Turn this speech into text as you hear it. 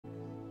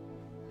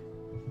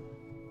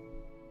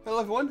Hello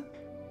everyone,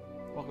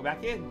 welcome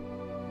back in.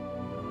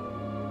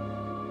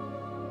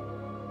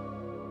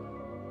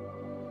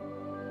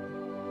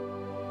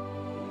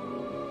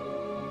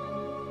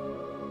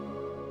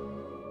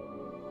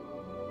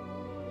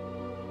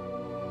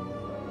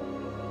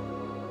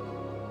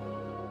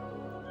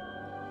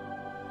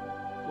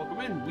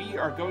 Welcome in. We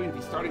are going to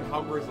be starting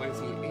Hogwarts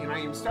Legacy, and I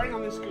am starting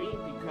on this screen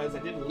because I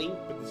didn't link,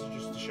 but this is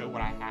just to show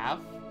what I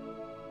have.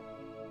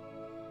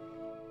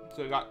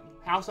 So I got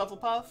House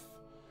Hufflepuff,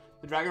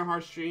 the Dragon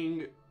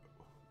Heartstring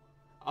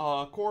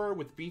core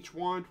with Beach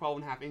Wand,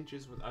 12.5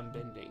 inches with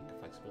unbending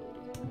flexibility.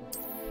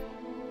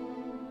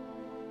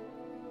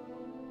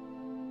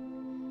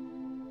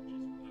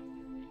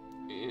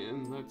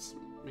 And let's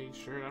make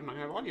sure I'm not going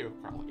to have audio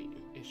quality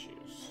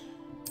issues.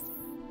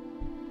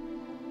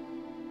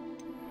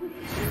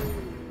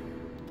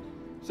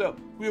 So,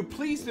 we are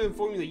pleased to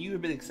inform you that you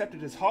have been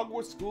accepted as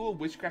Hogwarts School of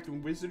Witchcraft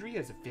and Wizardry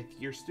as a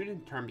 5th year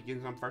student. Term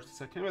begins on 1st of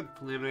September. The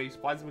preliminary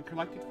supplies have been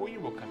collected for you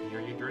and will come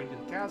here during the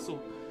castle.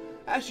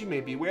 As you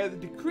may be aware, the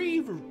decree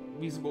of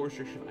reasonable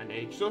restriction of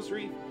underage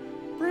sorcery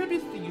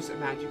prohibits the use of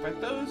magic by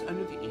those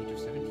under the age of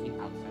 17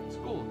 outside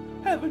school.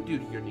 However, due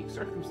to your unique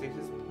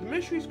circumstances, the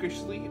ministry has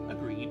graciously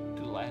agreed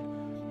to let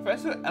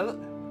Professor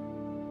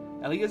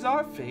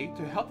Eleazar Fig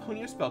to help hone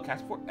your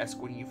spellcast before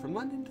escorting you from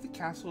London to the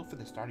castle for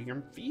the start of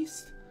your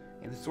feast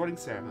and the sorting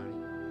ceremony.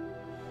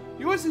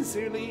 Yours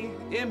sincerely,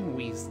 M.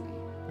 Weasley.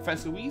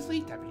 Professor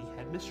Weasley, Deputy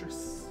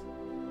Headmistress.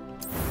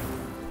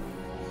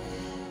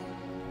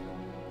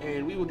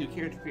 And we will do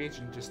character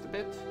creation in just a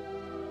bit.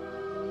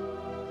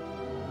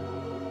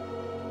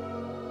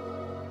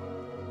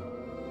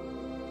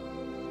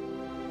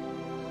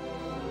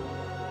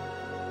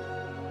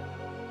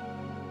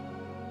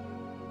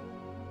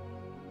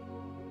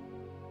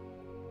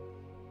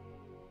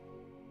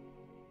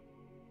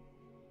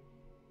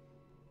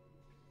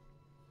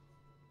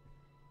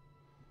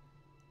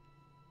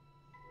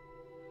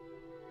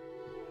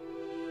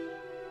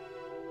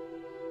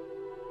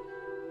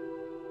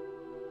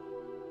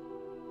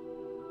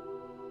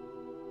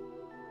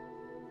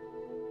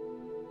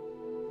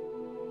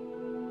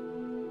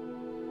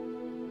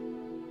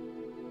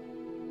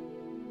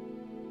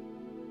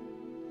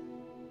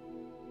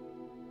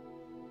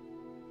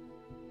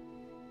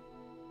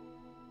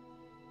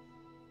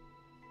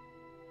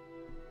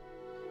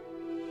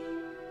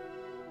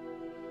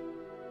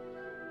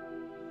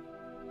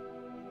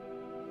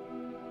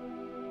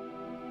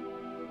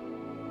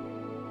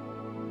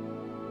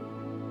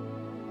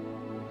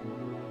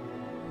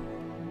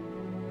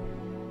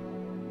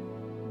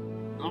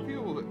 A lot of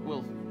people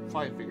will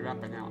probably figure it out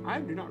by now. I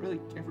do not really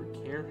ever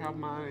care how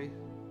my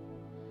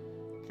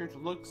character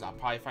looks. I'll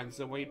probably find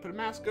some way to put a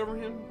mask over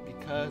him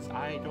because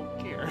I don't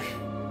care.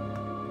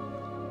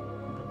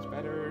 It's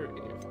better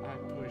if I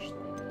push the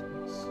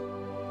buttons.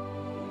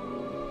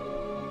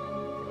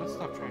 Okay, let's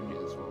stop trying to do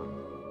this while I'm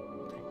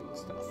typing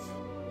stuff.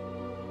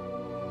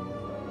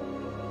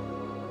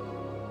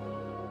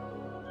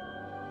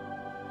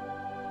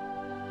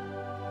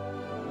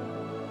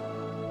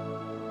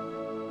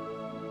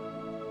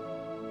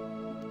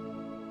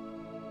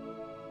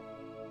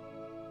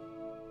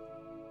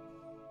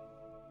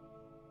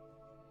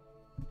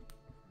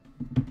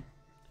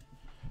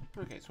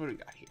 Okay, so what do we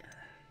got here?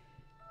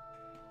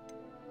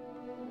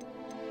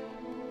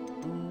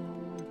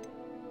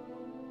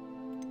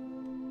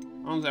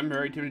 I'm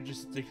very tempted to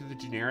just stick to the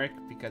generic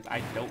because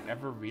I don't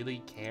ever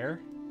really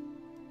care.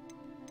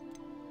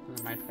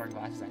 I might wear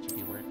glasses, I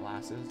should wear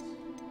glasses.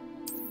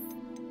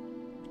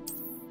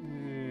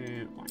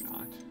 Why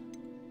not?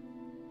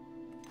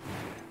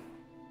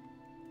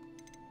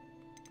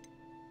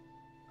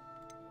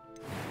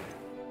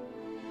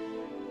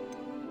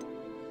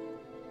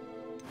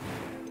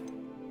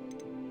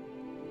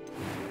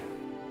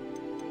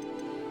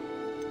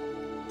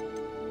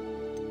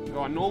 Go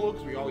on normal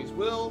because we always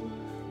will.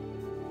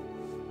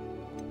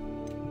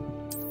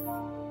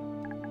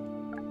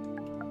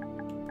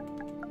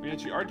 We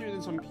actually are doing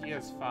this on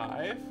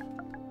PS5.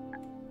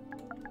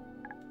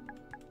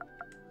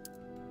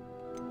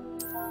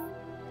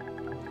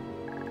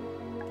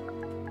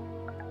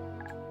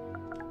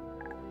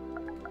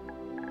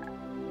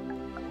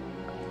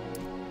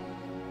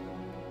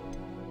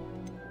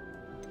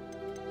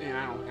 And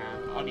I don't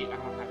have audio, I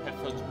don't have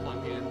headphones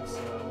plugged in,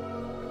 so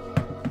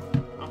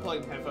I'm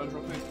plugging headphones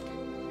real quick.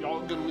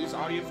 Y'all are gonna lose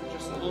audio for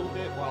just a little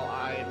bit while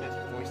I mess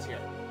with voice here.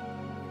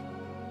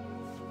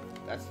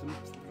 That's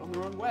on the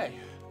wrong way.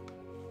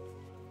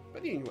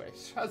 But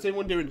anyways, how's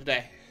everyone doing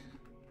today?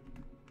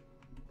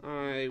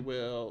 I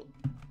will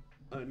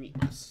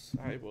unmute us.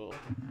 I will.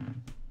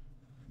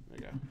 There we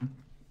go.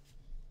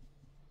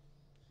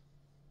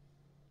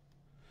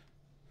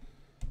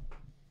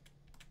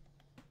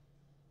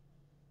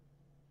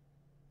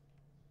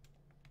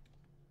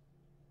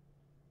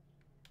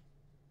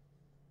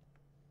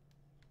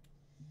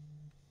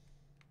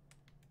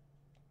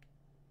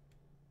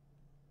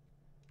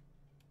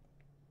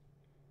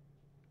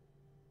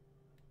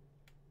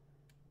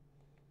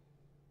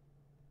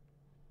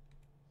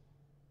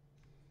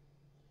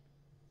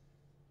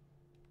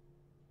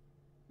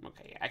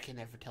 Okay, I can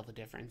never tell the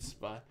difference,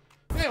 but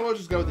yeah, we'll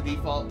just go with the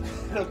default.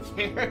 I don't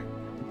care.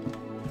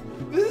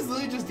 This is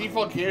literally just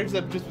default characters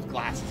that just with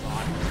glasses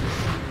on.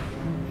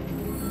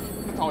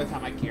 That's the only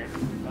time I care.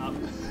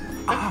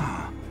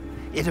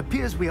 It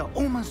appears we are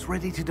almost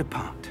ready to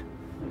depart.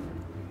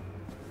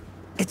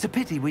 It's a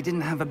pity we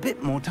didn't have a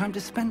bit more time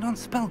to spend on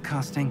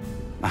spellcasting.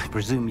 I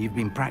presume you've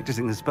been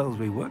practicing the spells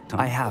we worked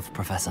on. I have,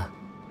 Professor.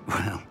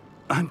 Well,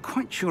 I'm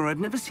quite sure I've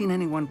never seen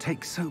anyone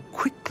take so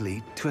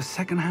quickly to a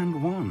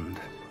second-hand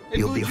wand.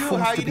 You'll be a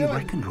force to be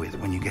reckoned with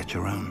when you get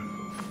your own.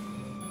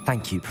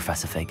 Thank you,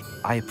 Professor Fig.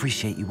 I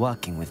appreciate you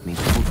working with me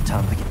before the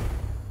term begins.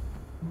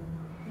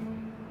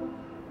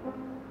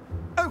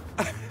 Oh,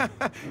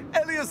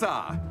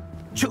 Eleazar!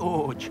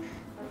 George!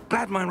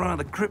 Glad my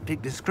rather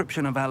cryptic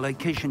description of our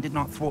location did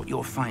not thwart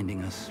your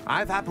finding us.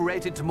 I've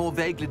apparated to more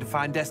vaguely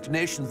defined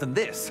destinations than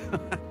this.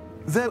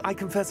 Though I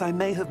confess I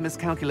may have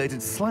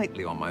miscalculated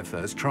slightly on my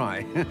first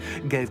try.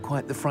 Gave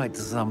quite the fright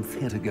to some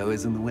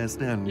theatergoers in the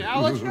West End. Yeah,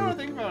 I'll let you know what I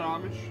think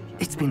about Amish.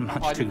 It's been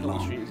much too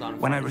long.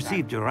 When I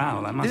received your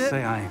owl, I must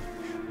say I...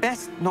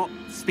 Best not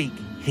speak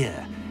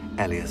here,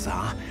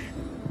 Eleazar.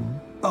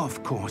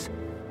 Of course.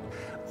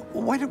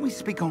 Why don't we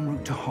speak en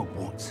route to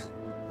Hogwarts?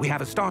 We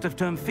have a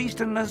start-of-term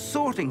feast and a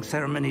sorting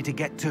ceremony to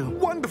get to.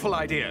 Wonderful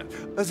idea.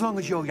 As long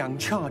as your young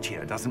charge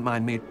here doesn't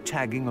mind me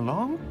tagging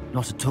along.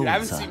 Not at all,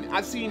 Yeah, sir.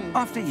 I've seen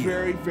After you.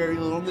 very, very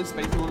little in this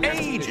space.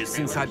 Ages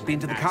since I've been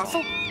to the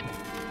castle.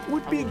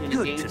 Would be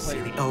good to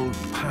see the old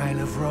pile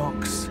of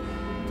rocks.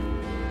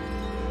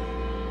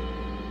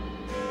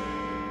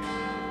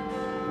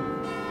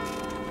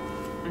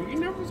 Are you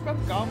nervous about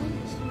the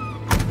goblins?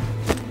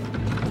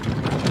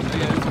 Oh,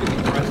 yeah, it's gonna be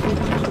impressive.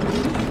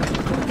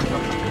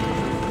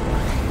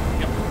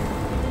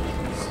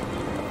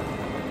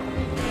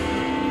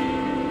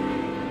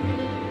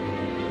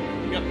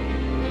 Yep.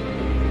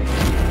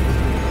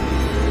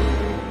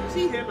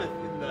 See him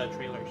in the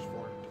trailers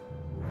for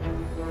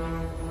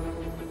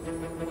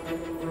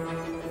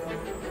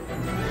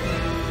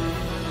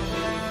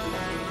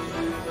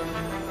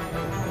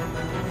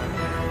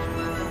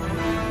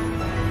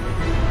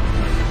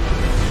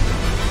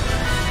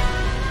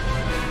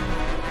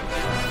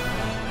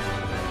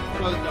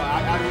Well, no, I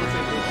wouldn't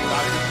say movie. I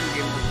think the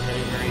game was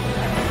very, very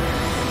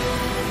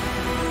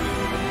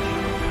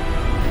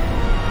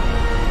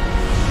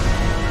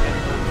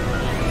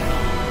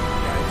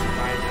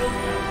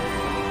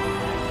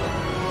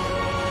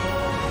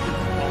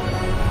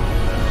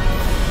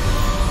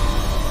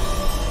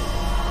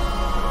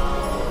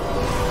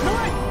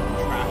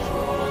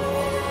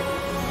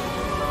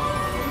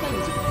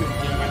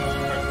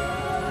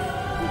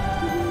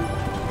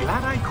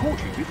Glad I caught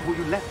you before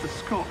you left for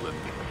Scotland.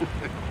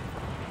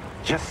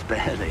 Just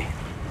barely.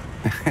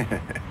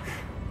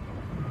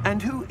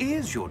 And who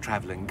is your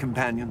traveling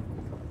companion?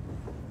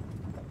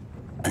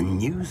 A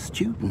new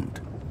student.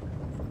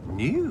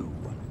 New?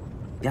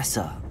 Yes,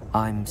 sir.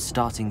 I'm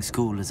starting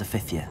school as a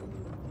 5th year.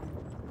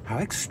 How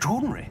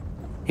extraordinary.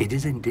 It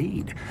is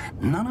indeed.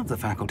 None of the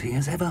faculty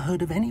has ever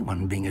heard of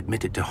anyone being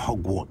admitted to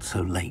Hogwarts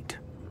so late.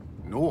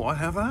 Nor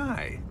have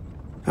I.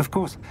 Of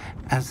course,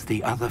 as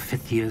the other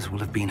 5th years will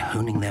have been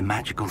honing their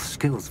magical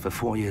skills for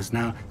 4 years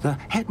now, the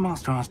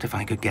headmaster asked if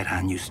I could get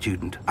our new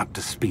student up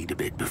to speed a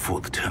bit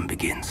before the term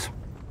begins.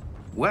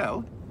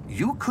 Well,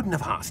 you couldn't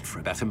have asked for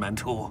a better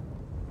mentor.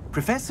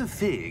 Professor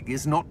Fig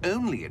is not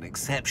only an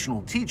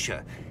exceptional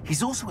teacher,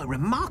 he's also a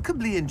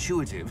remarkably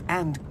intuitive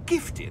and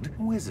gifted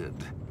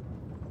wizard.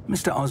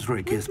 Mr.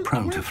 Osric is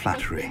prone to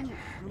flattery.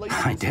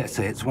 I dare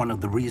say it's one of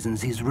the reasons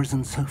he's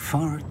risen so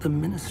far at the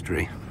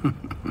Ministry.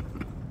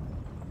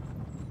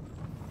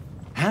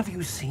 Have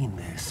you seen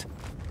this?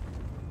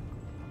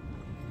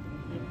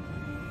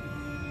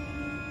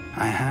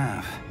 I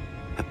have.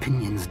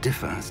 Opinions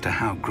differ as to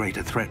how great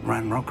a threat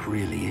Ranrock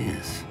really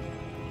is.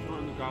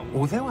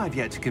 Although I've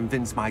yet to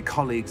convince my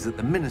colleagues at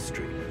the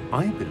Ministry,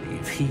 I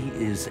believe he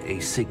is a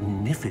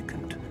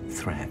significant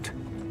threat.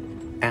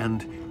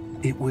 And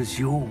it was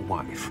your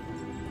wife,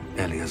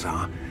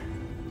 Eleazar,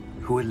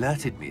 who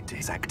alerted me to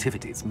his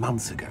activities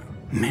months ago.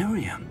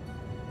 Miriam?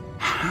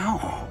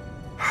 How?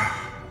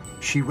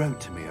 She wrote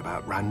to me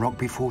about Ranrock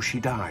before she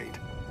died,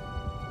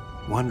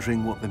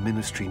 wondering what the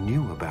Ministry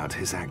knew about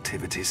his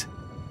activities.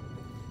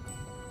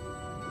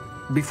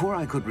 Before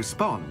I could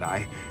respond,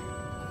 I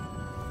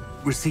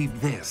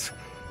received this.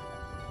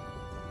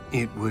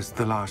 It was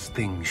the last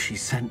thing she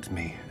sent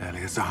me,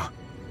 Eleazar.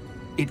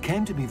 It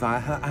came to me via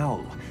her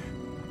owl,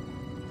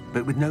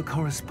 but with no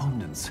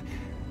correspondence.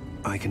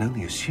 I can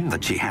only assume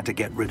That she had to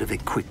get rid of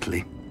it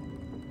quickly,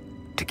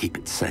 to keep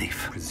it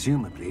safe.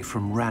 presumably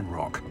from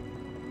Ranrock.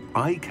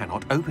 I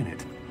cannot open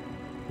it.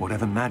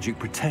 Whatever magic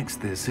protects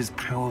this is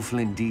powerful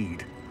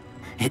indeed.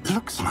 It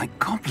looks like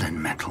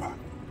goblin metal.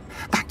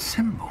 That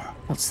symbol.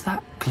 What's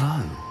that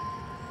glow?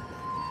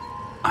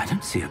 I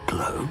don't see a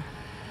glow.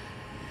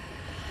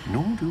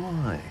 Nor do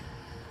I.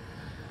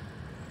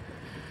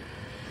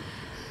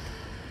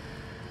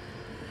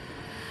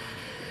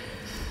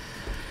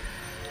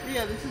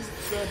 Yeah, this is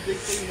the big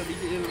thing that we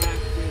can interact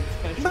with,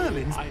 especially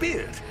Merlin's with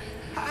beard.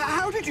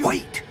 How did you...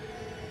 Wait!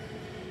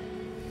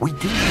 We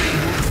do.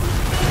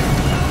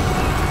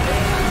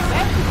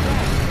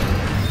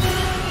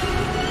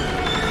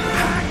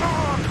 Hang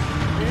on!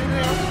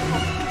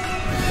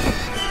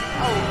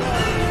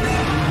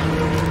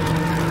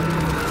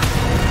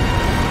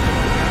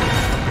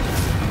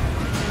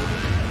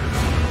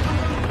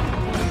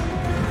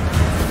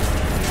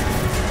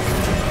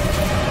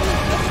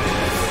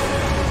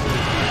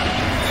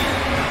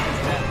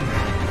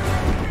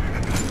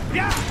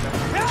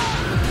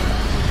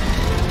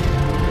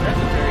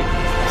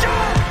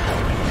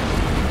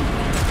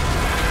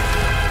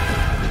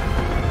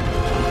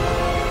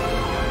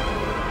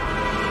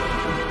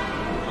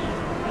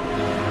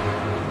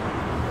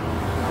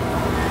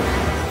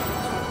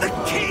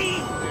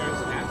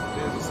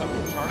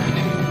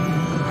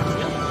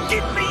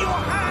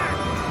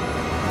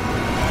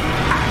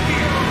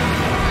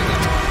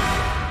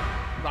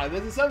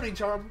 There's a summoning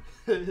charm.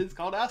 It's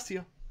called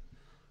Accio.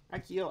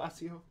 Accio.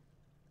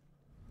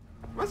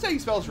 I'm not saying he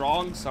spells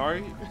wrong,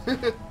 sorry.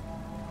 It's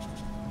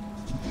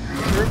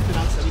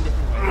pronounced 7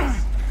 different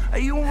ways. Are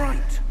you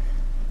alright?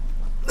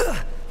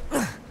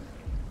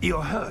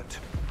 You're hurt.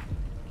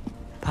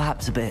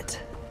 Perhaps a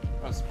bit.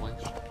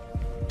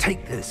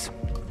 Take this.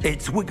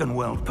 It's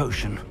Wiggenweld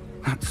potion.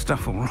 That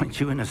stuff will right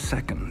you in a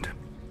second.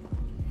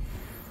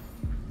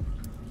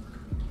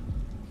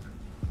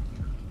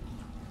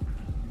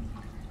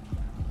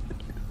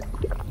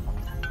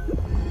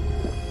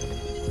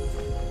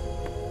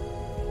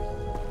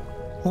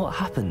 What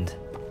happened?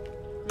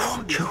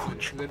 Poor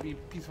George.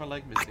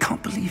 I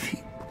can't believe he...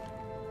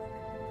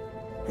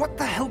 What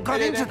the hell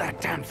got into that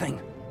damn thing?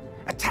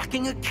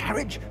 Attacking a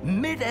carriage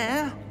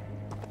mid-air?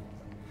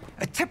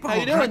 A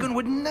typical dragon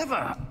would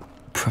never...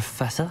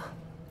 Professor?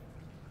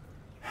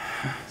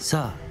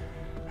 Sir,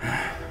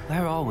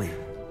 where are we?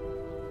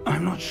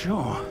 I'm not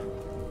sure.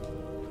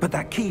 But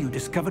that key you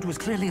discovered was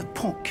clearly a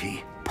port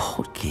key.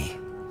 Port key?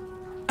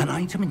 An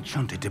item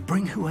enchanted to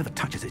bring whoever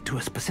touches it to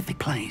a specific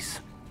place.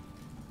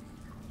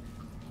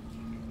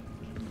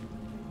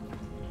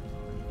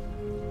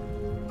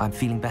 I'm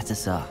feeling better,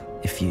 sir,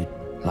 if you'd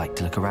like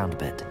to look around a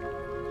bit.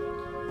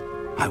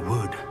 I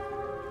would.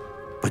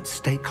 But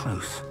stay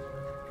close.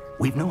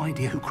 We've no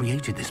idea who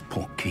created this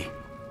port key.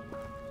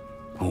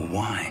 Or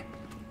why.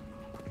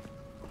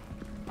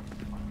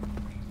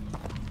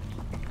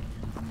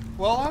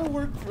 Well, I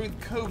work with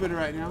COVID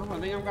right now. I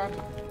think I've got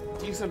a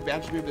decent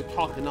batch to be able to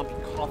talk and not be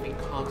coughing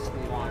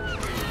constantly while I'm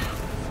streaming.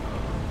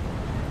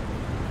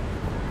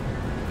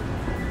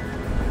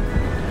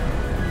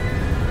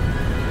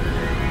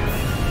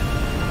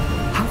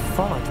 How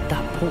far did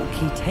that port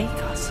key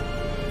take us?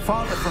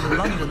 Farther from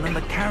London than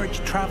the carriage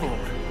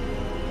travelled.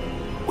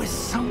 We're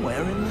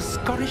somewhere in the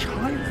Scottish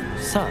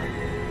Highlands. Sir,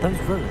 those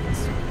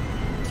ruins.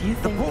 Do you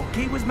think... The port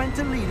key was meant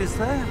to lead us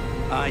there?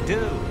 I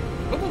do.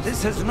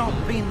 This has not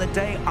been the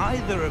day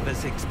either of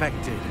us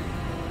expected.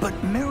 But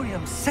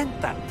Miriam sent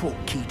that port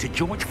key to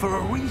George for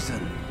a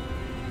reason.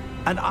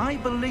 And I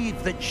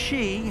believe that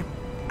she,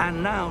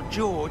 and now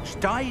George,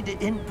 died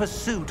in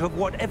pursuit of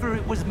whatever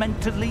it was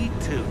meant to lead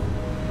to.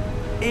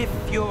 If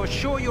you're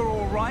sure you're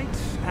all right,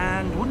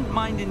 and wouldn't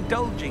mind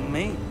indulging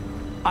me,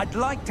 I'd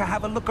like to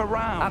have a look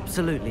around.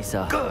 Absolutely,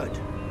 sir. Good.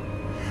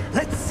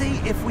 Let's see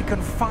if we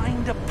can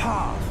find a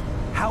path,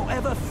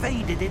 however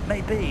faded it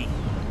may be.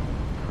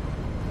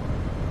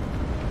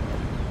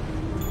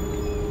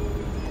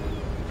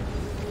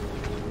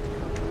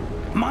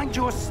 Mind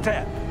your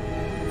step.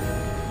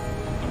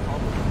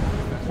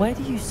 Where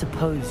do you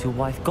suppose your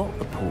wife got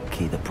the port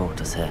key that brought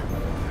us here?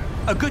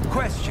 A good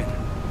question.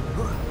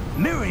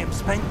 Miriam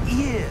spent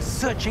years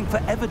searching for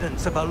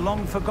evidence of a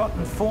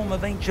long-forgotten form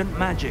of ancient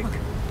magic.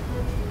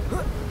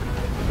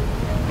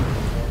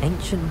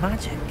 Ancient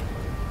magic?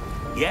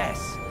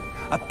 Yes,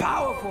 a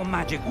powerful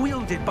magic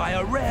wielded by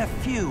a rare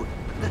few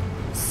that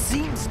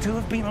seems to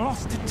have been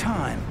lost to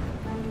time.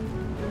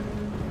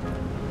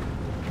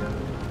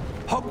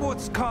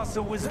 Hogwarts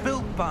Castle was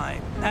built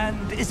by,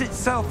 and is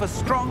itself a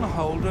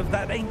stronghold of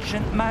that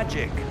ancient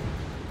magic.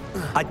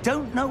 I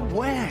don't know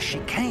where she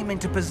came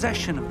into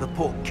possession of the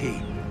port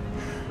key,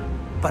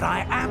 but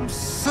I am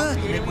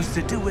certain it was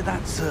to do with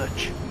that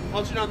search.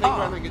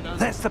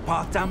 There's the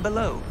path down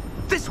below.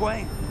 This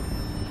way.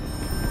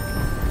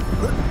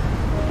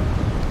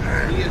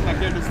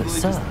 But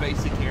sir,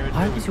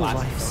 why was your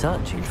wife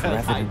searching for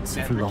evidence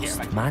of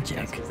lost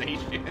magic?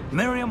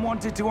 Miriam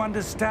wanted to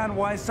understand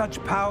why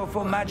such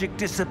powerful magic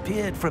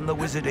disappeared from the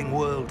wizarding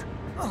world.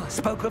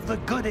 Spoke of the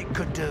good it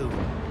could do.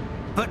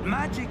 But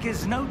magic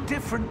is no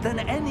different than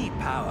any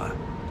power.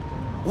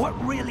 What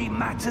really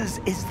matters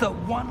is the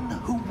one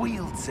who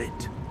wields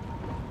it.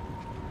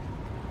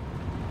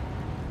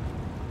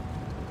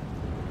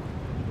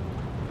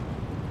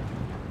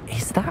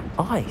 Is that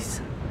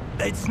ice?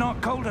 It's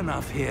not cold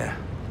enough here.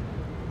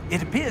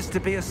 It appears to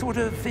be a sort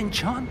of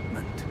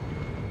enchantment.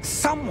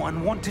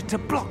 Someone wanted to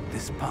block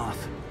this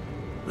path.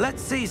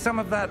 Let's see some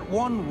of that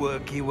wand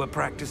work you were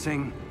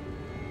practicing.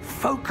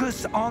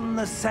 Focus on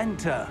the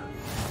center.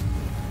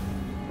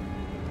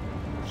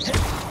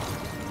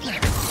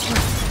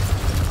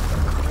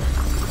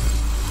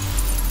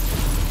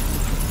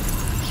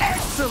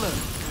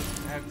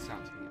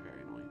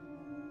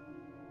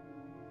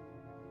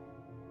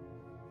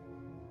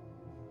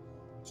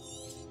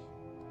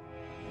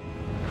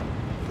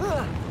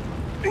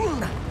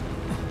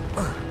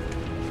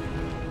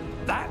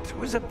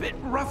 was a bit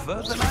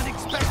rougher than I'd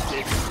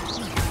expected.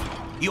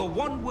 Your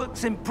wand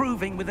work's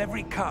improving with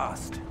every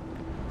cast.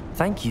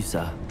 Thank you,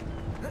 sir.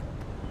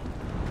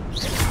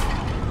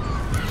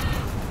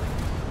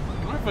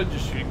 What if I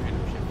just shoot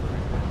random shit?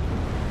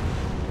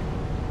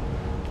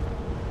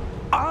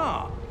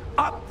 Ah,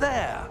 up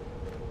there.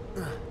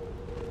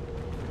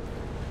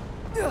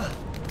 That's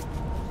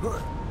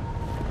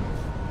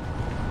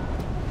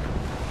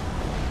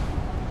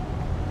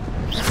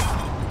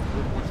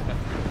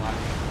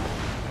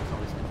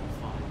always gonna be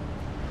fun.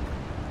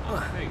 Oh,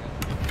 there you go.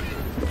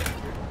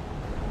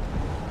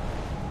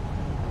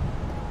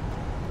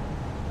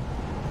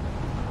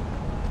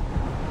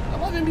 I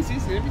love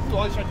NPCs. The NPCs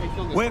always try to take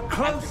you on this. We're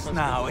close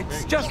now.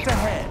 It's just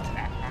ahead.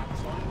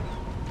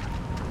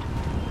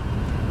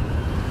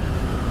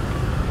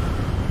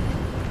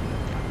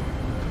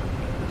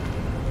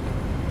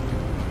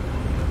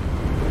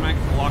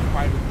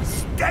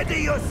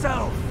 Steady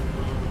yourself!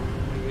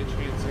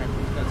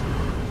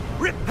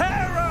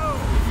 Reparo!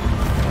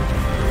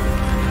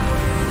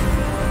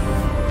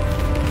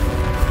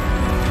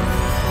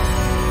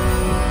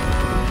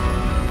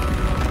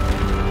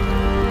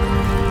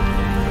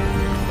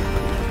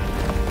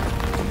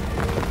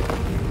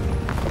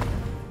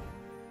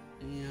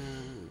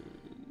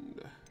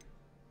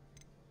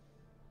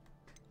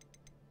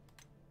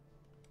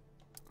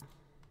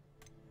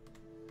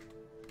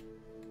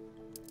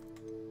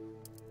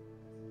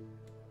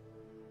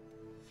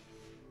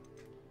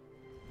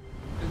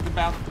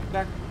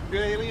 Back,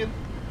 good alien.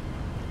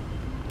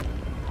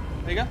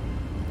 There you go.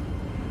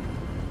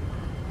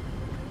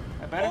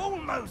 That better?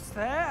 Almost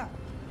there.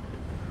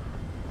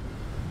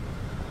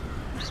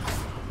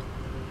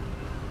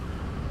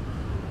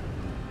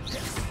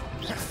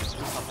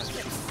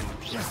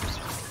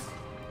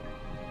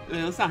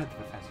 Let's not hit the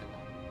professor.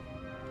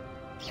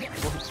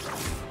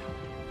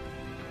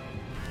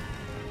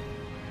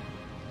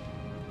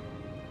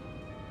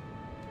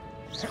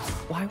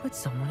 Why would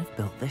someone have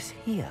built this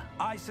here?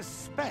 I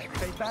suspect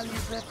they valued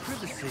their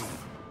privacy.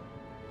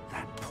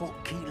 That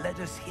portkey led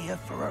us here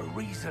for a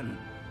reason.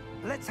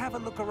 Let's have a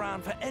look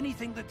around for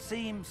anything that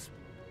seems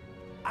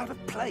out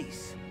of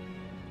place.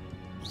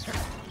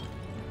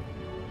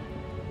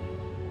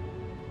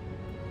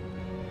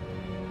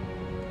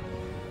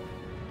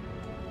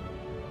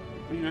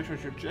 You know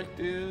what's your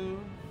objective?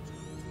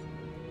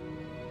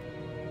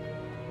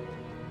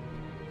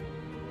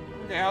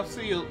 Okay, I'll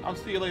see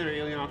you later,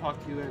 alien. I'll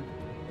talk to you then.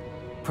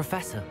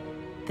 Professor,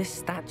 this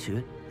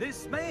statue...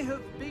 This may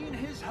have been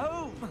his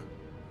home.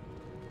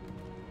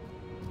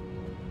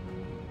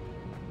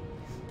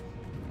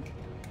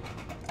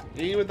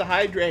 Eating with the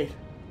hydrate.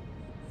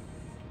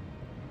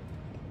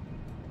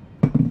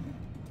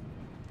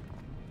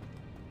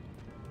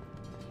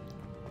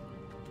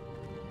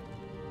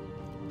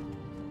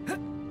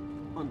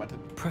 I'm about to...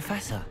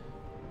 Professor,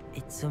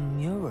 it's a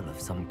mural of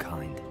some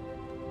kind.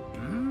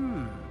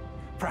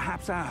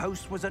 Perhaps our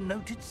host was a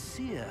noted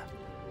seer.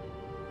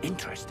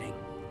 Interesting.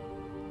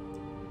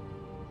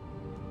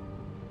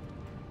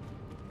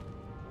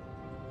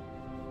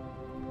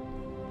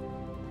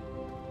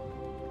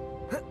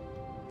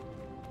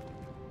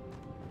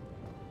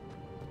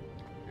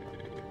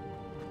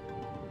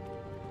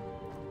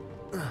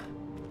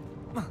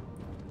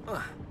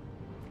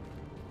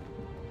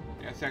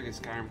 Yeah, I think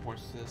Skyrim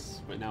forces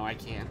this, but no, I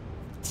can't.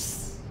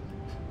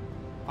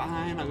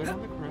 Fine, I'll go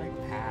down the correct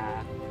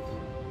path.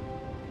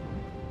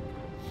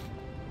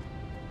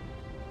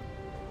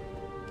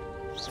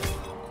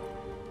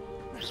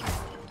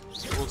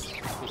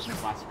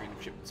 Lots of random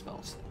shipment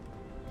spells.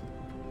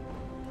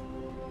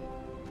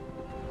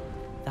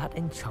 That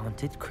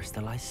enchanted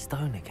crystallized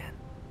stone again.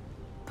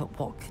 But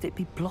what could it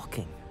be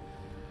blocking?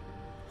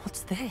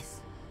 What's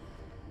this?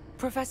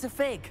 Professor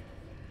Fig!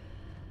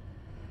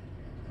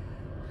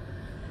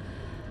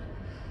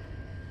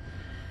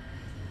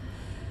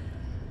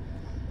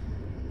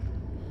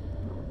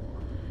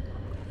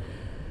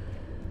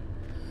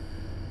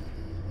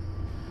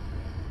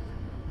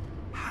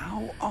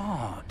 How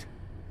odd.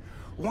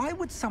 Why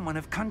would someone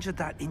have conjured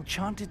that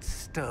enchanted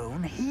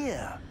stone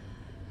here?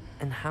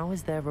 And how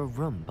is there a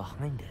room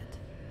behind it?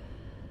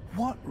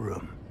 What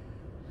room?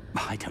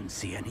 I don't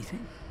see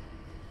anything.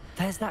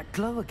 There's that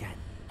glow again,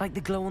 like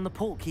the glow on the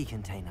portkey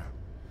container.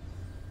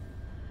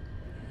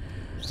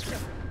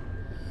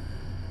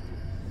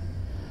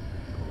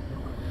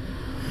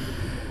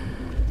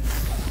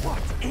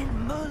 What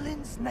in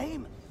Merlin's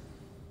name?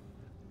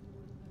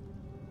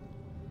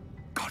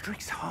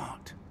 Godric's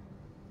heart.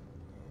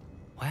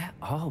 Where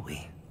are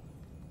we?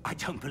 I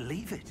don't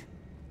believe it.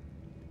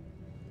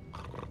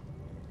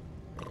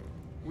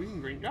 We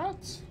can green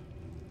dots.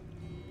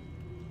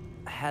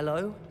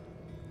 Hello?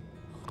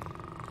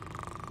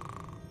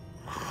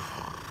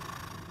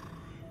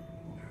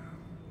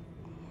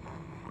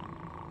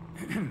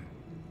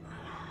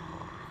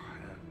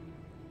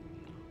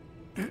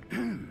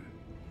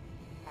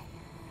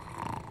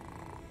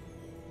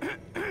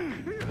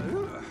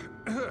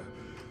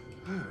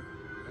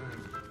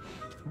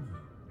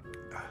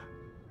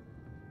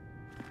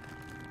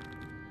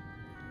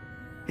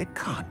 It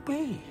can't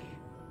be.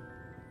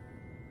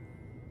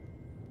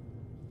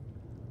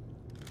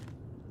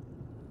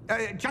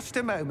 Just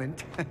a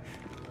moment.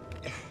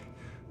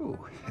 Ooh.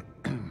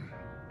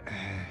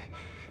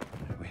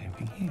 Wait a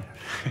minute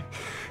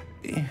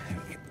here.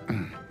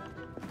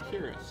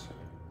 Curious.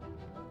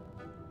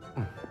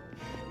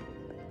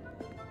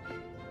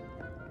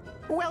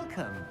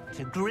 Welcome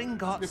to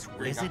Gringotts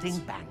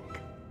Wizarding Bank.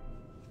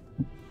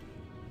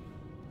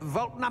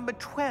 Vault number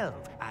 12,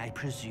 I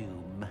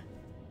presume.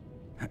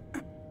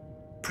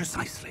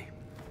 Precisely.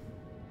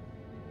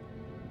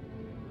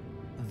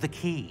 The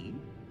key?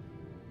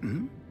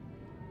 Hmm?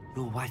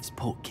 Your wife's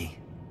portkey.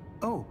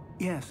 Oh,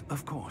 yes,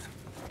 of course.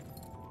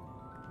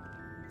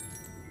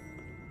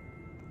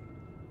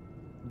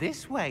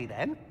 This way,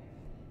 then.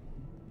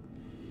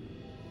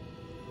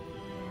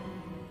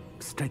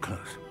 Stay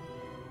close.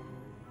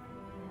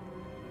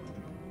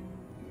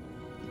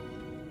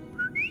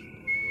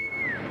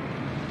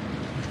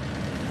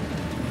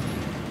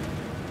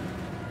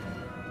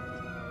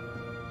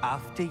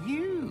 After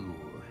you.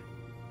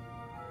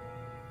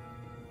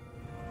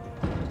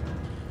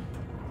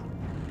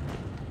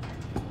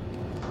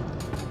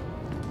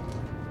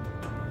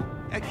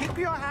 Keep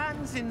your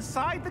hands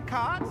inside the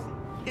cart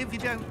if you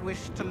don't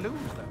wish to lose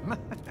them.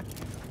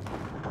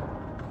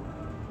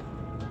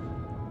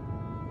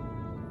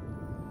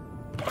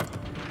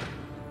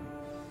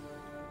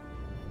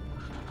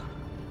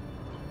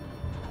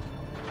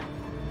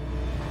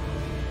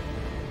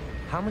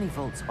 How many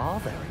vaults are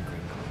there in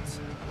Gringotts?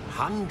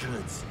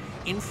 Hundreds.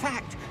 In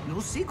fact,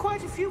 you'll see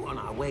quite a few on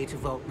our way to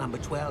vault number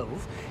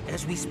 12.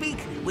 As we speak,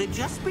 we're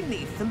just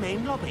beneath the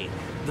main lobby.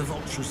 The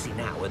vaults you see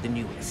now are the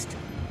newest.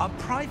 Are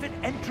private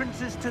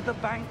entrances to the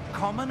bank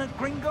common at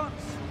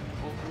Gringotts?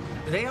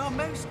 They are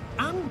most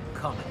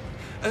uncommon.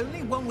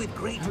 Only one with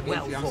great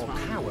wealth or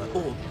power,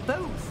 or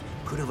both,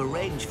 could have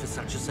arranged for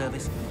such a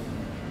service.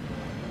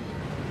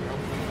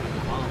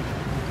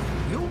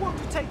 You'll want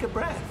to take a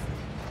breath.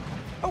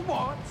 A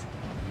what?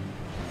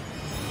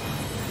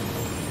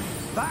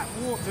 That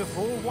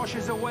waterfall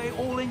washes away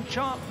all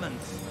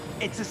enchantments.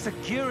 It's a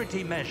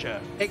security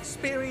measure.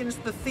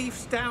 Experienced the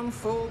thief's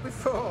downfall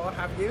before,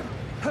 have you?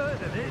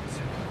 Heard of it?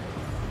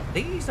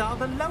 These are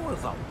the lower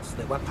vaults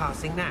that we're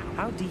passing now.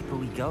 How deep are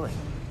we going?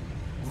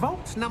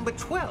 Vault number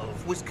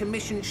 12 was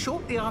commissioned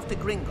shortly after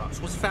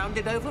Gringotts was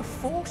founded over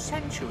 4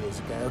 centuries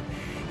ago.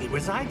 It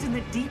resides in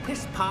the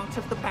deepest part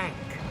of the bank.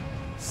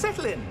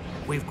 Settle in.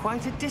 We've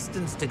quite a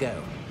distance to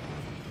go.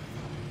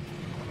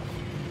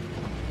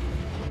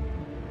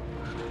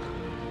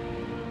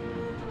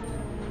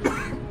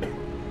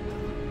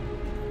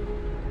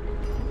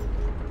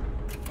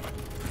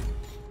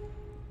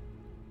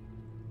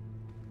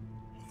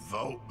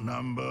 Vault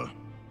number?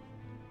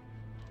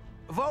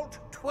 Vault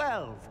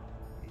 12.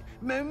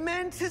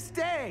 Momentous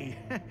day.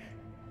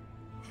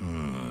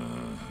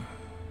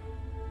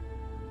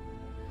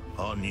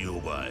 On your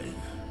way.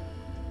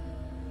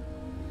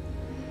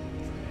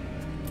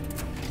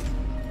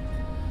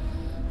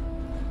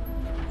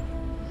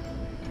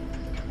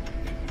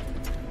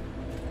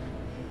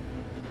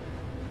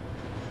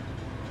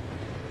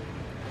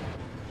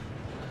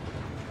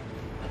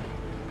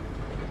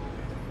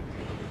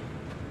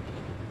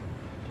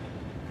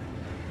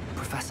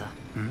 Professor,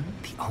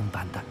 the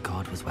armband that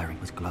guard was wearing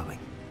was glowing.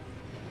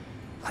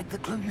 Like the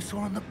glow you saw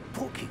on the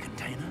portkey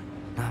container?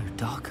 No,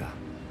 darker.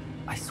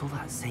 I saw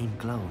that same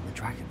glow on the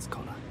dragon's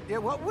collar. Yeah,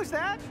 what was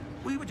that?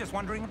 We were just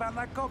wondering about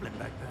that goblin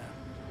back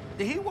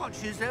there. He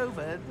watches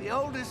over the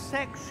oldest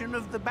section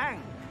of the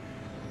bank.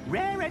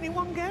 Rare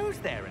anyone goes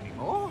there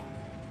anymore.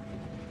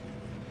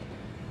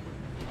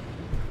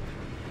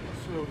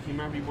 So he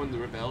might be one of the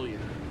rebellion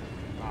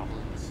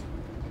goblins.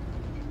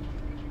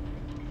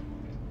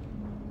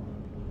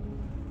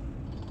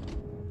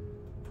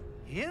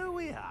 Here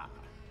we are.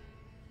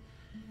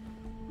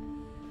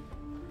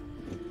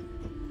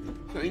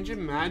 So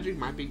ancient magic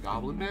might be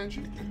goblin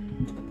magic?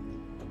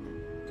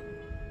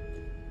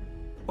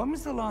 When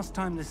was the last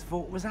time this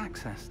vault was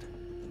accessed?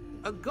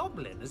 A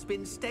goblin has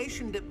been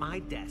stationed at my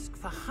desk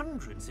for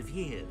hundreds of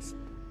years.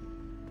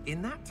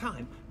 In that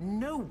time,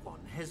 no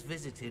one has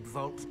visited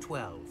Vault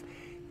 12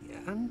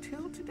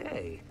 until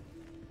today.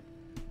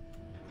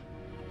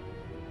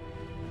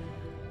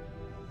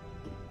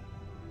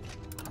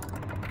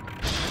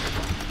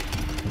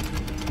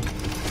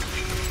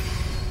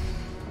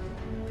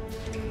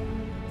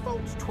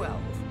 Vault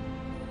 12.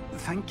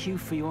 Thank you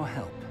for your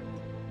help.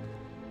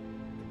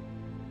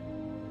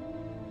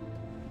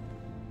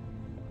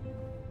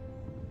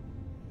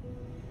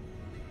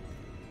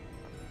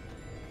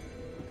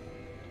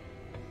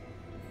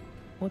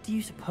 What do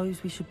you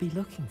suppose we should be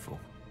looking for?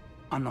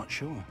 I'm not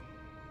sure.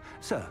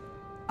 Sir,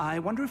 I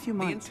wonder if you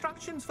might... The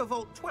instructions for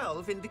Vault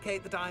 12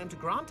 indicate that I am to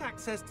grant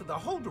access to the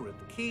holder of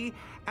the key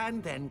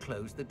and then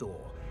close the door.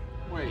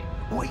 Wait.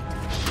 Wait!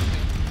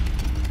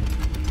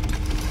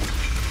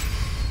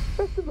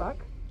 Best of luck.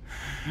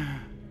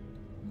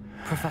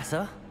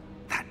 Professor?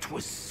 That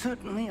was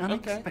certainly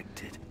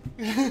unexpected.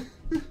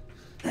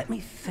 Let me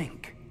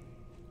think.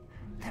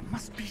 There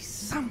must be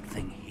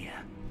something here.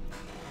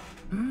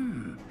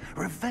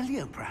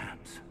 Revelio,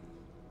 perhaps?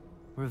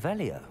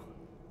 Revelio?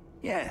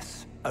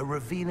 Yes, a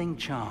revealing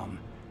charm.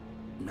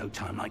 No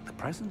time like the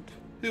present.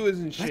 Who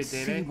isn't shit, Let's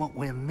see Day-Day? what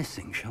we're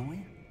missing, shall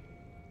we?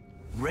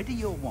 Ready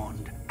your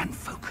wand and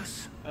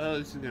focus. Oh,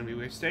 this is gonna be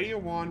weird. Steady your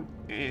wand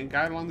and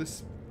guide along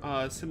this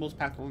symbol's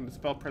path along the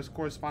spell. Press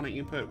corresponding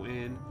input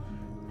when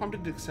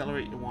prompted to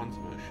accelerate your wand's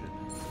motion.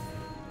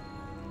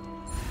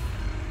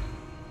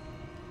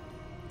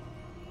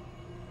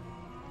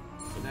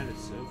 Oh, that is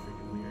so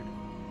freaking weird.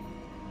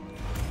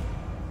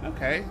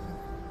 Okay.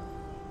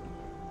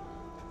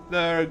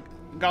 The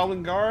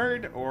Goblin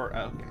Guard, or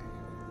okay,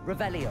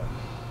 Revelio.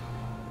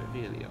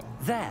 Revelio.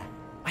 There.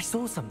 I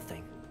saw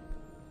something.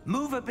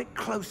 Move a bit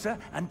closer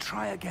and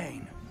try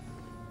again.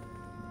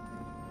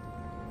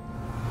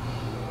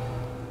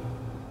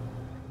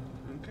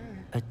 Okay.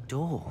 A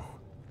door.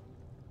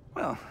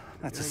 Well,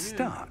 that's a Yeah, yeah.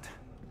 start.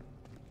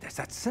 There's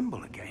that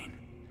symbol again.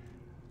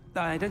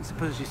 I don't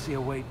suppose you see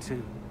a way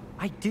to...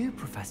 I do,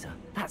 Professor.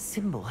 That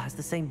symbol has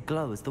the same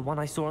glow as the one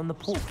I saw on the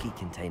port key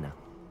container.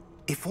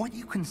 If what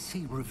you can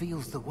see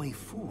reveals the way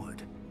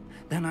forward,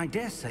 then I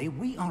dare say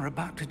we are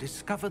about to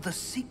discover the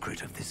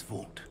secret of this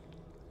vault.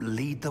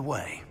 Lead the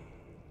way.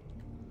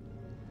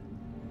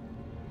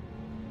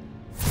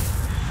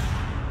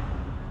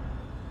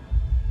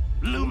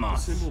 What the Lumos!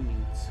 symbol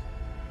means.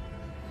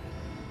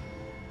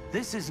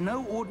 This is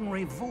no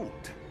ordinary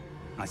vault.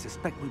 I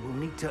suspect we will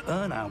need to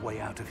earn our way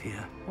out of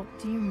here. What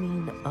do you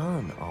mean,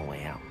 earn our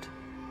way out?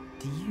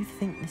 Do you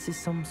think this is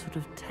some sort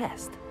of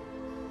test?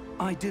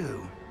 I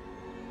do.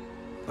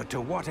 But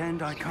to what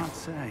end, I can't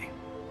say.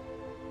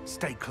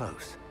 Stay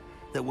close.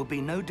 There will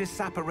be no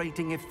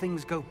disapparating if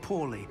things go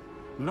poorly.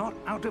 Not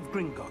out of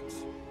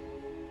Gringotts.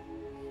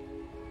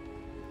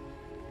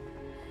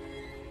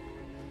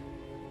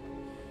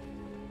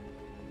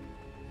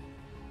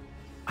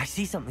 I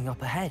see something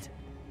up ahead.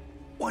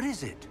 What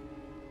is it?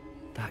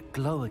 That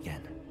glow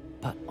again,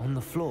 but on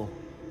the floor.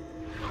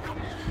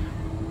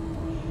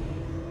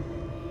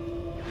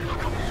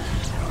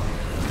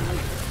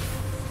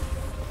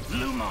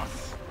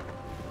 Lumos!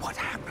 What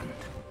happened?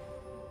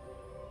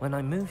 When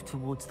I moved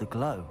towards the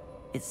glow,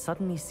 it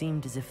suddenly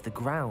seemed as if the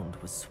ground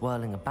was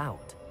swirling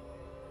about.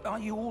 Are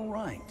you all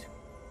right?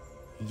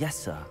 Yes,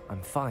 sir,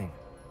 I'm fine.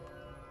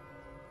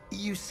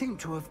 You seem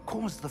to have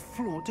caused the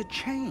floor to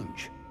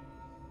change.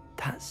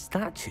 That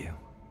statue.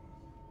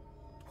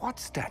 What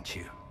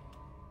statue?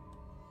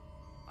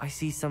 I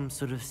see some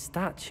sort of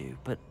statue,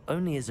 but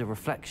only as a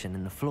reflection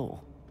in the floor.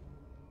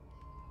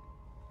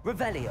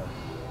 Revelio.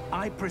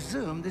 I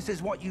presume this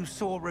is what you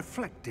saw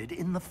reflected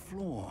in the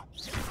floor.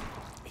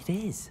 It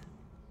is.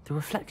 The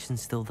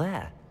reflection's still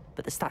there,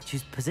 but the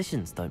statue's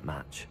positions don't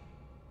match.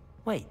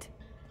 Wait.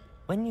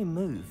 When you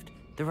moved,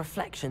 the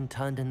reflection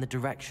turned in the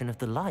direction of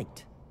the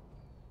light.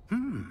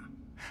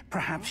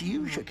 Perhaps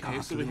you should Okay,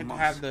 cast so we have to Lumos.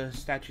 have the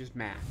statues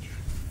match.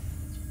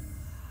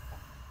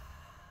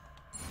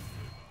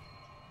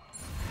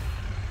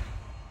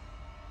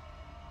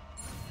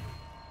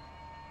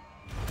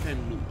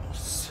 And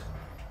Lumos.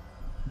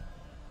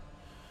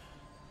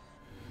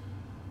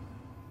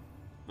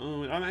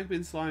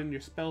 Automatically sliding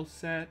your spell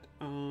set.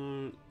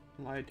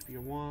 Light to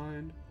your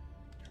wand.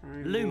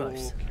 Triangle.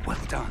 Lumos. Well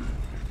done.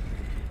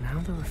 Now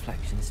the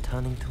reflection's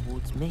turning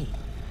towards me.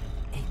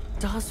 It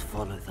does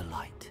follow the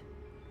light.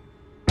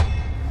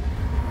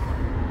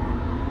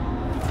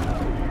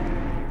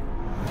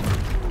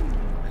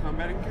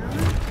 Combat encounter?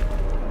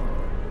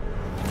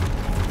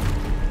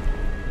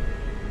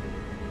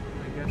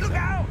 I guess Look so.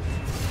 out!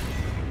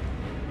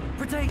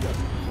 Protego!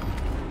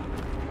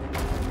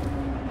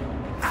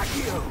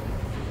 Accio!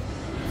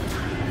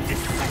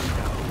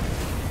 Descendo!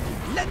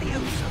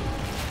 Levioso!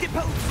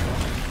 Deposo!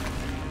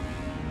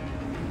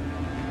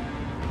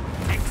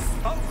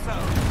 Expulso!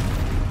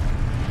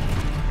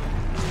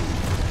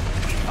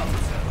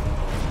 Deposo!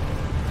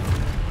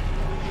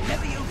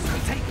 Levioso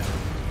Tego!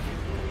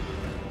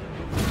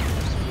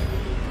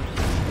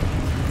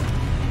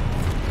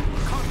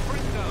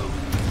 Confringo!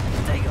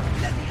 Protego!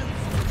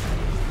 Levioso!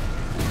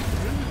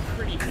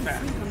 Pretty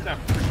fast. Comes out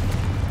pretty.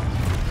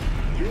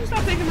 Can you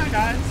stop taking my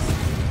guys?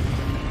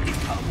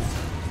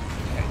 Deposo!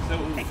 Okay, so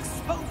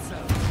Expulso!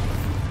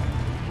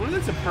 one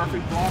that's a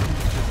perfect block.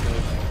 It's just a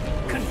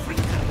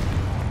Confringo!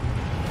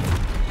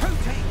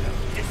 Protego!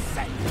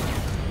 Descendo!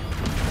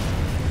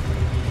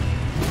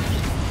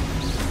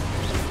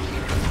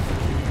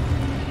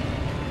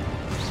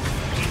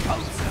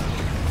 Deposo!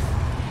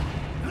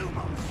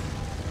 Lumos!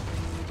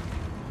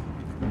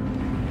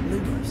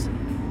 Lumos.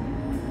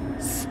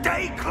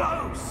 Stay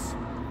close!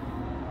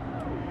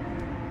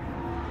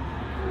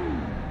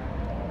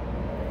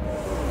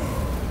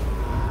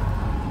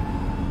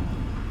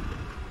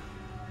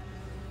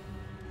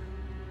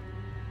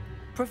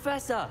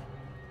 Professor!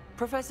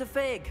 Professor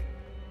Fig!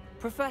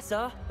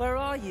 Professor, where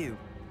are you?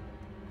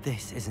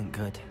 This isn't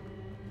good.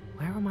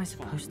 Where am I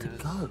supposed to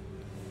go?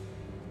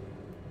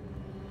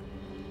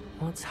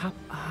 What's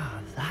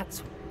that's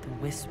what the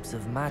wisps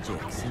of magic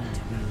seem to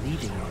be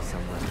leading me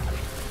somewhere.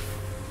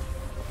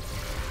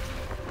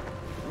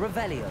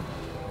 Revelio.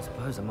 I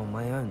suppose I'm on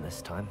my own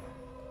this time.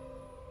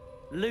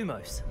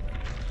 Lumos.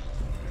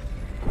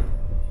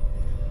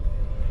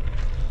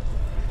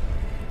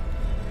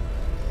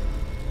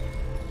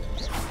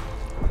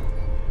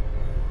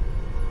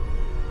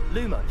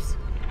 Lumos.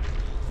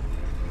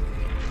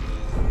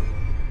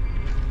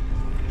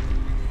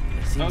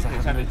 It seems I Okay, so I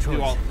have no have to do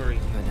choice. all three.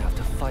 I'm going to have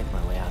to fight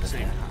my way out of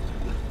Same here. time.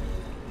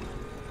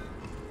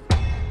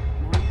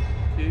 1,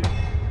 2,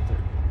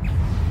 3.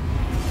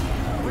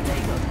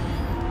 Rodrigo!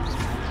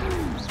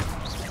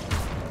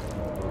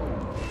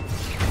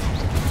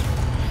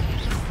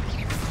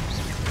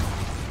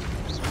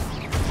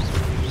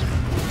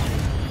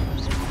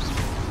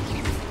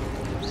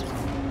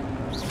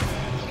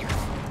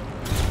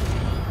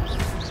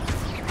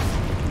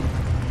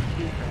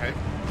 Okay.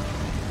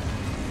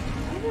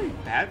 Not a very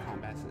bad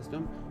combat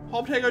system.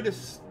 Hold potato to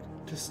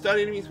stun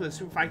enemies with a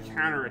simplified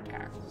counter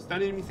attack.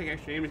 Stun enemies take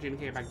extra damage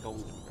indicated by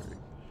golden burn.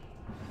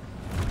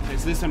 Okay,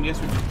 so this time, guess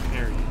which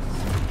parries.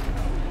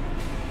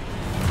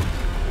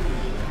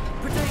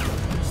 Potato!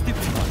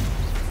 Stupid one!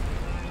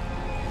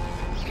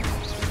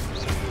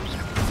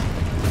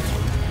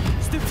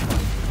 Stupid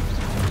one!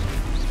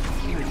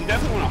 You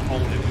definitely want to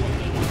hold it.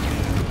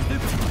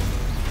 Stupid one!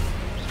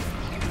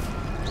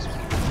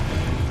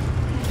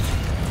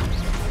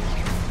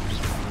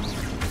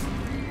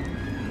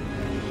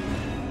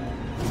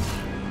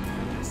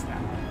 Missed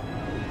that one.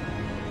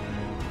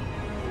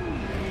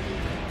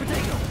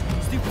 Potato!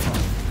 Stupid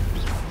one!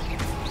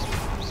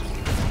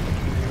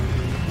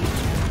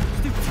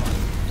 Stupid one!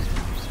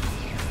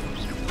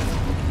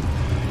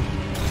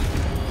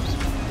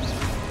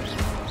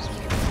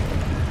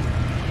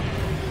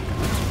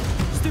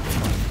 Stupid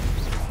one!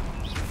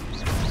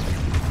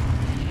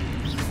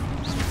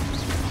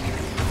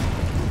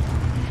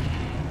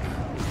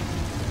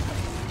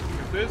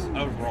 If there's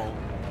a roll,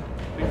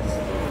 we can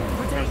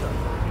still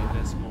do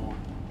this more.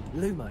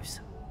 Lumos.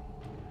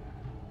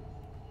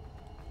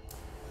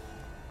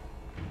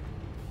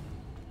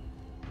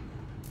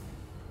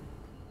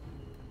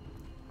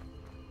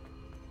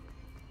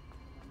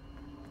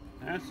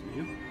 That's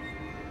new.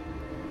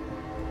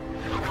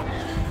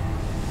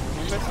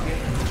 Investigate.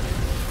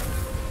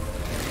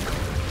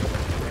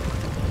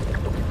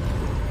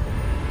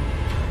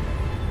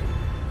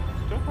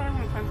 Still probably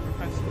want to find the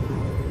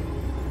professor.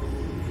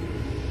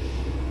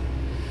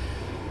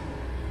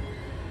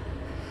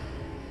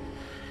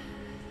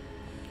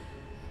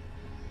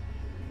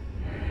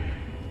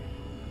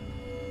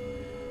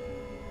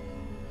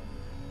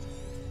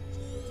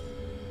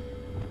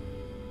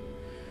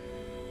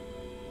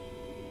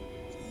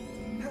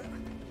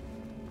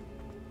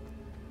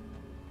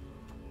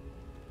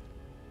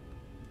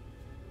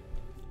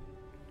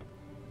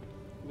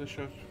 Let's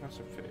show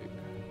Professor Fig.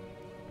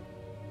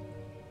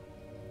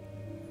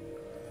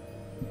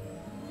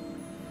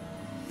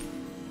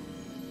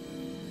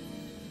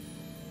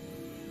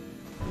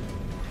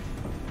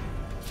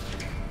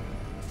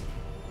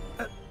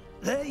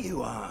 There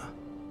you are.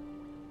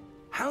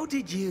 How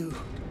did you...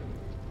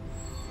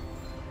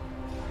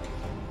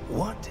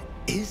 What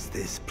is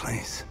this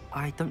place?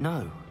 I don't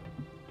know.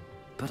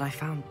 But I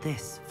found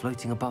this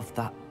floating above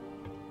that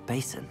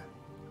basin.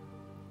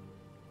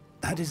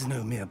 That is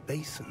no mere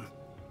basin.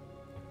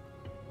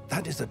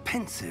 That is a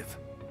pensive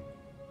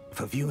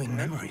for viewing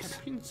memories.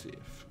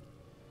 Pensive.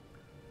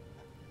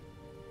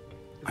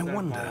 I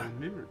wonder.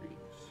 Memories.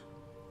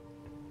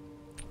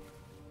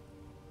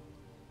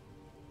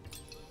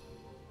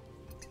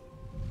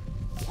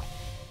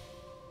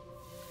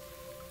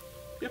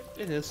 Yep,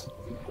 it is.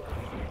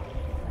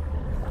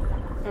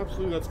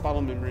 Absolutely, that's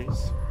bottle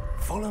memories.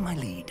 Follow my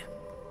lead.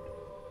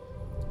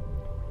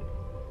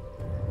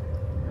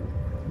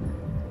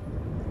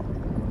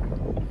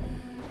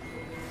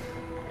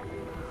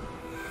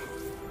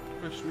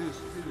 Question is,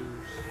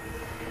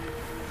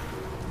 whose?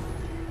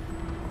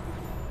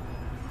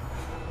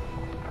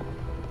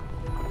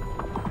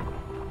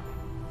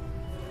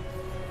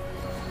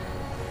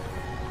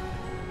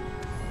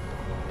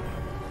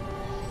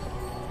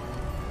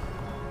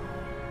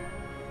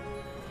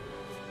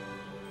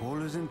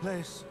 All is in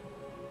place.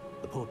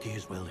 The portkey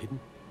is well hidden.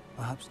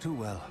 Perhaps too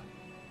well.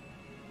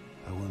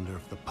 I wonder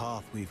if the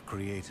path we've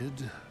created...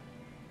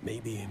 May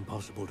be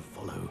impossible to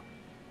follow.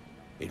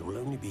 It will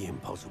only be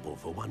impossible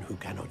for one who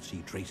cannot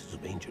see traces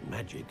of ancient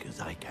magic as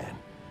I can.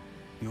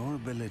 Your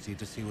ability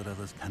to see what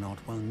others cannot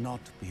will not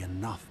be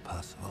enough,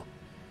 Percival.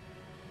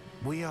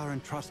 We are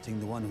entrusting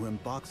the one who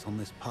embarks on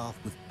this path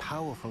with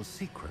powerful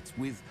secrets,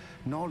 with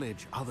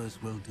knowledge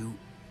others will do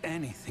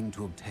anything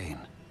to obtain.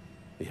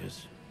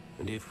 Yes,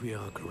 and if we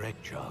are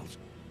correct, Charles,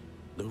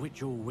 the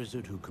witch or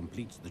wizard who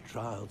completes the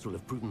trials will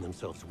have proven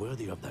themselves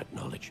worthy of that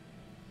knowledge.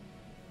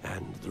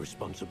 And the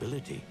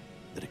responsibility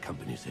that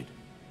accompanies it.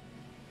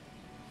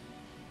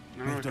 I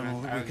don't We've done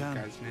all that we recognize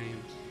can. these guys'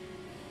 names.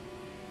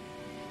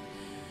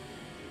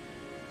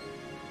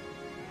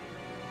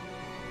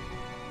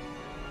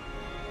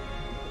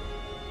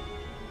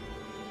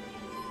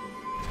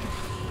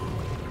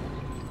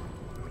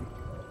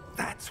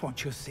 That's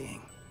what you're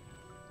seeing.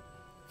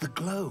 The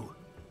glow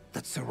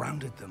that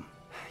surrounded them.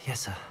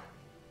 Yes, sir.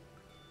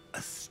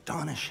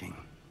 Astonishing.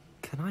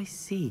 Can I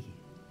see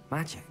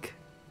magic?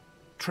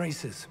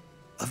 Traces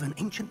of an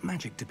ancient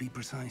magic, to be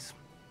precise.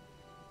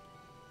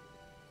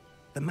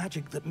 The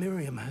magic that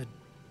Miriam had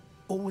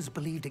always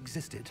believed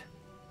existed.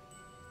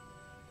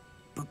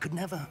 but could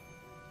never.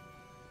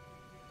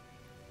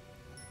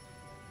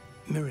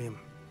 Miriam,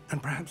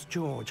 and perhaps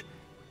George,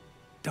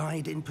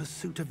 died in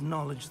pursuit of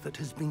knowledge that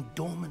has been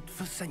dormant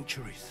for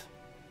centuries.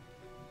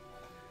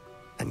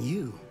 And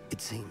you,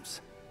 it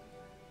seems,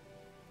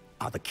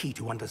 are the key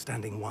to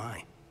understanding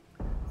why.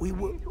 We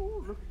were... It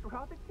all looks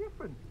rather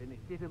different than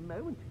it did a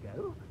moment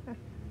ago.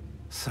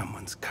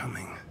 Someone's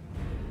coming.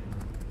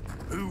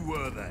 Who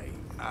were they?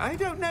 I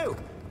don't know.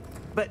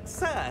 But,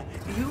 sir,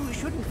 you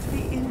shouldn't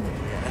be in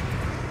here.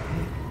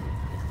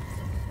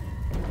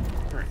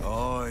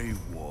 I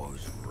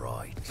was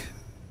right.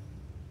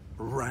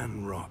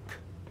 Ranrock.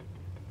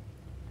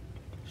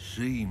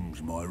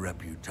 Seems my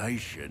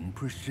reputation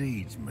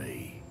precedes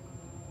me.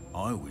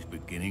 I was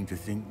beginning to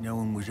think no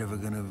one was ever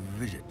going to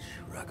visit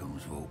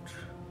Rackham's vault.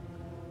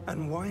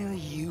 And why are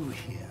you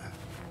here?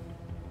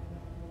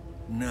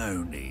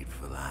 No need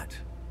for that.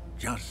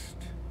 Just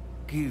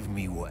give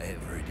me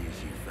whatever it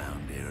is you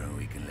found here and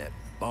we can let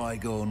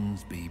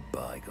bygones be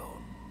bygones.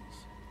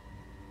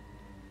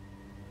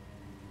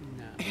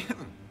 No.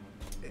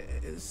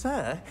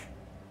 Sir,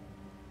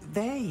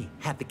 they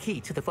have the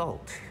key to the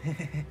vault.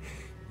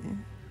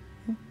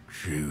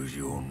 Choose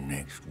your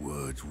next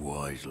words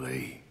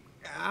wisely.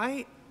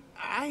 I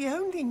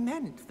only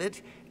meant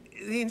that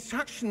the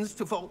instructions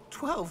to Vault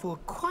 12 were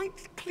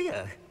quite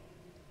clear.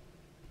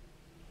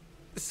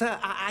 Sir,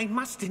 I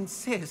must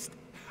insist.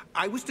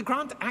 I was to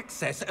grant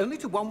access only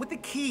to one with the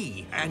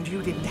key, and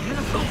you didn't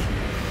have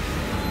it.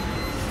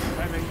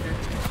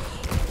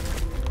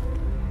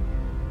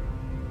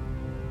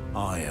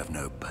 I have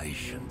no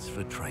patience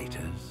for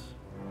traitors.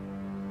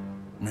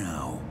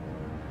 Now,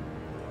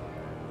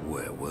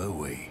 where were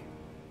we?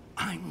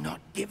 I'm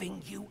not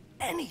giving you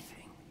anything.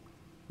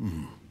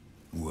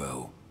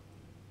 Well,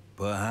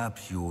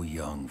 perhaps your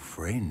young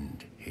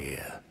friend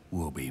here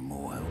will be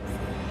more helpful.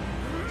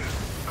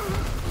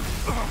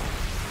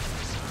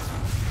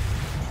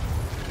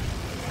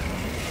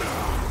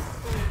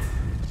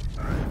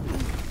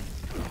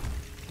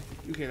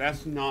 Okay,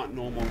 that's not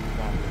normal.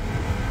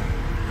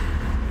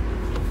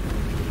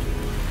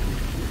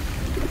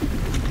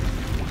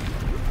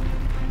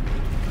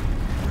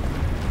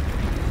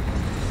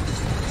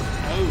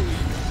 Oh.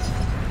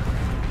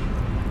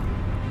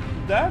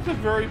 That's a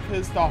very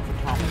pissed off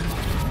automaton.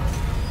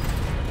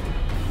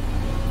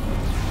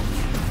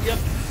 Yep.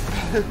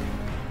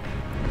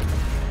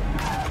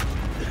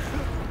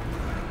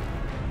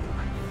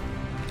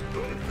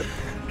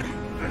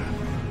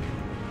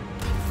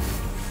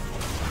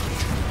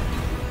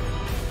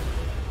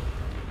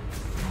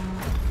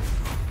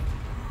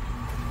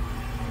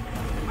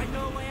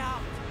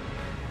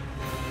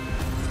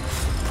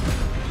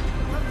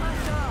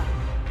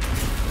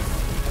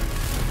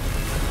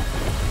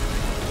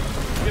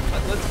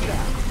 Let's get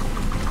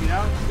out. You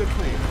know, it's a good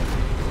plan.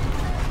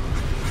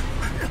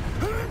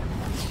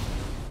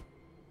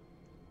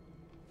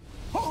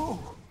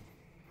 Oh!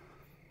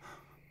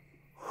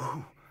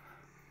 Oh.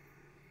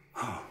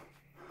 Oh.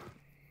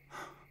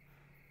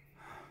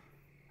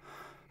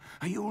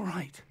 Are you all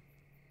right?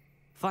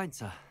 Fine,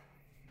 sir.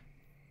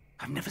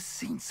 I've never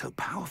seen so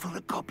powerful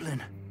a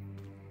goblin.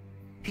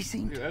 He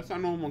seemed Yeah, that's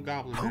not normal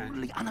goblin man.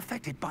 totally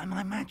unaffected by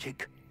my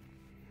magic.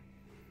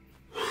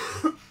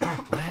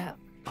 Where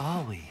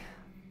are we?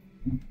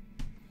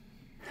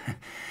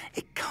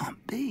 It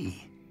can't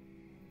be.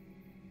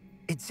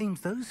 It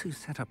seems those who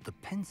set up the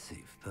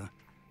Pensive, the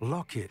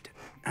Locket,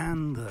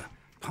 and the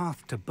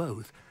Path to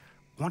Both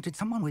wanted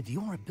someone with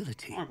your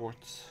ability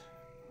Hogwarts.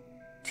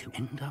 to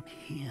end up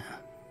here.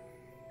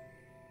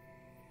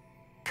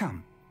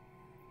 Come.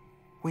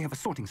 We have a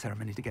sorting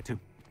ceremony to get to.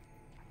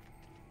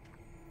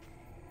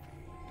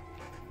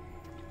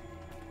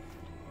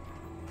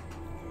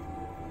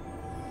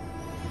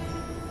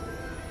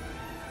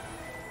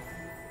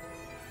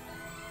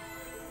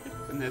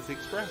 And there's the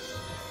Express.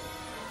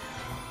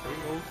 There you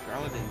go,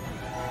 Scarlet Inn.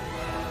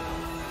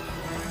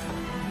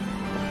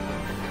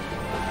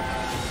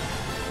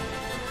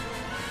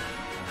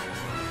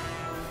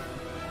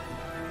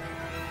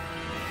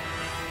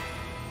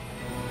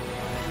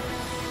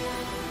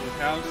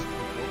 House,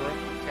 over up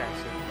the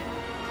castle.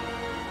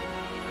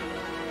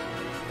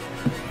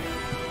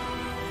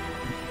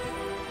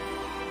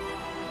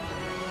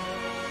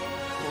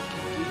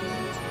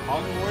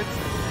 Hogwarts.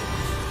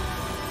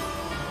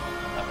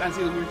 I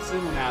see the weird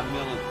symbol now in the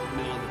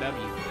middle of the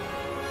W.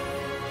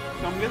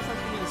 So I'm guessing that's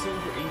going to be the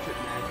symbol for ancient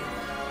magic.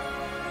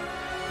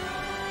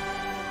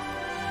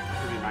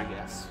 That would be my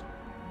guess.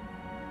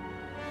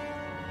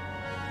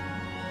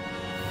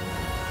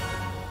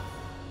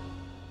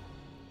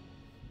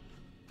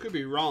 Could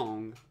be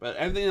wrong, but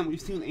everything that we've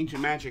seen with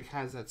ancient magic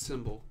has that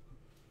symbol.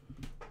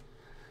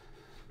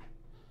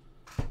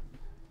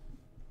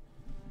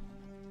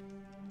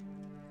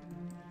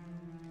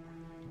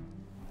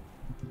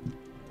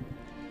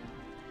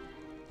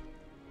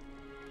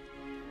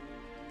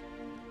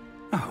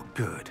 Oh,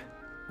 good.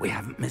 We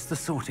haven't missed the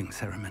sorting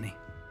ceremony.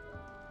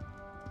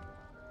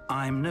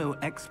 I'm no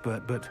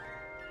expert, but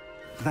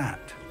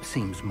that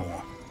seems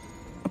more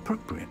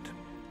appropriate.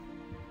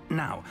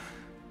 Now,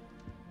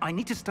 I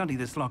need to study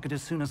this locket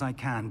as soon as I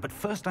can, but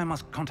first I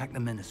must contact the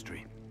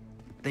Ministry.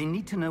 They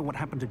need to know what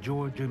happened to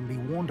George and be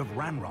warned of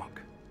Ranrock.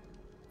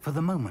 For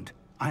the moment,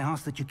 I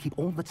ask that you keep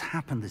all that's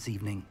happened this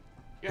evening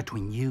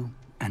between you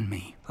and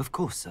me. Of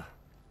course, sir.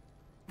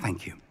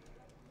 Thank you.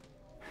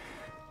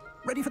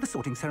 Ready for the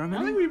sorting I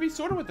ceremony? think we'd be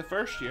sorted with the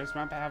first year, so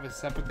we might have a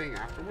separate thing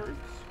afterwards.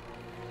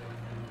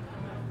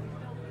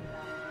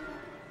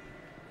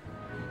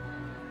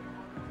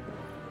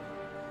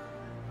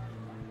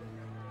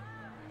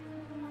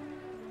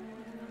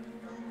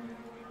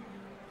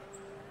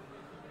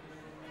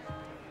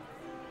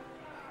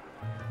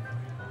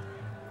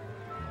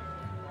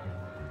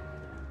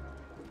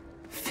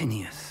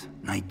 Phineas,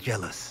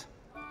 Nigellus,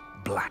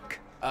 Black.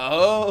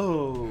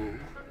 Oh.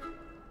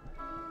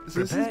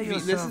 So this Prepare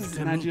is yourself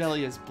to meet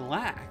Nigelia's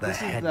Black. the This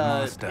is the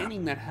headmaster.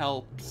 painting that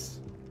helps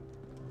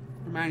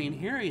Hermione and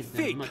Harry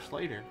Fig. much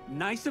later.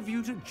 Nice of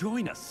you to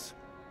join us.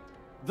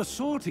 The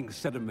sorting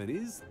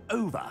ceremony's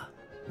over.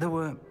 There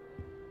were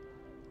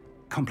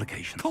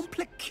complications.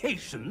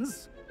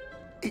 Complications?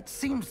 It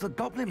seems the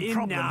goblin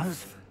problem has...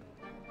 Enough.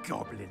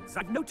 Goblins.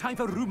 I've no time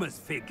for rumors,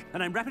 Fig,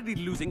 and I'm rapidly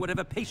losing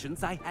whatever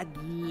patience I had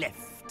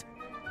left.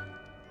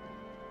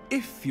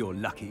 If you're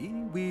lucky,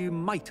 we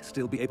might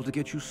still be able to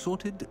get you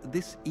sorted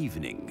this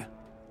evening.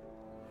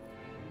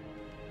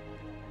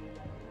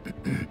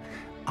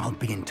 I'll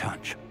be in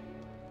touch.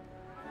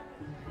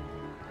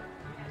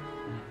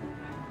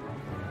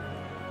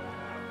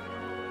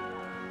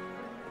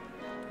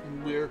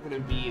 We're going to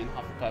be in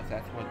Hufflepuff.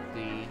 That's what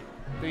the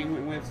thing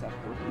went with. So that's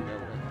what we're going to go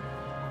with.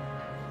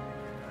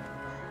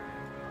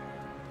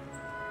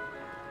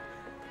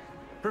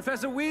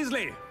 Professor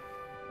Weasley,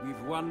 we've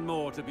one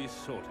more to be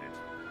sorted.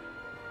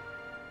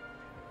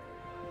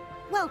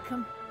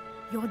 Welcome.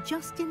 You're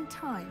just in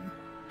time.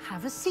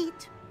 Have a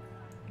seat.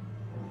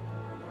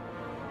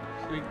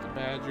 Squeak the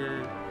Badger,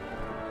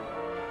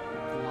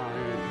 the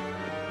Lion,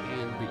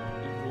 and the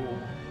Evil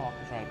Hawk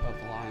is right above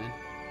the Lion.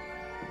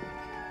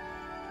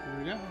 Here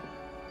we go.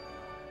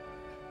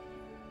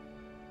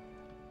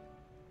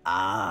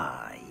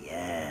 Ah,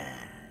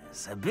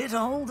 yes. A bit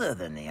older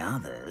than the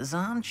others,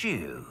 aren't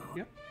you?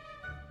 Yep.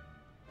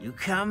 You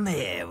come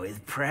here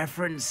with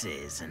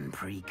preferences and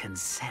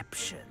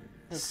preconceptions.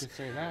 I was gonna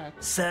say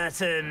that.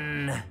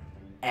 Certain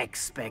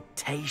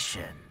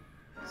expectations.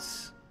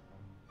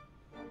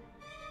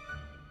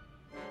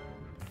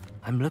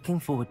 I'm looking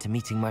forward to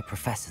meeting my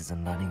professors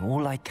and learning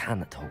all I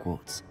can at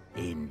Hogwarts.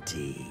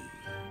 Indeed.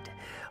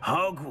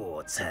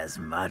 Hogwarts has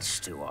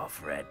much to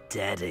offer a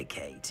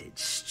dedicated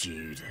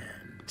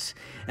student.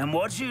 And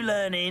what you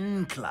learn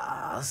in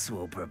class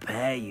will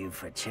prepare you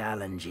for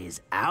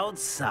challenges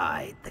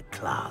outside the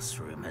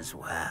classroom as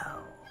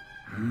well.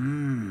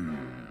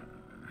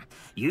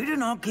 You do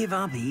not give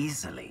up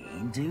easily,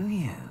 do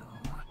you?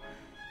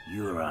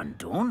 You are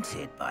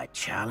undaunted by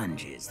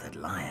challenges that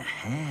lie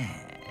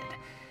ahead.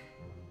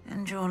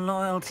 And your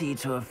loyalty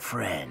to a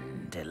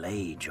friend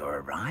delayed your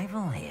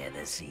arrival here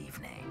this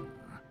evening.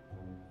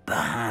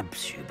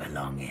 Perhaps you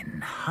belong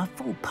in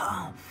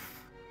Hufflepuff.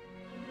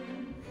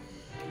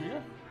 Yeah.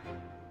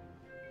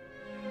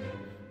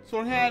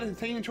 Sorting hat and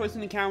taking a choice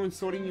into account when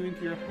sorting you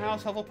into your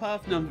house,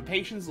 Hufflepuff, known for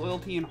patience,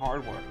 loyalty, and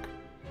hard work.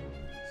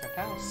 Except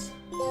house.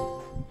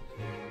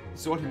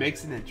 Sorting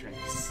makes an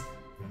entrance.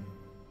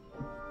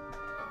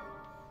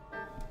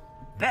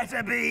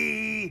 Better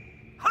be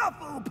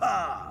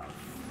Hufflepuff!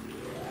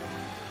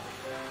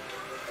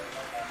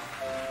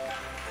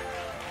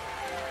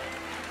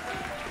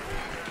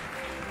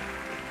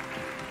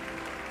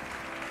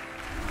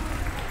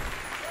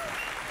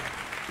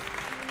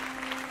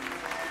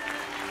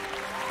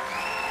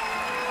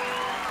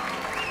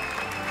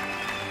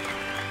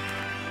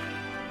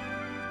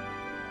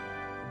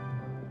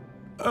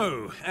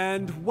 Oh,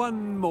 and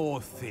one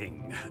more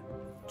thing.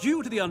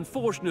 Due to the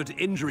unfortunate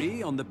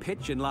injury on the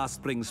pitch in last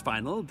spring's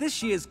final,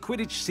 this year's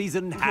Quidditch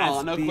season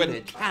has no been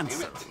Quidditch.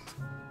 cancelled.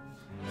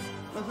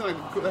 Damn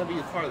it. That'd be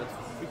a part of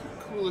the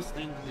coolest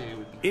thing to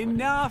do.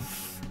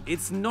 Enough!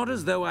 It's not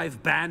as though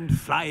I've banned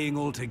flying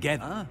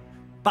altogether.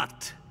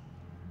 But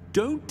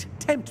don't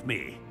tempt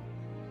me.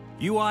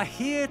 You are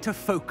here to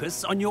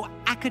focus on your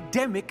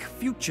academic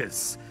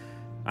futures.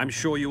 I'm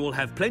sure you will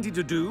have plenty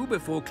to do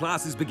before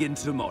classes begin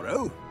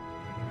tomorrow.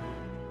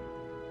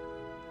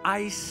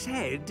 I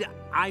said,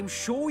 I'm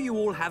sure you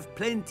all have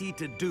plenty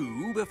to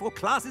do before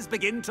classes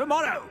begin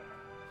tomorrow.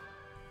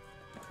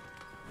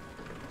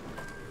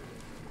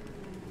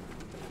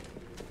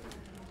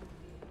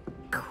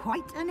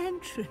 Quite an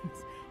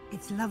entrance.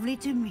 It's lovely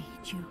to meet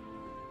you.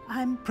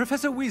 I'm...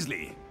 Professor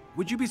Weasley,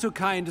 would you be so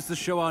kind as to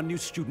show our new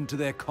student to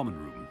their common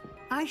room?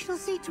 I shall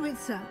see to it,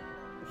 sir.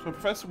 So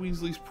Professor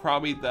Weasley's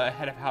probably the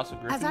head of House of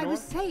Gryffindor. As I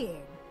was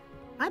saying,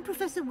 I'm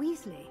Professor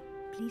Weasley.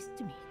 Pleased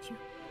to meet you.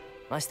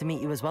 Nice to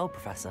meet you as well,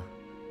 Professor.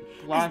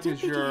 Black As is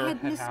Deputy your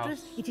Headmistress, head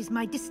house. it is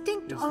my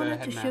distinct Is the honor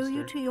to show you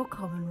headmaster. to your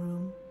common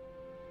room.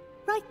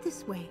 Right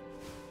this way.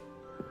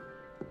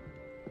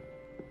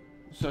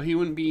 So he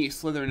wouldn't be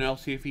Slytherin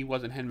else if he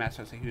wasn't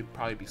headmaster, so he would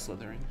probably be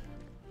Slytherin.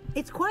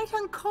 It's quite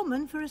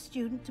uncommon for a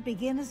student to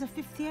begin as a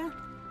 5th year.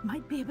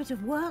 Might be a bit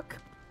of work,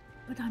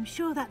 but I'm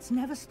sure that's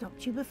never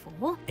stopped you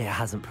before. It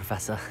hasn't,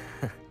 Professor.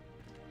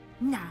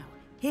 Now,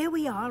 here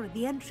we are at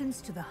the entrance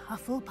to the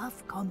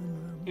Hufflepuff Common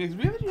Room. Yes,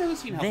 we haven't really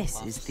seen This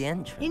Hufflepuffs. is the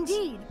entrance.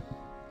 Indeed.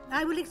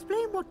 I will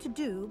explain what to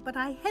do, but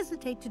I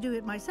hesitate to do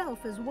it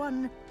myself as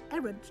one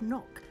errant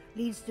knock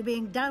leads to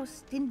being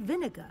doused in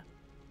vinegar.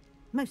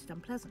 Most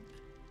unpleasant.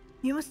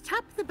 You must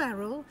tap the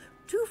barrel,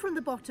 2 from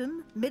the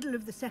bottom, middle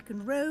of the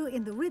second row,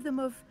 in the rhythm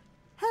of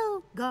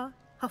Helga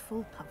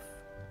Hufflepuff.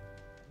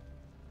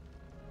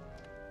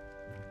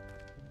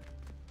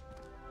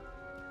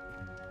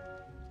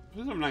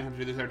 This is I'm not going to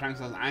do this every time,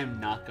 so I'm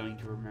not going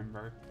to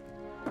remember.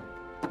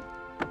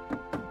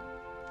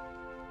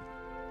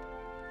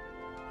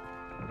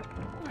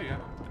 There you go.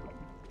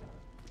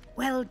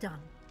 Well done.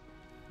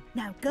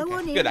 Now go Okay,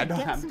 on in good, I and don't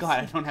get have- some God, I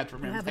sleep. don't have to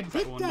remember You have a things I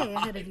big will day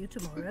not. ahead of you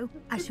tomorrow.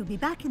 I shall be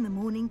back in the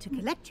morning to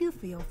collect you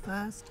for your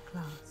first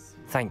class.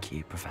 Thank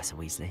you, Professor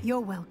Weasley.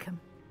 You're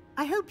welcome.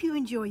 I hope you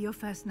enjoy your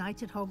first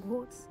night at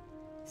Hogwarts.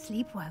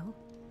 Sleep well.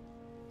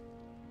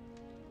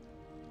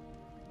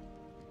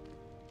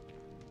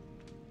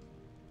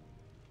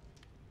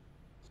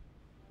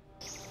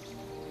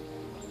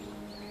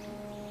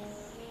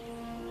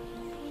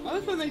 I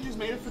like when they just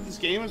made it for this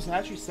game was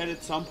actually said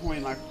at some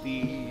point like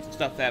the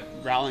stuff that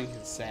Rowling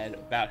had said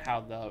about how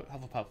the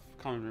Hufflepuff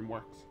common room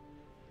works.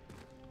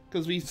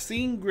 Because we've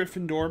seen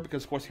Gryffindor,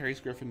 because of course Harry's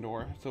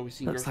Gryffindor, so we've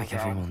seen Looks Gryffindor like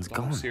everyone's the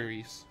whole gone.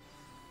 series.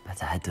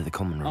 Better head to the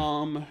common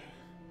room.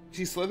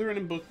 You see Slytherin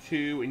in book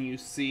 2, and you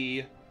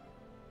see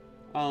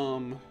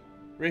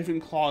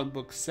Ravenclaw in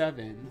book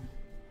 7.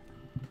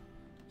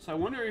 So I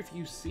wonder if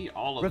you see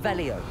all of them.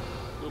 Revelio.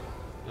 Oop,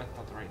 that's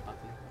not the right button.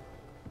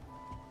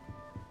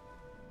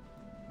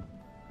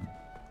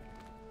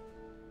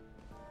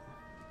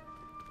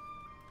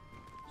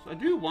 So I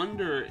do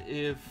wonder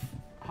if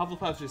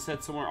Hufflepuff just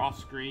said somewhere off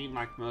screen,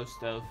 like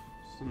most of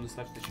some of the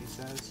stuff that she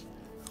says.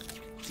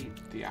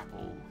 Eat the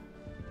apple.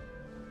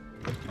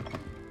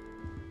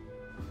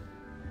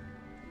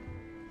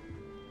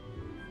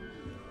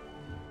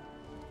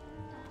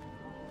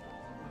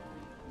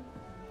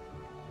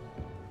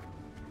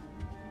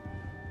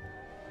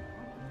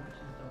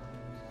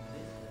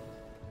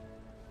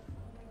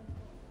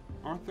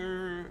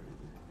 Arthur,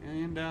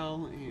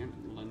 Andel, and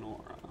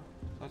Lenora.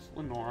 That's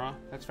Lenora.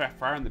 That's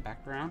Fire in the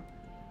background.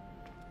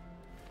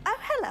 Oh,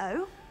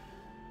 hello.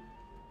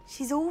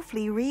 She's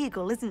awfully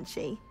regal, isn't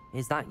she?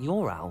 Is that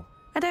your owl?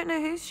 I don't know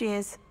who she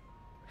is.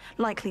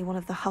 Likely one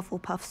of the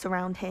Hufflepuffs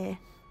around here.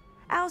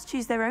 Owls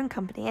choose their own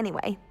company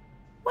anyway.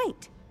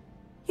 Wait,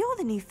 you're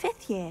the new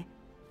 5th year.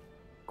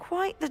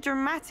 Quite the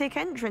dramatic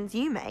entrance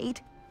you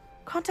made.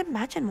 Can't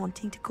imagine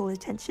wanting to call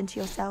attention to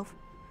yourself.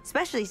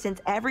 Especially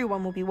since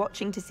everyone will be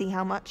watching to see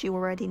how much you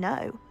already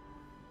know.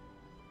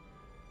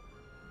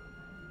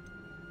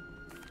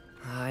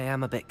 I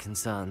am a bit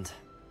concerned.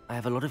 I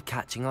have a lot of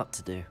catching up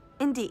to do.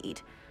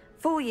 Indeed.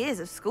 4 years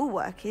of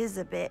schoolwork is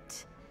a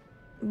bit...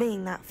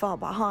 being that far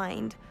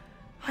behind.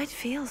 I'd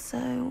feel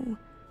so...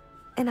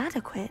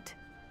 inadequate.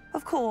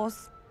 Of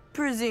course,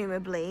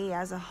 presumably,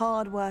 as a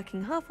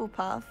hard-working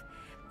Hufflepuff,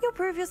 you'll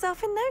prove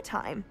yourself in no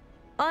time.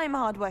 I'm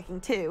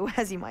hard-working too,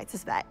 as you might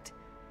suspect.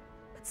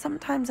 But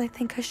sometimes I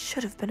think I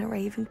should have been a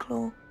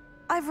Ravenclaw.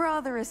 I've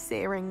rather a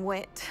searing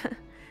wit.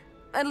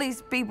 At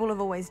least people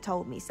have always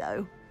told me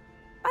so.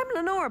 I'm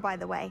Lenora, by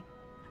the way.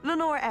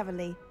 Lenora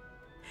Everly.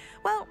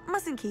 Well,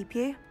 mustn't keep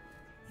you.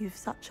 You've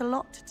such a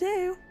lot to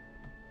do.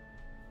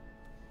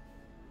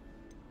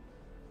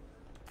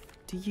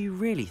 Do you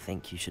really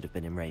think you should have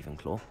been in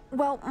Ravenclaw?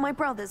 Well, my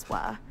brothers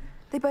were.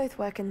 They both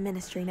work in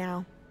ministry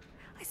now.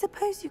 I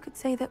suppose you could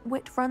say that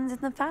wit runs in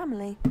the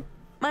family.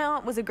 My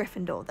aunt was a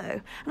Gryffindor,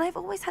 though, and I've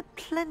always had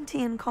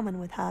plenty in common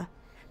with her.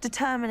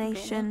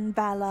 Determination,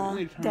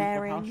 valor,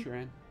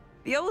 daring.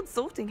 The old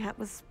sorting hat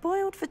was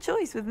spoiled for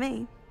choice with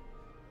me.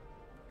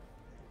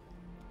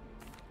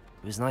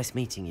 It was nice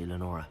meeting you,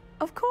 Lenora.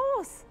 Of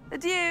course.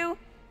 Adieu.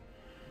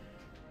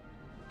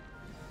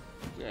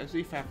 Yeah, I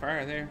see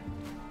Fire there.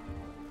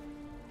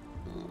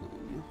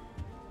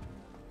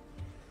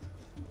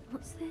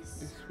 What's this?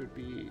 This would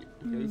be...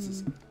 Okay, this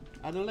is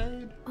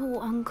Adelaide? Oh,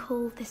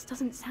 Uncle, this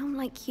doesn't sound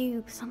like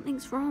you.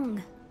 Something's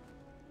wrong.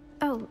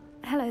 Oh,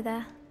 hello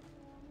there.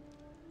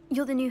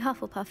 You're the new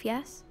Hufflepuff,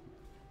 yes?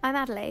 I'm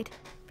Adelaide.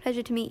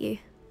 Pleasure to meet you.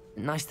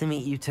 Nice to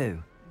meet you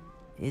too.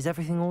 Is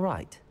everything all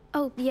right?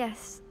 Oh,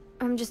 yes.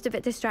 I'm just a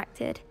bit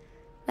distracted.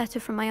 Letter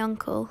from my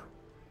uncle.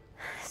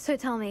 So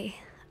tell me,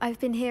 I've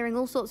been hearing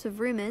all sorts of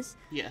rumors.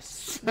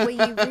 Yes. Were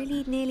you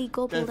really nearly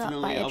gobbled up by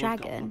Definitely, I a was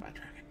dragon? gobbled by a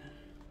dragon.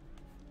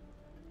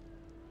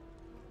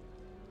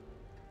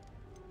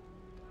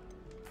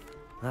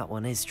 That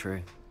one is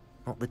true.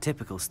 Not the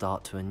typical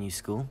start to a new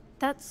school.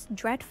 That's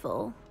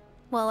dreadful.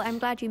 Well, I'm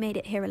glad you made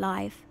it here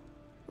alive.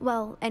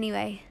 Well,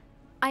 anyway,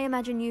 I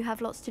imagine you have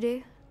lots to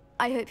do.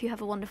 I hope you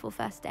have a wonderful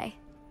first day.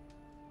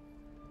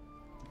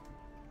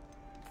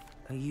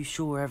 Are you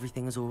sure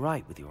everything is all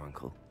right with your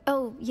uncle?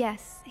 Oh,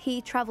 yes.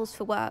 He travels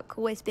for work,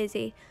 always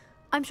busy.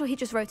 I'm sure he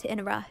just wrote it in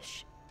a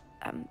rush.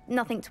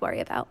 Nothing to worry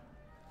about.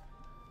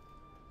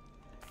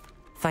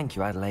 Thank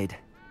you, Adelaide.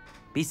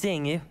 Be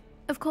seeing you.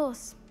 Of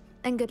course.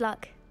 And good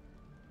luck.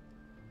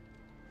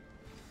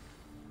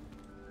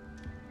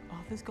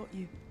 Arthur's got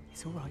you.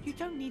 It's all right. You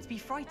don't need to be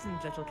frightened,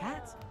 little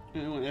cat.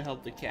 I want to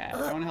help the cat.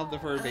 I want to help the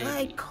fur baby.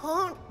 I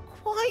can't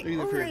quite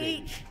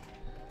reach.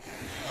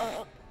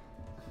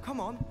 Come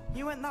on,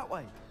 you went that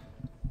way.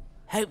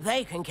 Hope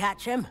they can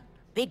catch him.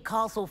 Big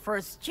castle for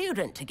a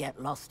student to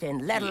get lost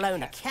in, let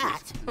alone a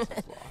cat.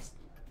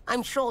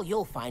 I'm sure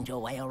you'll find your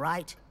way all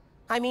right.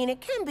 I mean,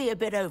 it can be a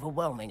bit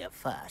overwhelming at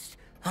first.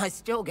 I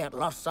still get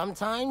lost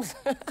sometimes.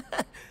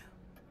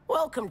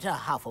 Welcome to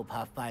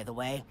Hufflepuff, by the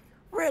way.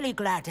 Really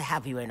glad to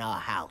have you in our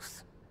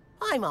house.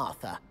 I'm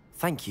Arthur.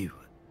 Thank you.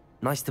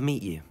 Nice to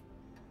meet you.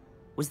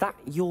 Was that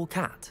your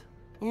cat?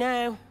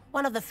 No,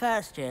 one of the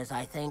first years,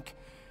 I think.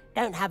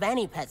 Don't have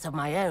any pets of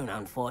my own,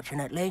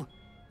 unfortunately.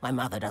 My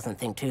mother doesn't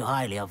think too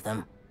highly of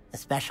them,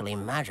 especially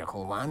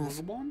magical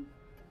ones.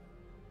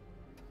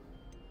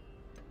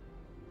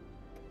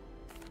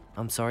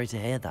 I'm sorry to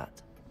hear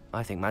that.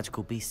 I think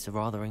magical beasts are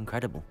rather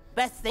incredible.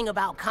 Best thing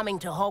about coming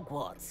to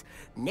Hogwarts.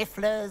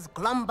 Nifflers,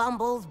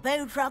 glumbumbles,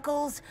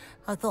 bowtruckles.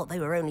 I thought they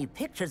were only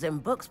pictures in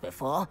books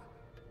before.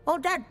 Well,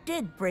 Dad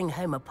did bring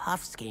home a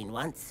puffskein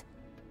once.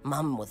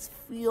 Mum was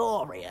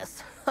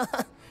furious.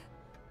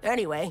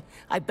 Anyway,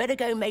 I better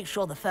go make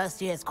sure the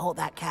first years caught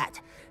that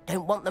cat.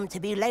 Don't want them to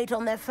be late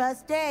on their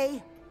first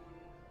day.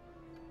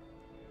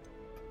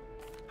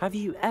 Have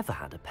you ever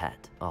had a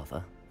pet,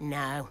 Arthur?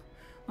 No.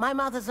 My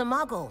mother's a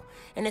muggle,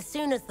 and as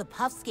soon as the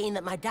puffskein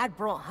that my dad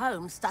brought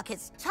home stuck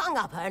its tongue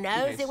up her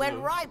nose, it went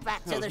right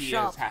back to the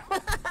shop.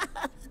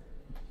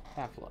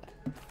 Half-blood.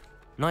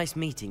 Nice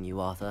meeting you,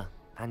 Arthur,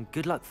 and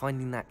good luck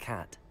finding that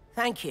cat.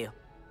 Thank you.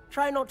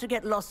 Try not to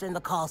get lost in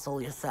the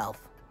castle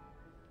yourself.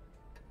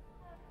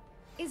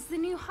 Is the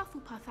new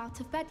Hufflepuff out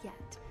of bed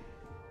yet?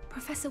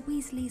 Professor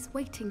Weasley's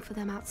waiting for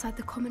them outside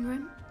the common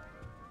room.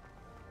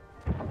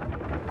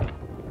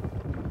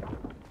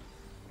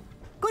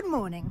 Good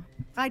morning.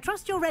 I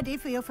trust you're ready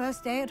for your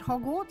first day at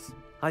Hogwarts?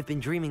 I've been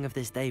dreaming of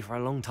this day for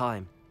a long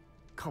time.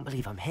 Can't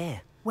believe I'm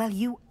here. Well,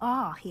 you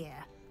are here.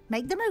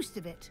 Make the most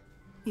of it.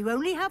 You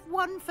only have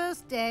one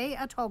first day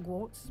at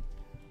Hogwarts.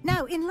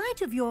 Now, in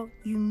light of your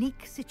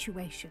unique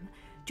situation,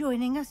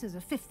 joining us as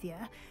a fifth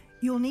year,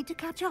 you'll need to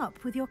catch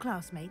up with your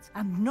classmates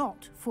and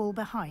not fall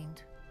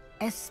behind.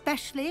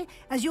 Especially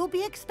as you'll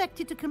be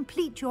expected to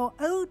complete your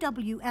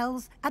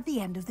OWLs at the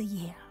end of the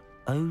year.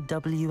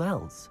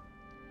 OWLs?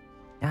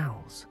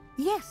 Owls?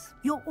 Yes,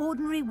 your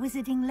ordinary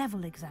wizarding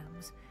level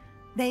exams.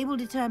 They will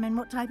determine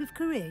what type of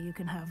career you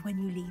can have when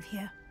you leave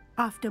here.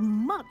 After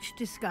much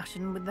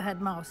discussion with the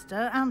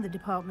headmaster and the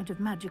Department of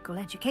Magical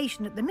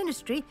Education at the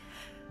Ministry,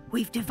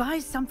 we've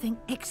devised something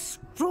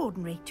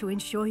extraordinary to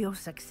ensure your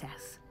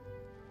success.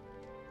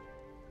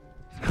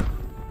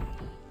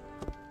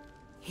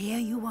 Here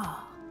you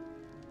are.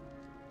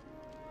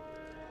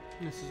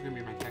 This is gonna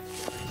be my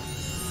text.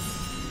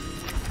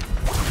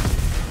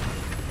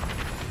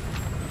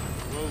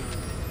 Whoa.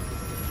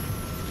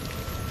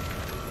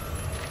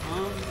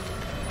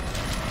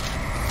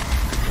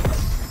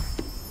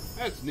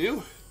 That's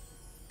new.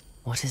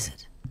 What is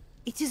it?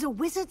 It is a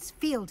wizard's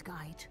field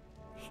guide.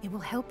 It will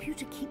help you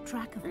to keep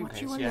track of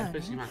what you are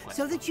learning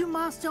so that you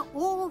master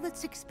all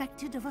that's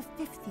expected of a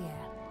fifth year.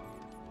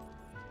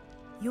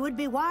 You would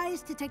be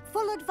wise to take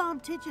full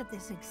advantage of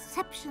this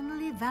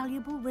exceptionally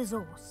valuable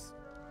resource.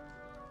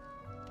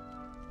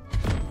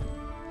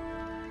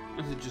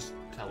 Does it just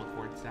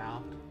teleports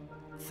out?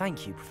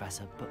 Thank you,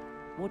 Professor, but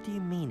what do you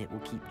mean it will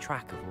keep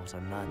track of what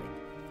I'm learning?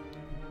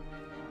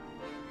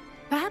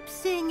 Perhaps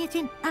seeing it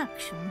in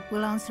action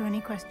will answer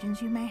any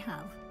questions you may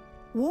have.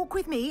 Walk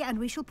with me and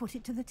we shall put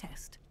it to the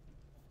test.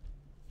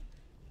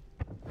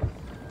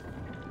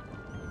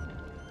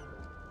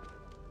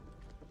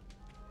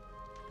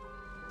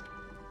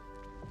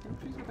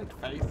 Please go back to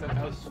fighting stuff.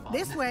 That was fun.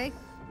 This way.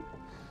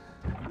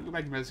 Go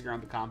back to messing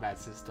around the combat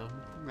system.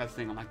 That's the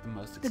thing I'm like the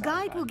most excited The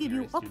guide about will give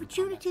here you is doing the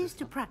opportunities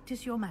to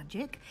practice your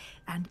magic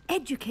and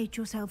educate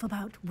yourself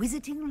about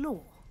wizarding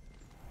lore.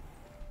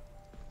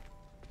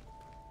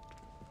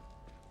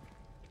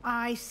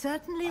 I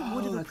certainly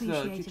would have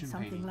appreciated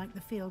something like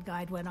the field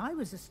guide when I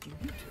was a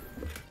student.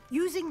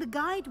 Using the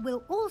guide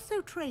will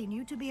also train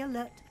you to be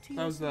alert to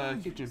your That was the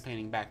surroundings. kitchen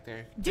painting back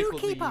there. Do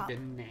Pickled keep the up.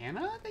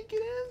 banana, I think it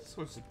is?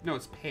 Or is it, no,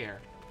 it's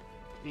pear.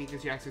 I think it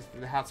gives you access to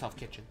the house elf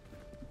kitchen.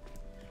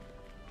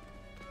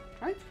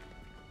 Right?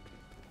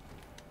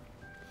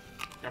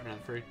 Grab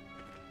another fruit.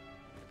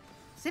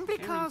 Simply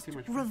Can't cast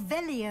really see much fruit.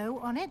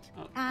 Revelio on it,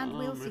 and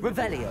we'll see.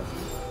 Revelio.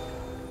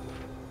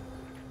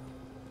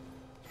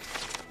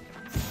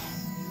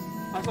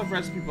 Also,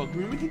 recipe book. The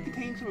Ruminant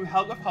contains some of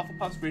Helga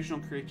Hufflepuff's original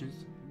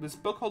creations. This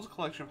book holds a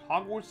collection of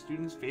Hogwarts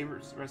students'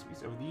 favorite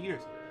recipes over the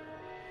years.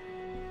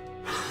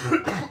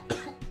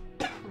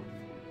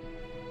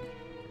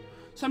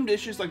 Some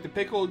dishes, like the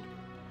pickled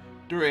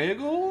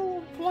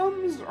Durago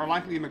plums, are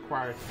likely an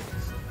acquired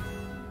taste.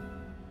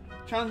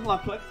 Challenge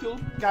unlock. Collect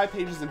field guide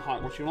pages in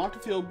Hogwarts. You unlock the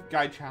field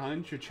guide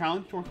challenge. Your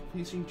challenge for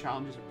completing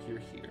challenges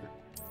appear here.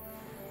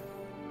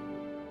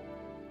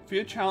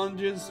 Field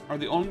challenges are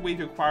the only way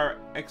to acquire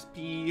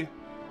XP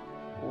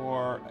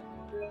or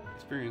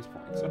experience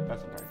points. Oh,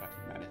 that's not very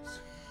effective. That is.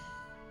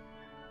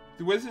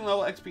 The wizarding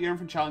level XP earned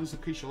from challenges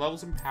increase your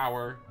levels and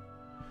power.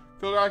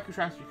 Field guide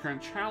contrasts your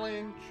current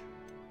challenge.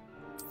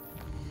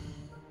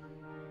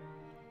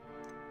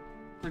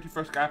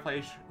 31st guide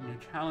page, new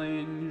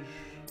challenge.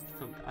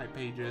 Field guide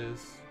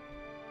pages.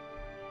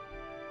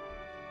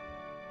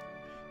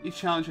 Each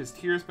challenge has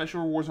tiers.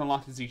 Special rewards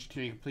unlocked as each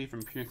tier you complete,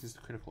 from appearances to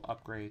critical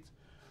upgrades.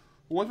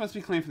 Rewards must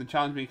be claimed from the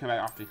challenge when you come back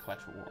after you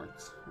collect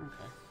rewards.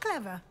 Okay.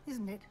 Clever,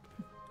 isn't it?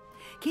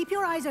 Keep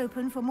your eyes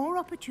open for more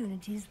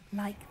opportunities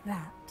like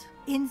that,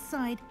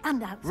 inside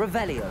and outside.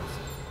 Revelios.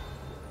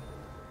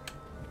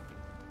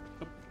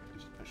 Oh, I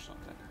just pushed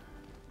something.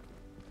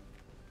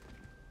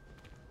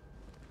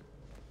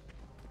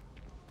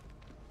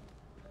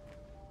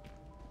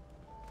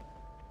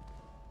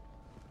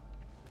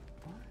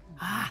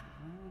 Ah,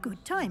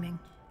 good timing.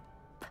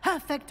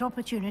 Perfect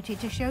opportunity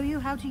to show you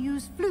how to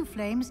use flue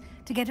flames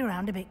to get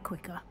around a bit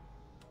quicker.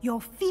 Your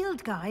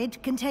field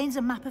guide contains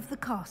a map of the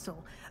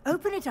castle.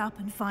 Open it up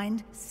and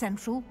find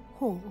Central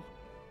Hall.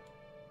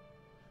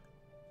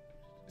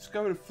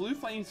 Discover the Flue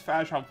Flames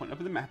fast travel point.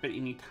 Open the map at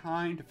any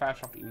time to fast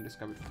travel to even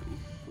discover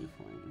Flue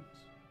Flames.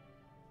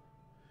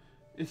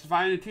 It's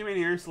divided into two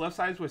main areas. The left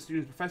side is where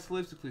students and professor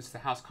lives, includes the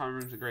house, common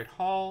rooms, and Great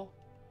Hall.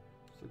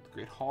 So the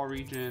Great Hall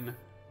region.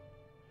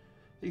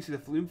 You see the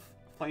Flue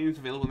Flames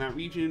available in that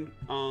region.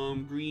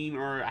 Green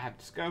are I have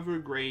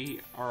discovered, gray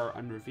are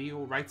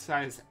unrevealed. Right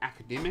side is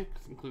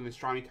academics, including the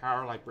astronomy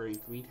tower, library,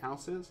 and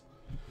greenhouses.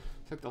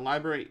 Select the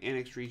library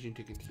annex region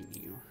to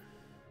continue.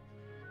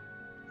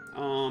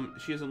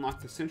 She has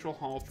unlocked the Central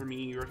Hall for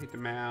me. Rotate the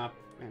map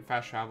and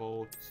fast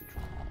travel to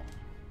Central Hall.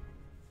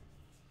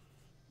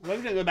 Well,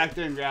 I'm gonna go back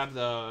there and grab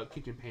the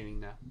kitchen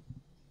painting now.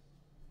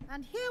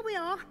 And here we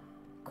are.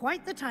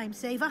 Quite the time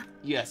saver.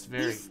 Yes,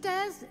 very. These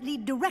stairs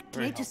lead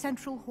directly to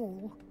Central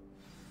Hall.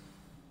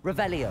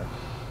 Revelio.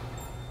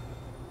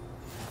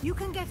 You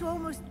can get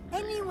almost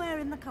anywhere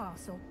in the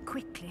castle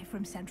quickly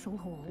from Central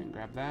Hall. And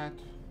grab that.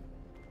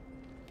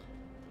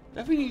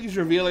 Definitely need to use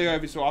Revelio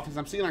every so often.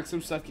 I'm seeing like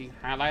some stuff getting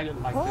highlighted,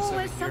 like this over here.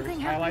 Always something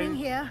happening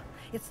here.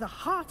 It's the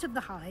heart of the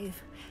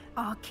hive,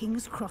 our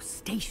King's Cross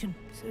station,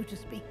 so to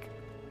speak.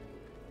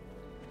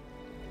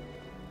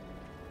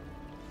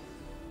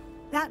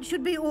 That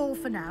should be all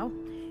for now.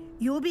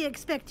 You'll be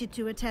expected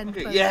to attend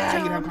both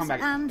Charms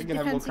and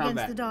Defense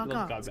Against the Dark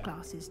Arts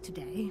classes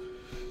today.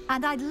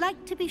 And I'd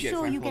like to be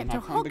sure you get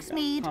to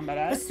Hogsmeade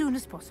as soon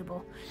as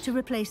possible to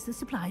replace the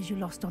supplies you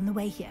lost on the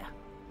way here.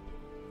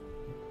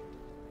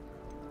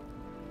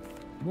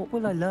 What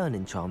will I learn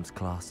in Charms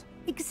class?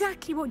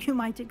 Exactly what you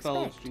might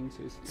expect. Spells,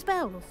 jinxes.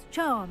 Spells,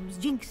 charms,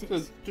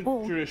 jinxes,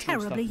 all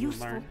terribly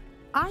useful.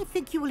 I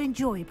think you will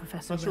enjoy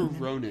Professor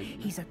Ronan.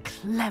 He's a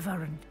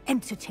clever and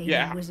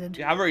entertaining wizard.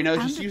 Yeah, I've already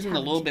noticed. Just using the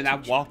little bit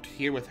I've walked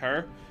here with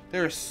her,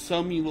 there are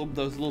so many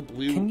those little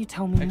blue. Can you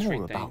tell me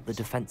more about the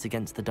Defense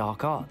Against the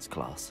Dark Arts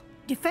class?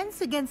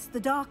 Defense Against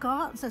the Dark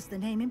Arts, as the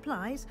name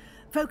implies,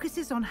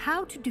 focuses on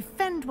how to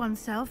defend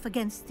oneself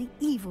against the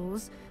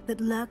evils that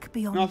lurk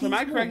beyond these walls. Am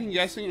I correct in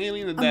guessing,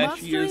 Alien, that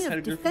she is head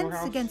of Defense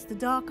Against the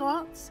Dark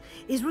Arts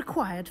is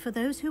required for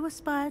those who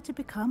aspire to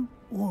become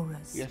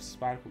auras. Yes,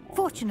 aspire to become auras.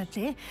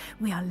 Fortunately,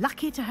 we are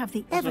lucky to have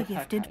the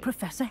ever-gifted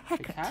Professor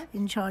Hecat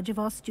in charge of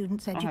our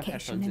students'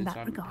 education in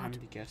that regard.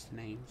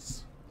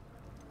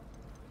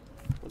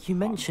 You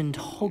mentioned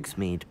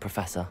Hogsmeade,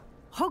 Professor.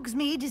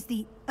 Hogsmeade is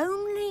the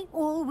only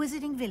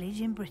all-wizarding village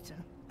in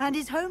Britain, and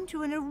is home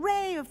to an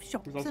array of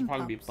shops and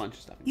pubs.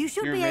 You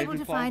should be able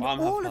to find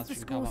all of the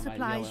school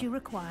supplies you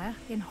require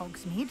in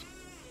Hogsmeade.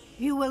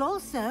 You will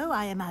also,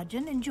 I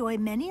imagine, enjoy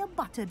many a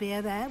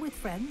butterbeer there with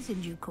friends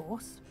in due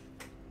course.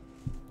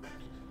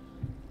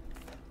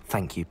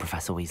 Thank you,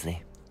 Professor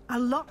Weasley. A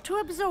lot to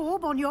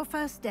absorb on your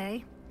first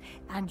day,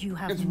 and you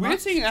have it's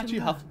weird seeing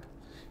actually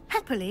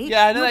Happily,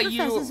 yeah, I know that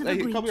professors have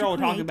agreed to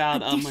create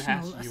about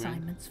additional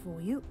assignments for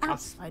you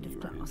outside of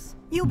class.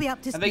 You'll be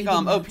up to speed. I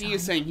think OP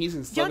is saying he's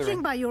in Slytherin.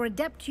 Judging by your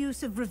adept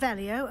use of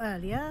Revelio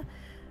earlier,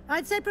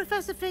 I'd say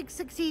Professor Fig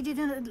succeeded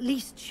in at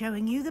least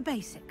showing you the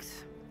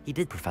basics. He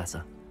did,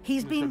 Professor.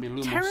 He's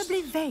been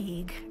terribly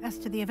vague as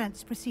to the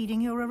events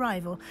preceding your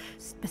arrival,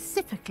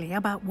 specifically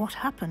about what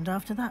happened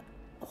after that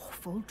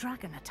awful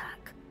dragon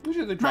attack.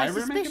 My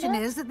suspicion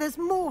is that there's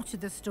more to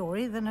the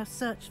story than a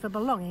search for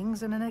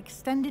belongings and an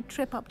extended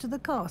trip up to the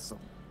castle.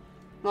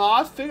 No,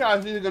 I figured I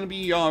was either going to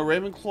be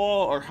Ravenclaw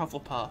or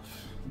Hufflepuff.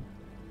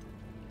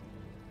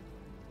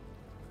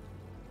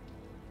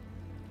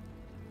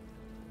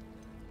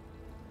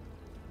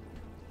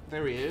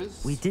 There he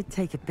is. We did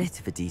take a bit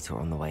of a detour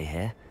on the way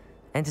here.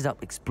 Ended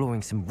up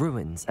exploring some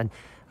ruins and...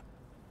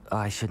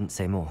 I shouldn't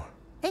say more.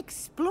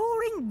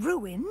 Exploring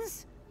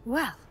ruins?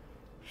 Well,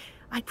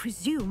 I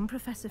presume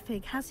Professor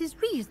Fig has his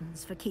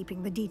reasons for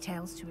keeping the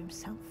details to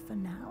himself for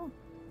now.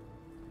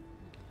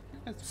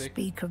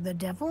 Speak of the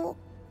devil,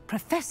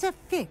 Professor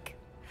Fig.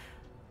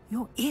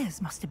 Your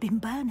ears must have been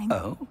burning.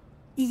 Oh?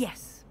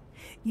 Yes.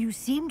 You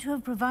seem to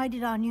have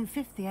provided our new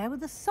 5th year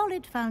with a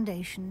solid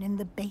foundation in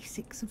the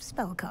basics of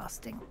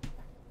spellcasting.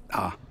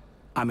 Ah,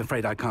 I'm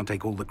afraid I can't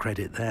take all the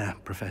credit there,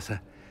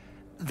 Professor.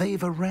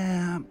 They've a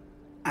rare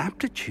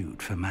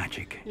aptitude for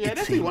magic. Yeah, I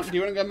definitely want. Do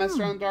you want to go mess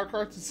around Dark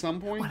Arts at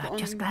some point? Well, I'm on,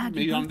 just glad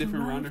maybe you on a both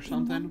different run or arrived in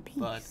one something.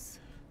 But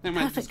they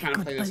might just kind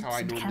of play this how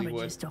I normally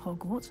would. To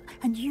Hogwarts,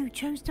 and you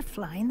chose to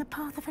fly in the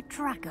path of a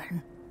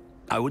dragon.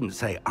 I wouldn't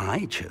say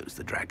I chose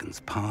the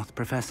dragon's path,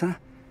 Professor.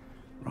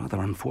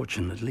 Rather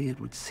unfortunately, it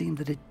would seem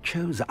that it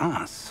chose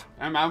us.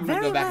 I'm going to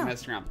go back and well.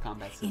 mess around the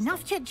combat system.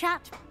 Enough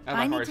chit-chat.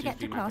 I need to get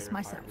to class favorite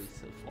myself. part,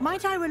 so far.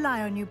 Might I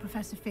rely on you,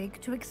 Professor Fig,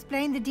 to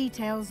explain the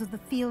details of the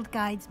field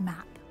guide's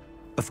map?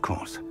 Of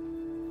course.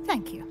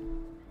 Thank you.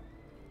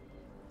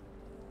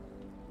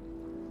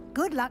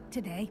 Good luck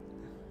today.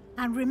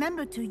 And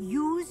remember to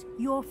use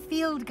your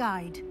field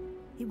guide.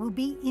 It will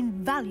be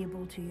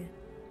invaluable to you.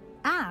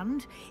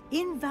 And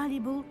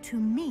invaluable to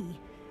me,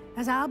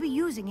 as I'll be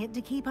using it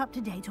to keep up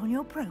to date on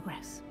your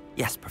progress.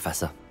 Yes,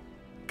 Professor.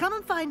 Come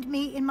and find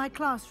me in my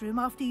classroom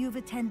after you've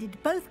attended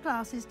both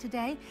classes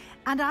today,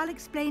 and I'll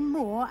explain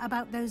more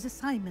about those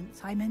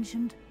assignments I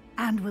mentioned.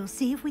 And we'll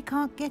see if we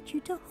can't get you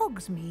to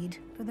Hogsmeade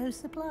for those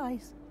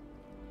supplies.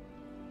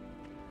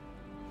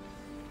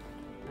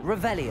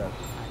 Revelio.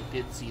 I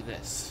did see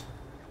this.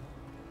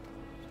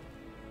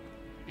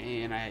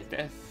 And I had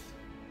death.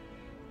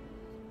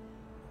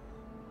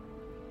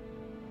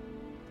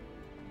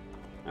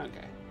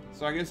 Okay.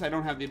 So I guess I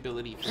don't have the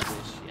ability for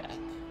this yet.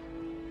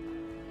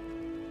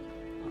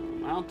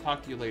 I'll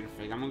talk to you later,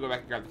 Fig. I'm gonna go back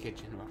and grab the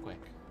kitchen real quick.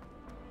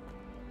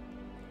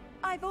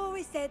 I've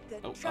always said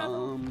that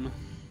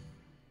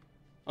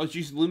Oh, it's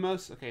using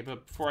Lumos? Okay,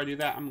 but before I do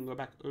that, I'm gonna go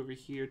back over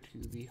here to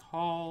the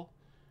hall.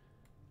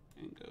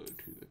 And go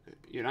to the...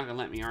 You're not gonna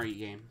let me, are you,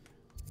 game?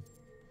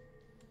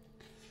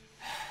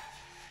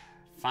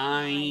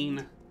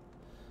 Fine.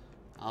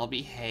 I'll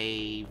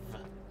behave.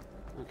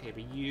 Okay,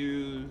 but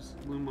use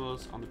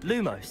Lumos on the picture.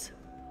 Lumos.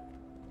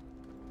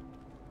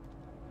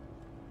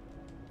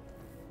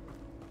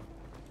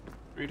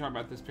 What are you talking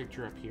about this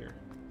picture up here?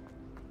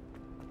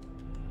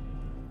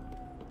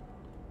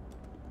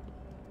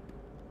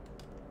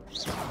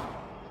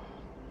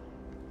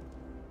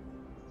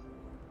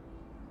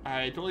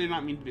 I totally did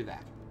not mean to do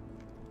that.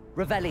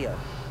 Revelio.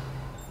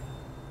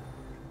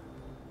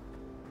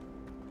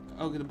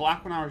 Okay, the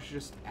black one I was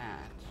just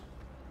at.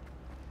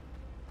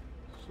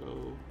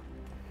 So...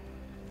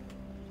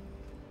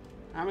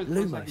 how much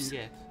close I can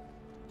get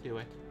to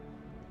it.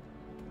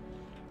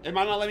 It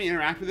might not let me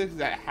interact with it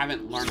because I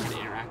haven't learned to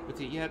interact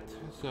with it yet.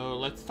 So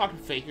let's talk to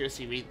Faker,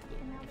 see if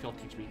he'll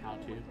teach me how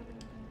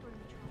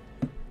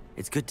to.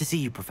 It's good to see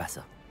you,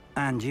 Professor.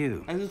 And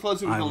you. I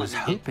was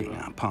hoping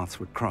our paths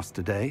would cross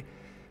today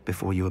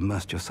before you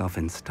immersed yourself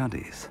in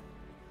studies.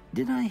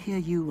 Did I hear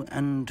you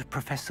and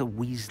Professor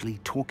Weasley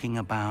talking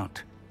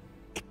about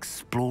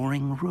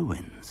exploring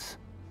ruins?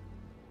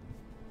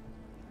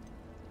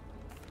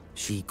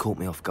 She caught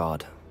me off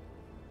guard.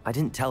 I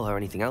didn't tell her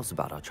anything else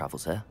about our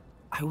travels here.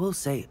 I will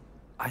say,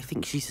 I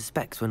think she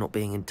suspects we're not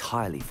being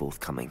entirely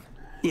forthcoming.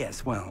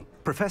 Yes, well,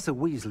 Professor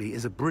Weasley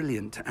is a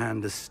brilliant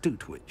and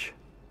astute witch.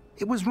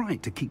 It was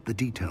right to keep the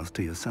details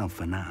to yourself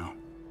for now.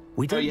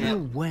 We don't know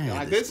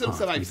where this path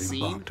we've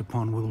embarked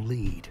upon will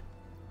lead.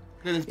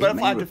 It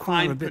may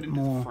require a bit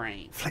more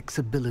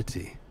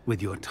flexibility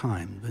with your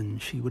time than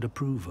she would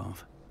approve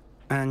of.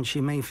 And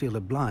she may feel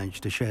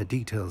obliged to share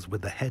details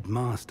with the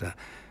headmaster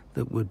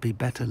that would be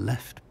better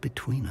left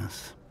between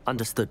us.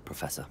 Understood,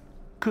 Professor.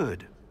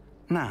 Good.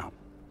 Now,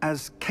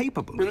 as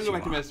capable as you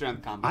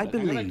are, I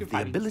believe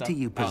the ability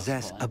you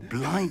possess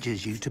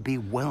obliges you to be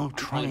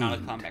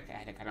well-trained.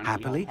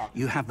 Happily,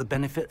 you have the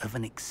benefit of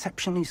an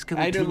exceptionally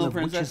skilled team of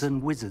witches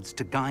and wizards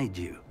to guide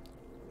you.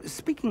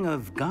 Speaking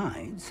of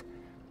guides,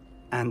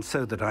 and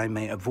so that I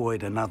may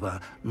avoid another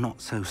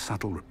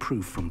not-so-subtle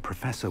reproof from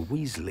Professor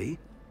Weasley,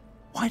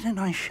 why don't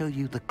I show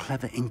you the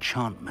clever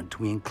enchantment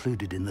we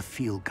included in the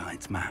field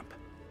guide's map?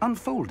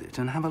 Unfold it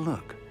and have a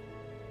look.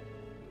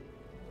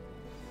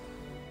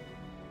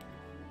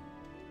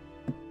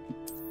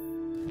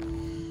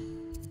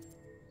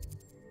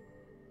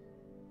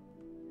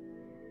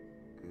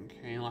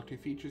 Okay, unlock new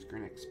features,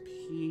 grant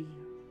XP.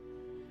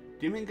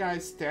 Demon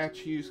Guide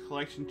statues,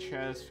 collection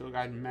chests, field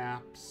guide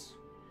maps.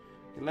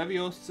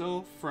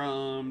 Levioso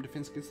from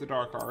Defense Against the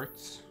Dark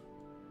Arts.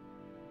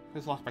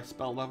 It's locked by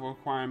spell level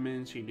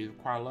requirements. You can do the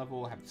required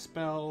level, have the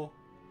spell.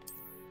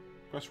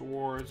 Quest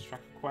rewards,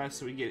 track a quest.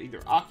 So we get either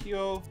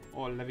Accio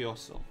or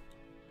Levioso.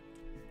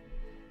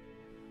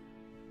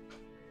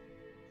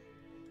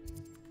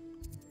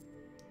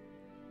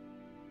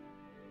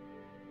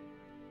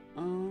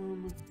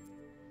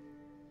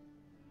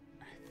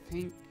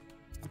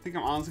 I think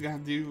I'm honestly gonna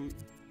do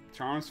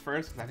Charms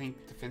first because I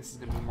think defense is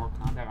gonna be more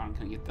combat. I'm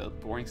gonna get the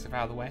boring stuff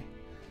out of the way.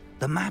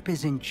 The map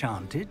is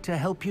enchanted to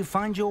help you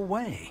find your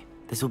way.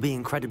 This will be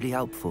incredibly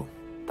helpful.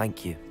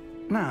 Thank you.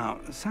 Now,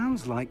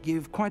 sounds like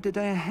you've quite a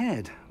day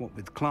ahead, what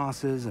with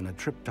classes and a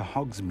trip to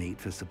Hogsmeade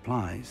for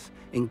supplies,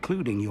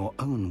 including your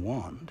own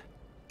wand.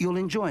 You'll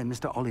enjoy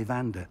Mr.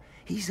 Ollivander.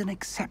 He's an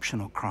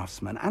exceptional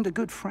craftsman and a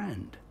good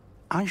friend.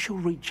 I shall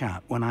reach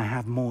out when I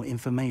have more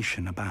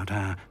information about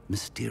our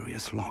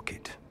mysterious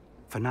locket.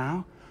 For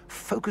now,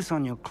 focus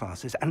on your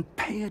classes and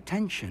pay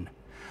attention.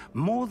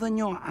 More than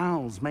your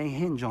owls may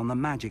hinge on the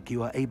magic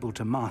you are able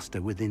to master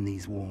within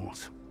these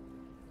walls.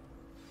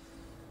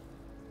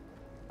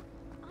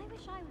 I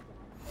wish I was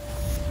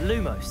there.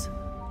 Lumos.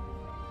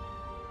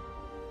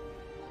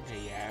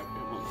 Okay, yeah.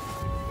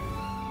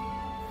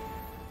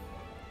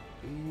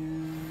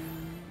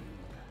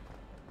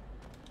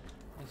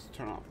 Let's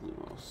turn off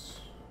Lumos.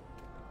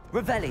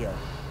 Revelio.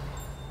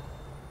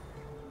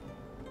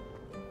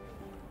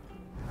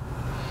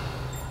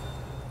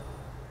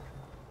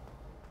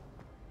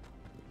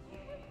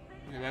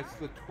 Okay, that's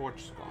the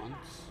torch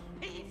sconce.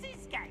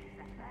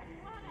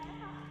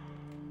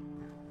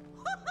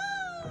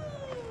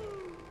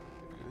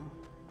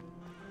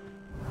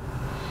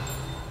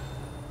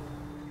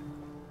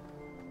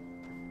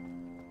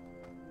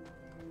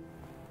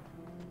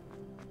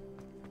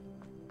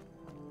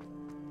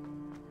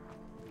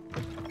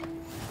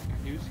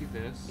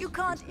 This. You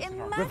can't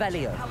imagine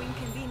Revelio. how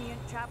inconvenient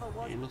travel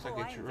was. It looks like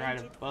it's right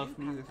above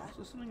me. There's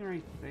also something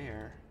right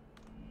there.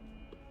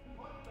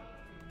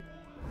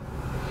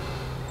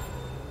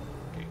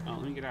 Okay, oh,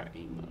 let me get out of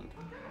aim mode.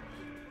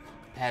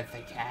 Pet the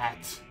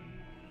cat.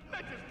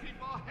 Let us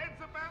keep our heads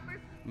about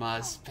this.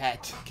 Must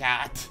pet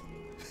cat.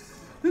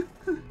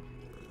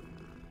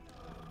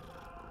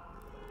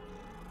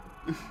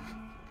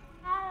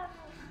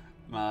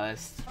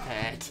 Must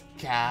pet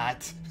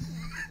cat.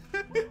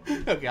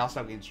 Okay, I'll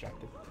stop getting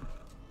distracted.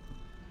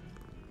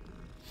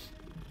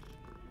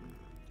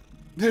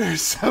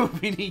 There's so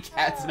many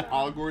cats in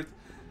Hogwarts.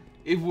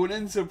 It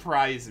wouldn't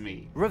surprise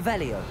me.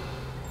 Revelio.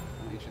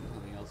 Let me show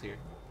something else here.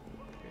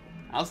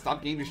 I'll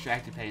stop getting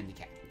distracted petting the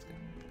cat. Let's go.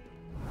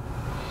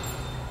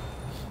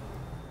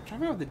 I'm trying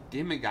to remember what the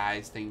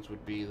Demiguise things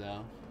would be,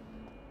 though.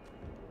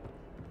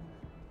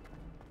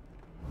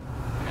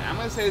 Okay, I'm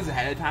gonna say this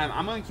ahead of time.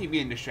 I'm gonna keep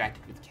getting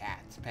distracted with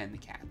cats, petting the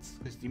cats,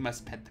 because you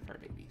must pet the fur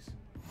babies.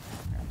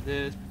 Grab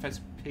this,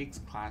 Professor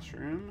Pig's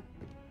classroom.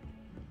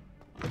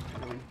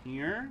 Go in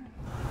here.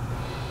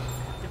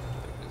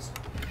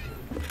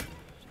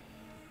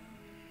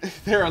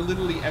 They are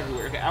literally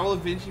everywhere. Okay, I will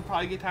eventually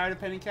probably get tired of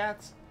petting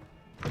cats,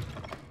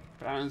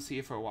 but I don't see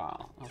it for a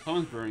while. Oh,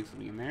 someone's brewing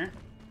something in there.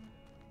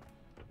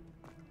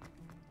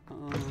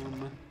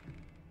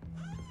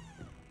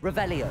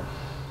 Revelio.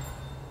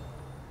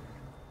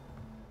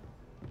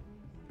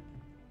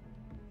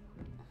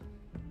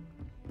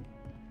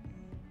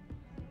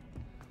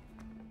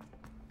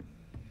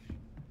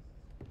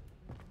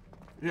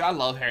 Dude, I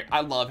love Harry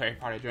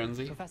Potter,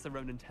 Jonesy. Professor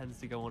Ronan tends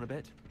to go on a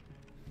bit.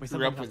 We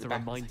Grew up sometimes have with to it back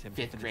remind in him.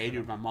 fifth grade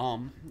with my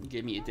mom.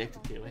 Get me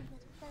addicted to it.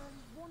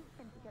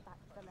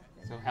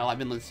 So hell, I've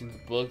been listening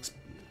to books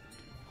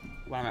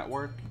when I'm at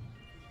work.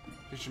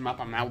 Push them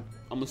up, I'm out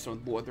almost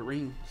on Lord of the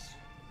Rings.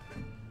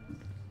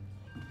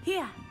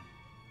 Here,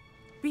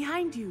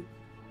 behind you.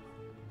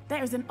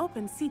 There is an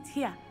open seat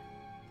here.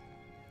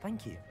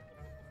 Thank you.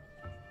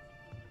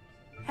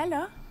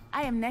 Hello,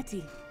 I am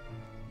Nettie.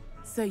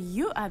 So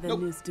you are the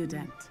new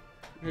student.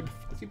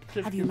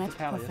 Have you met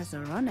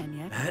Professor Ronan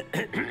yet?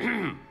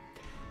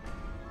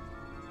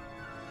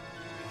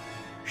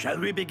 Shall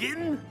we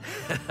begin?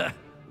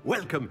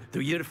 Welcome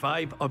to Year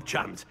 5 of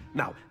Charms.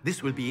 Now,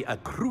 this will be a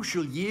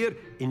crucial year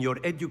in your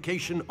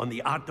education on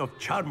the art of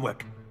charm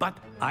work. But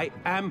I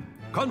am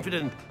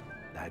confident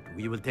that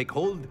we will take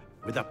hold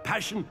with the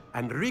passion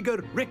and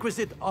rigor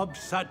requisite of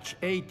such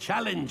a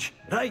challenge.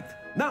 Right,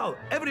 now,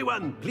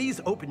 everyone,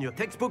 please open your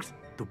textbooks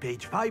to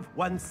page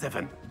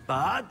 517.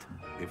 But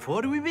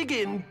before we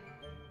begin,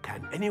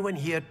 can anyone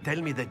here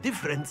tell me the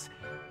difference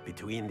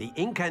between the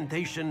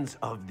incantations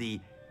of the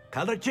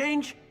color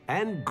change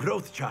and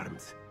growth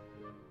charms?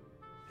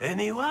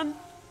 Anyone?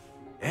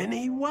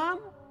 Anyone?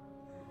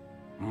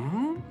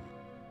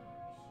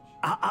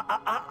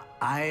 I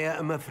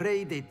am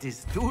afraid it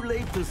is too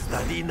late to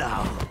study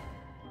now.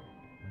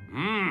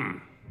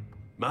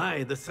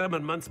 My, the summer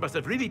months must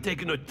have really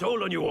taken a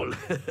toll on you all.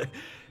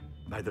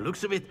 By the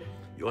looks of it,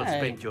 you all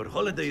spent your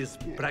holidays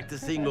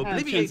practicing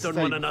Obliviate on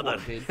one another.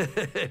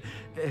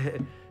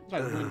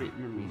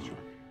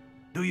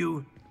 Do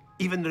you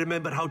even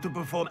remember how to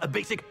perform a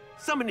basic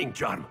summoning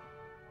charm?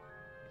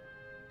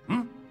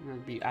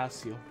 That'd be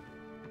Asio.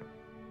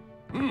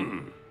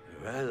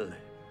 Well,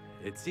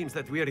 it seems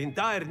that we are in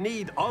dire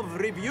need of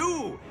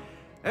review.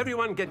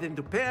 Everyone get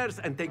into pairs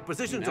and take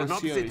positions on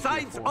opposite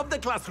sides of the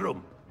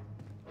classroom.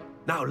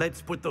 Now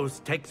let's put those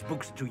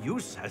textbooks to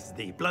use as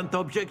the blunt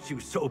objects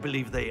you so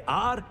believe they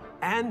are,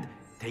 and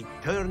take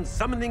turns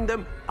summoning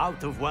them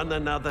out of one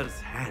another's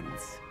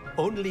hands.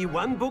 Only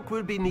one book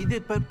will be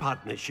needed per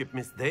partnership,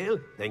 Miss Dale.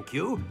 Thank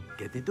you.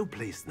 Get into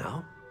place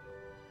now.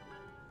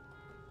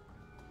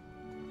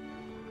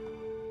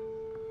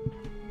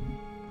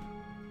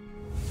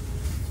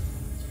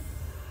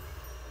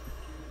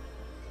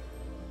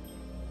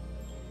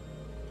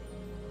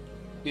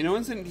 You know,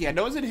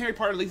 no one's in Harry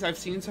Potter, at least I've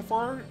seen so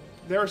far.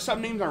 There are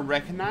some names I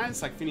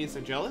recognize, like Phineas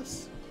and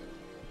Jealous.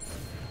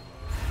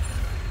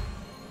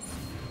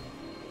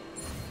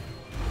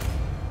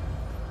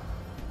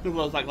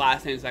 Those like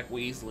last names like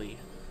Weasley.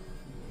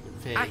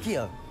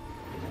 Accio.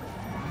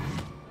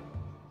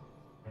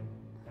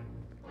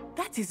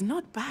 That is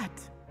not bad.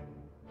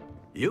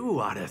 You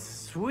are a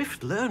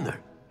swift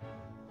learner.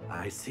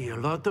 I see a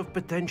lot of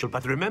potential,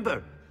 but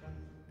remember,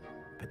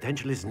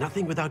 potential is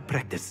nothing without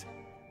practice.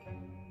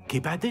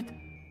 Keep at it.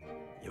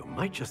 You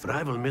might just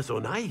rival Miss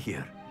Onai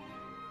here.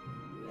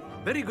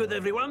 Very good,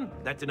 everyone.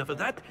 That's enough of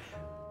that.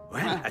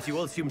 Well, as you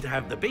all seem to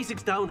have the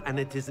basics down, and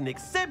it is an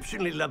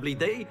exceptionally lovely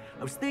day,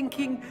 I was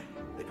thinking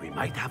that we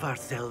might have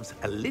ourselves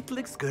a little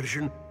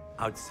excursion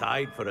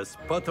outside for a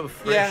spot of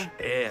fresh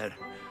air.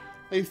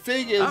 The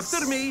thing is...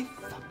 After me!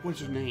 Fuck,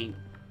 what's her name?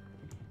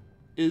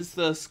 Is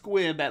the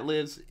squid that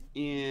lives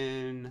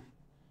in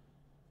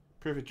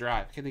Perfect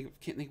Drive. Can't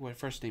think of what her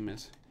first name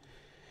is.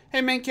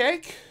 Hey, man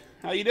cake,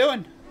 how you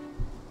doing?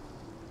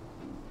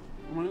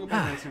 I'm gonna go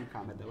back to some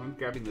comment though. I'm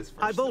grabbing this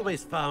first. I've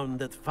always found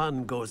that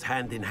fun goes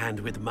hand in hand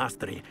with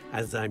mastery,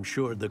 as I'm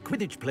sure the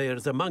Quidditch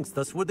players amongst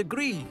us would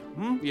agree.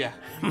 Hmm? Yeah.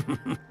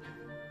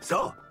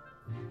 So,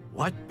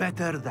 what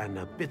better than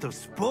a bit of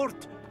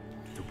sport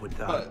to put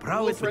our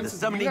prowess with the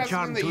summoning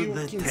charm to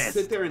the you can test?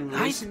 sit there and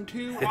listen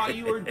to while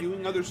you are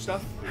doing other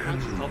stuff.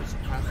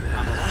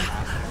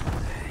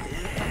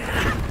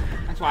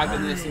 That's why I've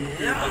been listening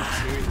to a bunch of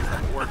series and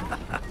stuff at work.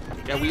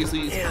 Yeah,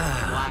 Weasley's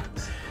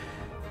relax.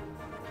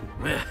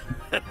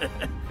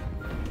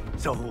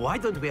 So why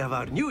don't we have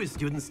our newest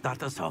student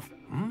start us off?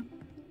 Hmm?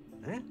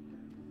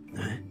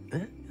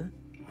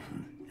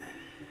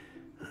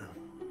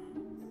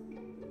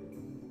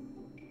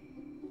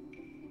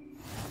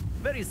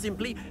 Very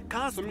simply,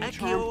 cast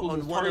Accio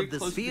on one of the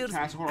spheres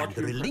and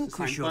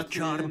relinquish your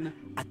charm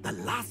at the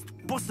last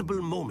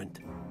possible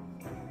moment.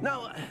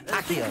 Now,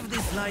 think of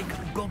this like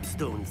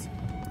gobstones.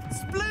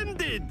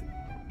 Splendid!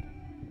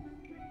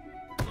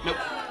 Nope.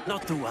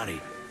 Not to worry.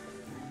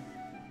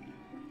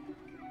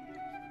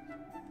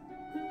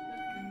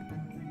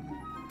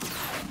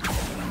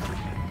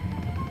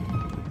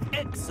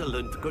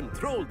 Excellent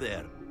control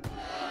there.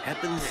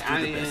 Happens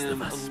to the best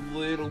of us. A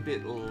little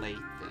bit late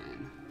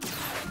then.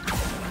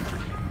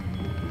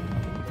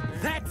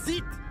 That's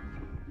it!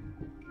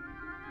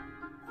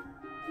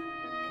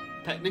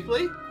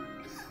 Technically?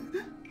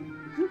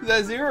 Is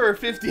that 0 or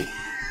 50?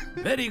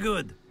 Very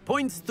good.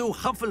 Points to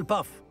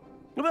Hufflepuff.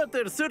 But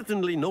there's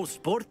certainly no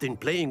sport in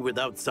playing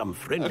without some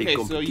friendly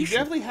competition. So you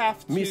definitely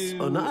have to... Miss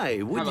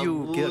Onai, would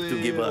you care to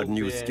give our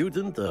new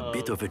student a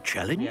bit of a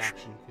challenge?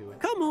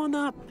 Come on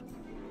up.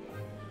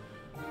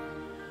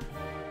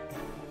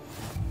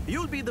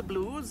 You'll be the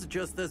blues,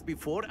 just as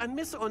before, and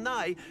Miss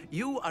Onai,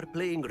 you are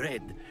playing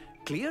red.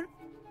 Clear?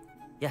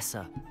 Yes,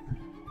 sir.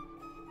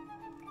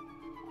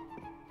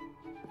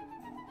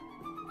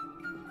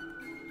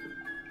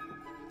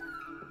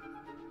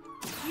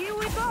 Here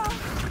we go.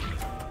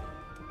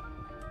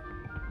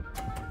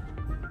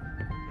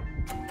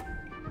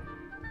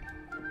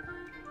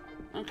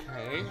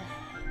 Okay.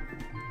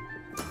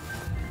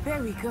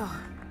 There we go.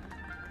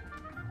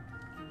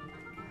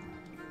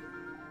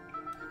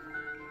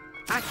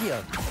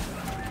 Accio!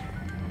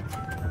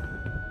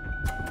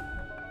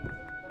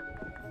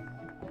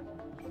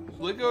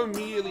 Let go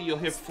immediately, you'll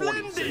hit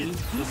 40. So you need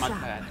to do my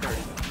bad, 30.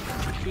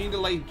 So you need to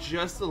delay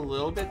just a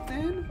little bit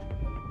then.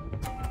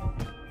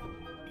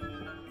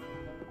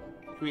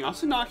 Can we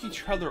also knock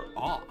each other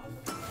off?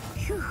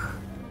 Phew.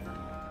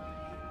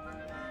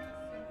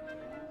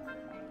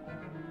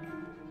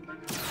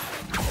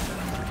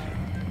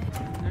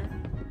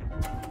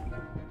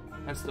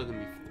 That's still gonna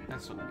be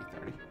 30.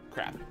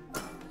 Crap.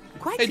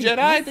 Quite hey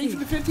Jedi, thanks for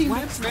the 15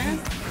 bits, man.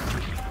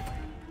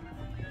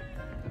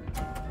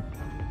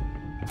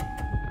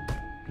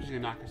 She's gonna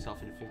knock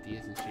herself into 50,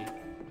 isn't she?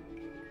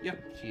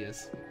 Yep, she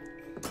is.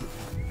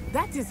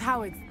 That is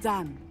how it's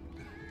done.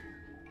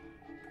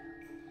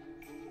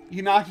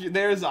 You knock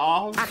theirs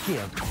off.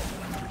 Accio.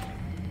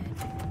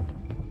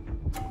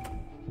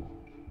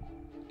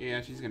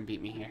 Yeah, she's gonna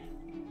beat me here.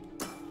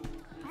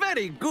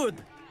 Very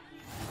good.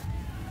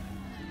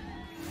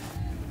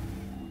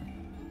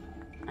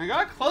 I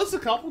got close a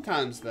couple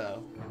times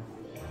though.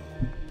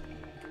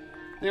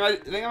 I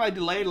think if I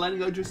delayed letting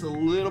go just a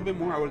little bit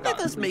more, I would have got.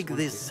 Let us make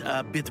this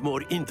a bit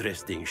more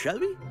interesting, shall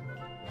we?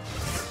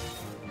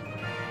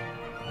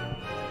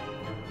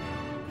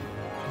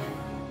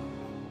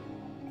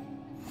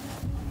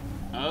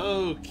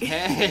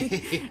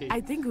 Okay.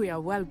 I think we are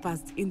well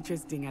past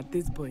interesting at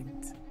this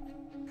point.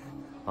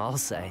 I'll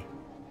say.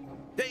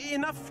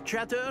 Enough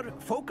chatter.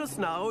 Focus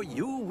now.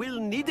 You will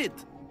need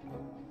it.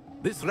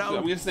 This round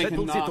so they can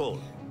settles knock it all.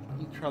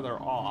 each other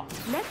off.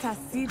 Let us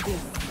see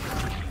this.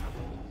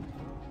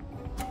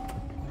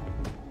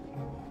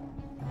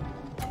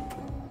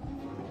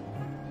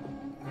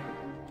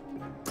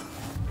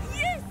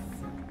 Yes!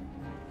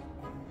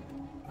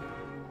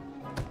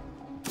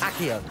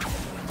 Accio.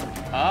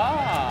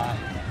 Ah.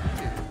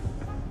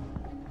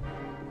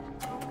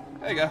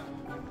 There you go.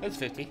 That's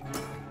 50.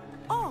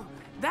 Oh,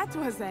 that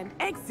was an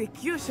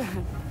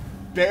execution.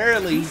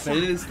 Barely, but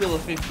it is still a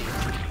 50.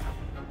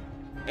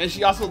 And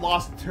she also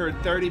lost her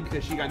 30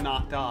 because she got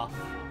knocked off.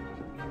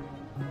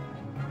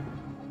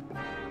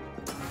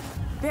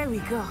 There we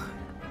go.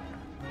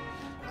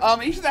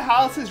 Each of the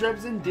houses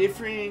represent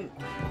different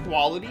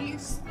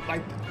qualities.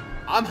 Like,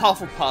 I'm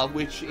Hufflepuff,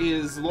 which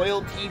is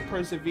loyalty,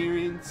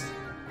 perseverance,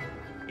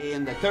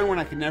 and the third one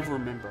I can never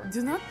remember.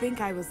 Do not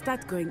think I will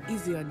start going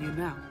easy on you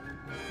now.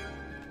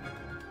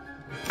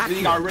 Then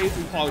you got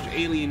Ravenclaw, which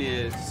alien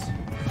is.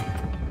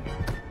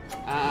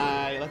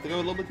 I let it go a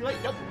little bit too late.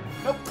 Nope.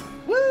 Nope.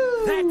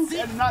 Woo! That's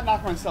it. And not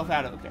knock myself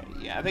out. Okay,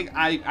 yeah, I think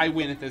I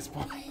win at this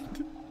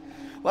point.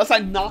 Unless I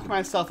knock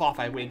myself off,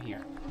 I win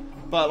here.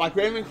 But like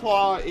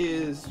Ravenclaw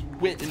is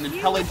wit and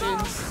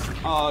intelligence.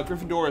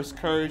 Gryffindor is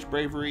courage,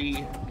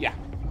 bravery. Yeah.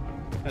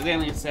 As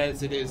Alien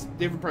says, it is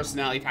different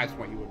personality types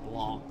where you would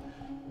belong.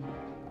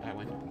 I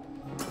win.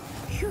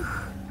 Phew.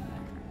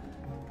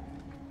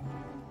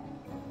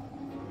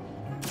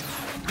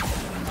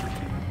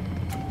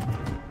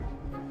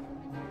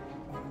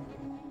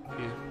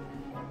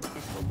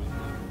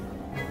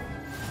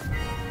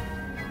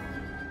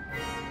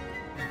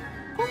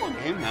 Cool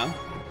game now.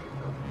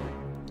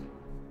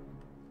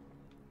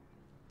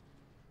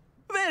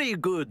 Very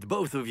good,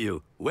 both of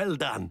you. Well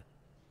done.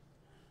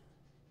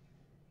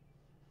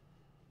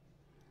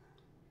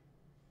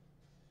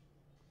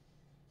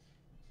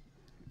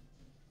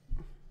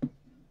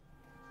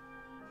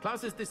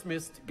 Class is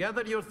dismissed.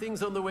 Gather your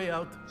things on the way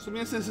out. So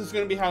this is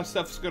going to be how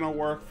stuff's going to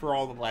work for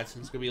all the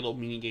lessons. It's going to be a little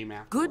mini game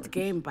afterwards. Good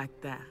game back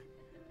there.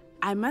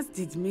 I must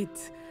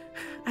admit,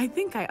 I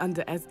think I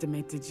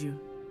underestimated you.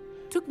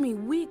 Took me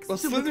weeks well,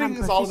 to Slytherin become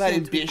is all about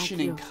proficient ambition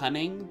with and Accio.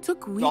 cunning.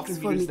 Took weeks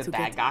for me to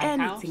get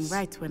anything house.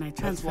 right when I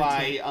transferred.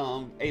 That's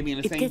why Alien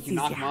is saying you can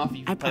knock him off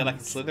if you play like a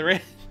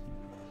Slytherin.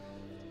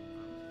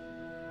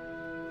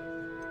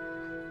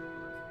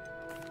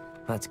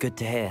 That's good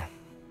to hear.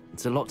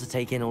 It's a lot to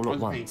take in all at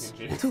once.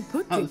 To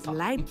put it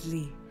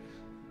lightly,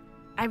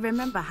 I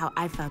remember how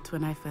I felt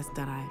when I first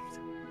arrived.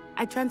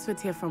 I transferred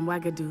here from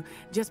Wagadu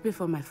just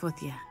before my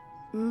 4th year.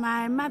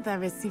 My mother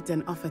received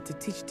an offer to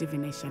teach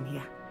divination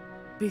here.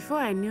 Before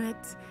I knew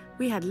it,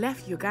 we had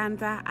left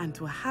Uganda and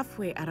were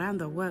halfway around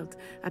the world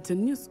at a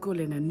new school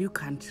in a new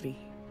country.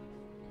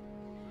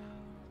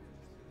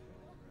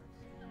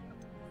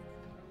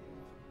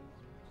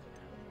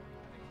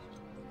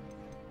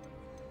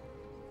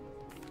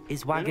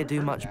 Is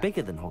Wagadu much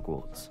bigger than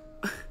Hogwarts?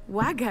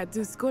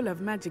 Wagadu School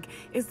of Magic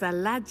is the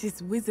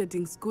largest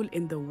wizarding school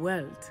in the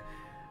world.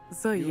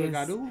 So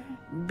yes,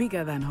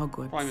 bigger than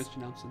Hogwarts.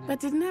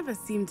 But it never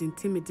seemed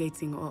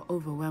intimidating or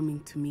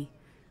overwhelming to me.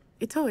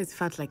 It always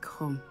felt like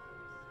home.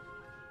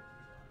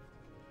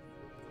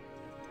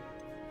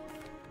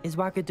 Is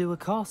Wagadu a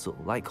castle,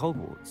 like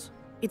Hogwarts?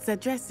 Its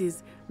address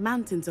is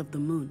Mountains of the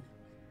Moon.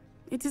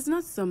 It is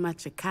not so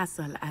much a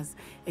castle as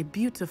a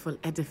beautiful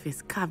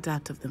edifice carved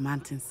out of the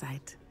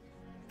mountainside.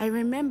 I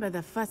remember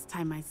the first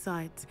time I saw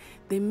it,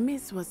 the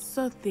mist was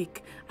so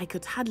thick I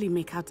could hardly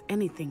make out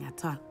anything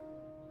at all.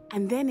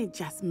 And then it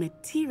just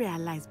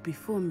materialized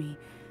before me,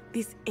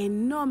 this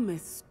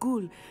enormous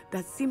school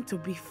that seemed to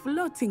be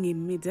floating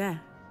in midair.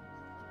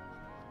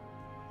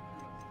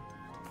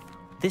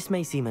 This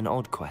may seem an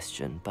odd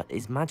question, but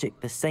is magic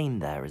the same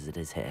there as it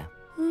is here?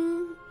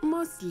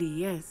 Mostly,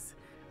 yes.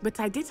 But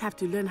I did have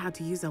to learn how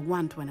to use a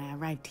wand when I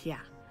arrived here.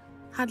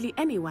 Hardly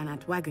anyone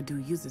at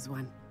Wagadu uses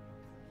one.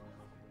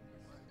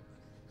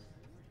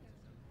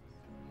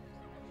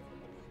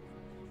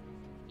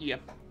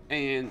 Yep.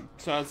 And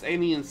so as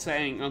Alien's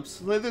saying,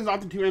 Slytherin's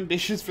often too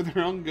ambitious for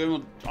their own good and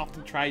will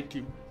often try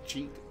to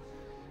cheat.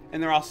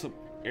 And they're also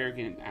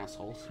arrogant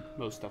assholes,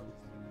 most of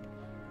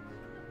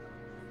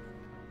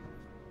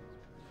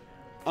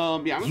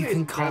them. Yeah, you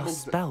can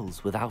cast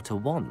spells without a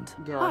wand.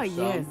 Oh,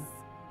 yes.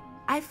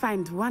 I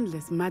find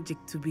wandless magic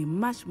to be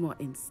much more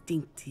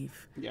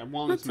instinctive. Yeah,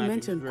 not to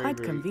mention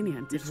quite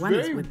convenient if one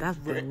is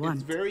without the wand.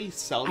 It's very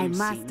seldom I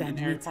must seen in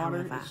Harry admit,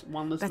 Potter,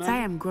 however, that I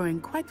am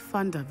growing quite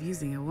fond of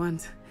using a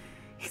wand.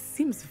 It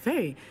seems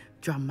very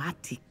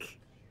dramatic.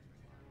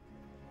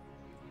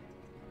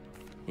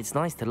 It's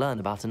nice to learn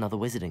about another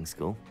wizarding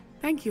school.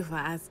 Thank you for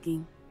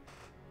asking.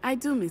 I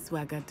do miss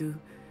Wagadu,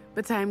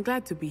 but I am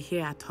glad to be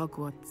here at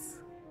Hogwarts.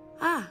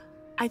 Ah,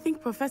 I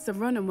think Professor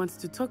Ronan wants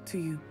to talk to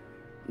you.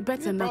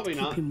 Better not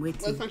keep him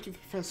waiting. Let's not keep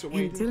Professor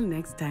waiting. Until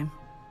next time.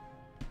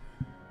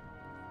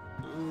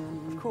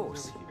 Of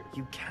course,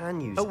 you can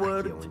use a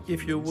word,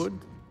 if you would.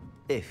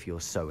 If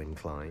you're so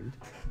inclined.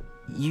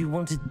 You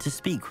wanted to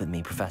speak with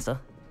me, Professor?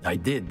 I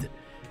did.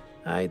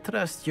 I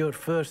trust your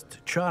first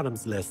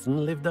charms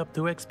lesson lived up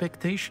to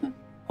expectation?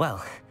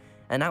 Well,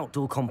 an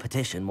outdoor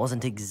competition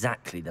wasn't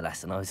exactly the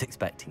lesson I was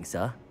expecting,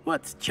 sir.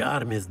 What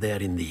charm is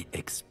there in the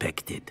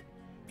expected?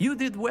 You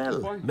did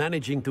well,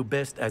 managing to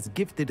best as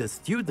gifted a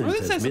student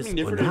as Miss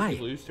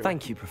Onai.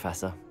 Thank you,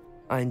 Professor.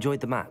 I enjoyed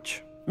the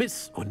match.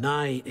 Miss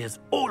Onai is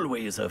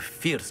always a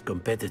fierce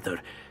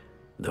competitor,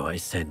 though I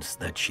sense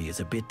that she is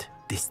a bit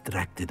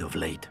distracted of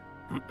late.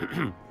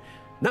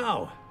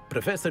 Now,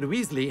 Professor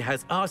Weasley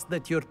has asked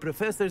that your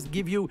professors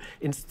give you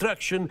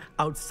instruction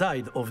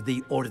outside of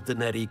the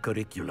ordinary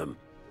curriculum.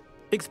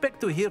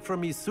 Expect to hear from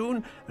me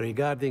soon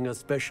regarding a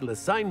special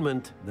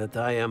assignment that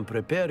I am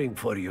preparing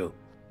for you.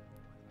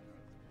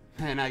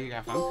 And now you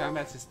got phone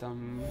combat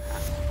system.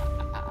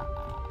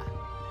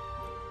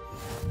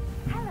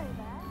 Hello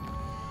there.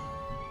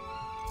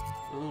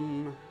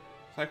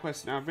 Side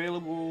quest now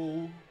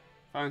available.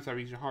 Find inside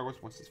region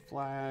Hogwarts once it's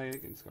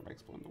flag and discover by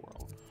exploring the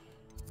world.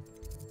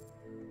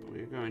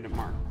 We're going to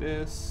mark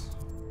this.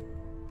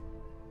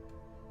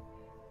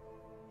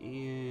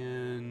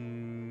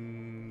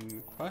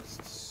 And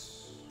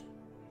quests.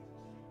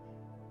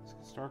 Let's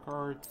get star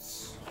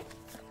cards.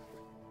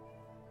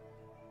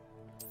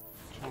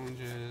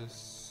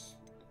 Challenges.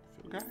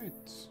 Field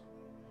guides.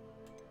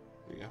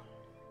 There you go.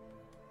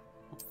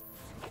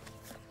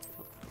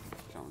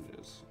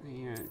 Challenges.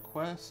 And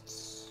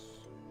quests.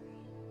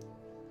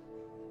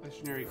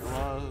 Legendary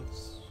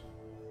gloves.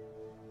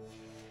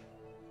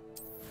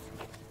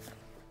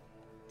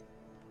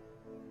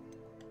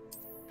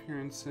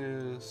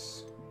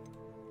 Appearances.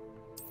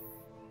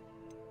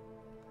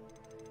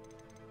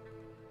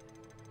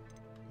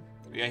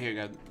 Yeah, here you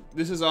go.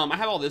 This is I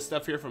have all this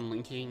stuff here from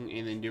linking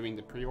and then doing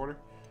the pre-order.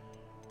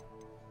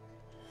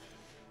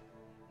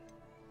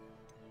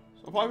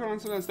 So I'll probably run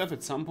some of that stuff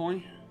at some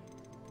point.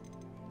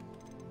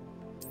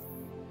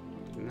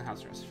 In the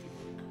house recipe.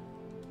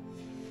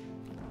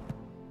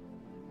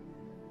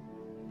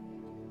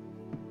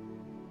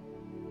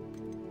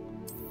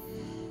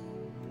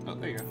 Oh,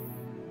 there you go.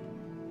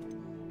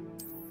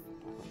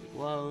 The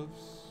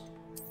gloves.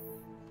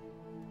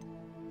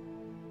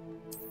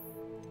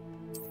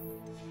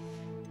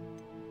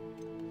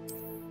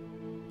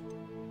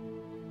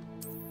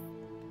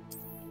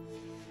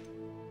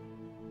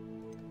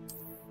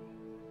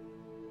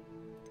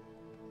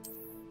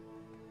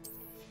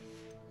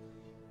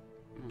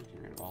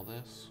 Get rid of all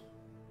this.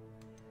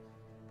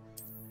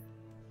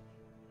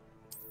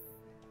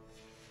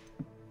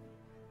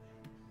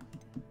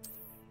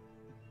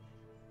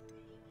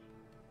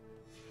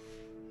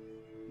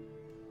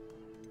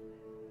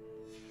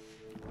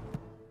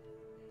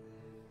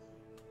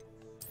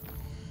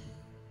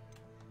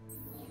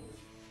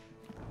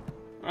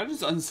 I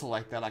just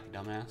unselect that like a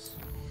dumbass.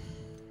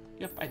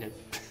 Yep, I did.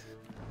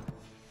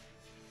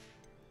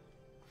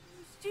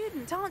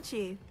 Student, aren't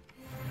you?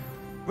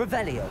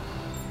 Revelio.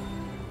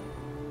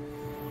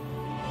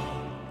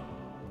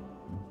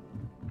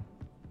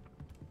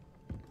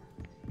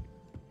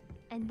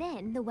 And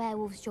then the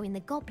werewolves joined the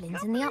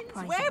goblins in the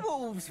uprising.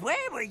 Werewolves,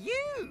 where were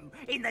you?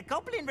 In the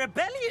Goblin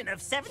Rebellion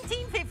of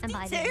 1752. And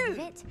by the end of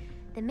it,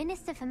 the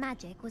Minister for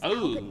Magic was Oh.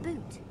 Albert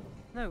Boot.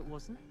 No, it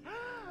wasn't.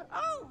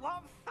 Oh,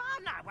 what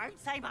fun! I won't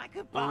say my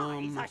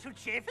goodbyes. I shall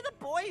cheer for the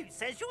boy who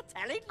says you're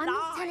telling I'm lies.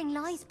 not telling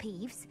lies,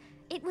 Peeves.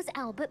 It was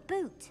Albert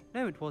Boot.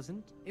 No, it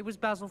wasn't. It was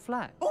Basil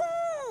Flack.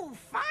 Ooh,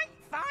 fight!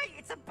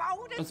 It's a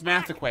bold It's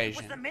math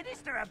equation. Was the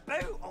Minister a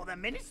boot or the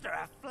Minister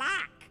a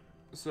flack?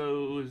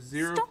 So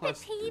 0 Stop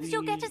plus it, Peeves. 3,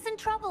 You'll get us in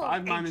trouble.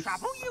 5 minus In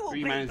trouble you will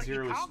 3 be, minus but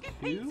 0 you is can't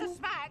get Pete 2. to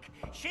smack.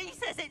 She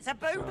says it's a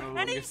boot, So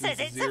and he this says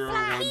is it's 0, a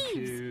flack. 1,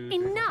 2, 3, 4,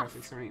 5, Enough.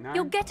 6, 7, 8, 9.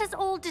 You'll get us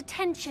all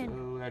detention.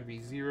 So that'd be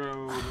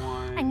 0,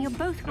 1. And you're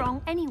both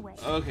wrong anyway.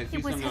 Okay, so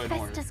It was some go in order.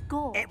 Hephaestus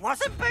Gore. It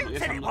wasn't I boot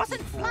guess and I'm it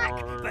wasn't looking flack,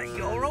 for but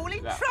you're all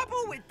in that.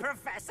 trouble with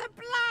Professor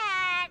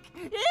Black.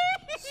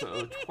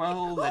 So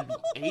 12, that'd be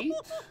 8.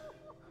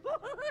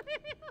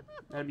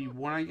 That'd be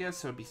 1, I guess,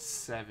 so it'd be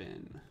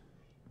 7.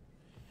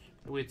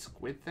 The weird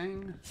squid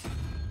thing.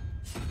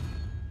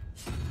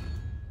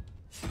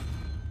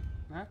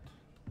 That.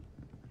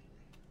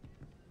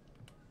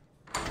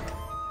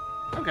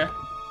 Okay.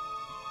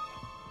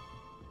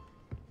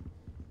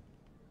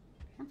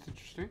 That's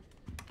interesting.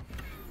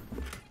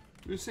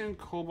 Lucien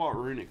Cobalt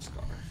Runic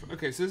Scarf.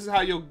 Okay, so this is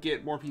how you'll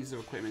get more pieces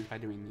of equipment by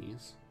doing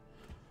these.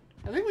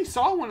 I think we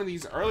saw one of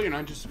these earlier and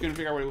I just couldn't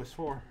figure out what it was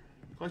for.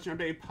 Collection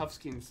update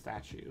Puffskin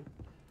statue.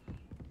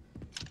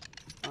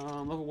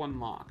 Level 1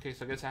 lock. Okay,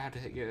 so I guess I have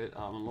to get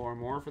Laura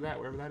Moore for that,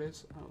 wherever that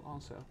is. Oh,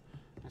 also,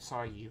 I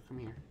saw you. Come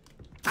here.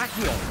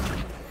 Accio.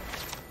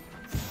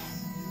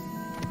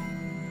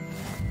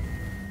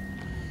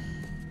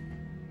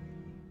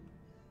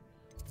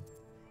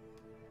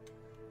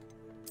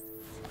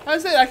 I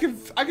said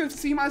I could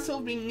see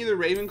myself being either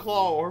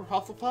Ravenclaw or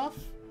Hufflepuff.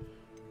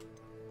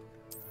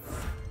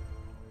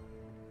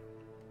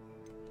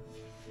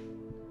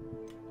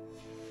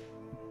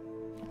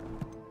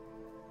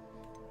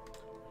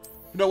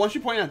 No, once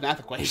you point out math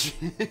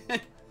equation.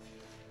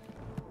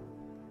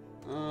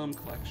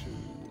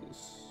 Collections.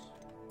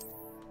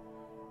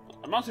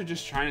 I'm also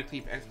just trying to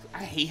keep.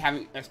 I hate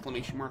having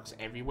exclamation marks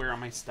everywhere on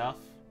my stuff.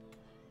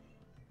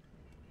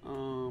 Here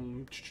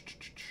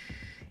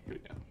we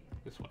go.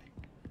 This way.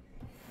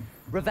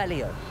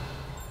 Revelio.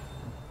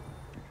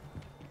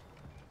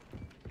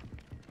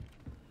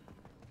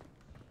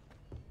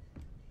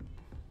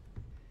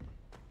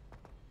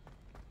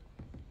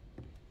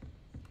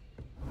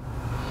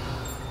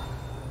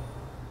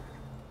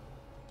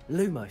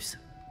 Lumos.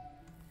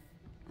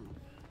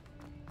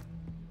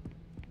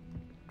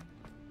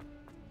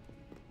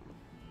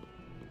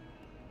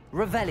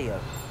 Revelio.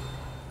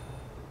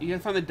 You gotta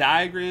find the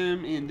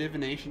diagram in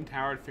Divination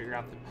Tower to figure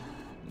out the...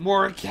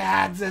 More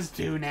cats, there's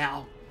 2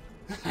 now.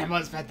 I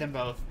must pet them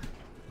both.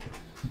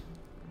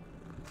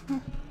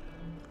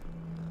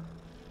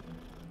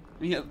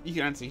 You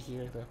can see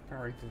here the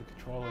powering to the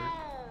controller.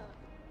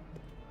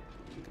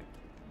 Okay.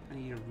 I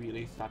need to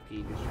really stop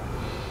getting distracted.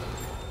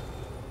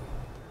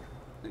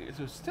 Okay,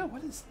 so still,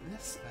 what is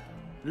this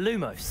though?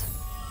 Lumos.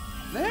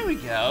 There we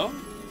go.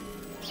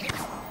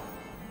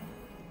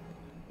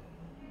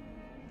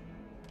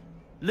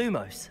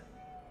 Lumos.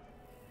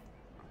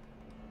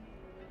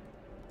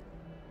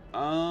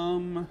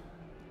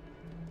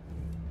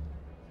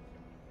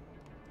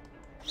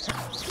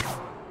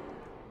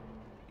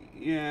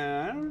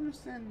 Yeah, I don't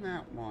understand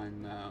that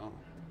one though.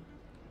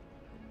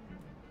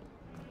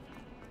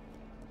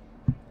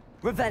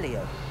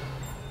 Revelio.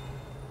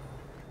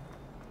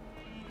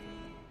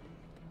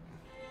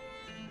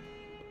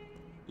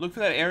 Look for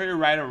that area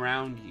right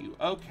around you.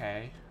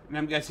 Okay. And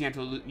I'm guessing you have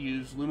to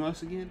use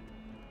Lumos again?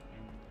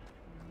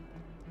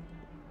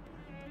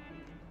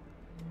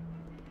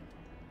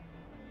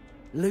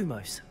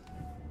 Lumos.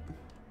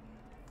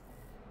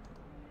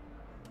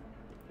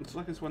 Looks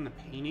like it's one of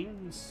the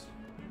paintings.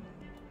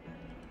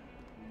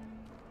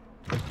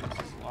 This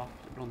is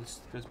locked. No, this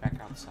goes back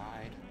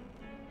outside.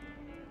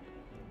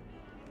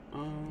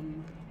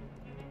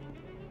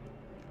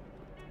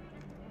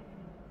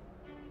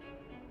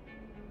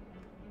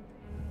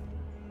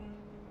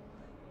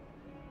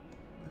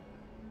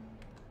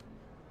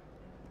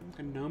 Like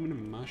a gnome and a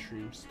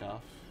mushroom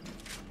stuff.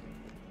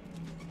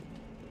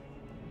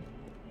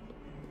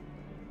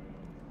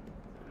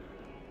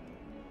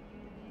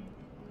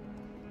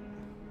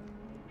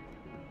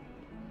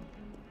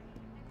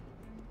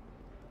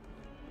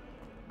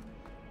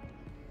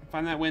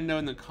 Find that window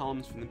in the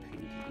columns from the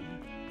painting.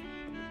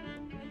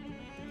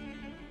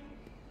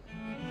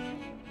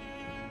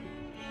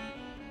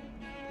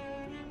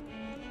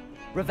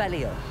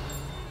 Revelio.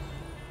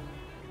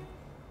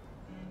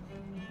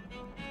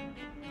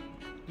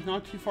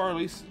 Not too far, at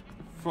least.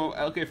 From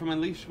at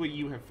least what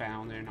you have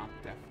found, they're not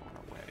that far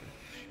away.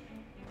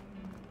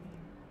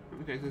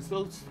 Okay, so it's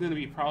still going to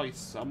be probably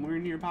somewhere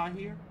nearby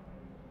here.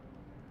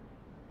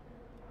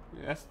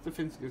 Yeah, that's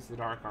defense against the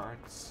dark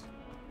arts.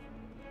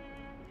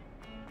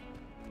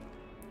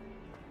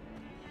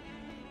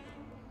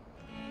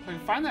 If I can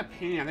find that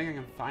painting, I think I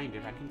can find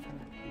it. I can find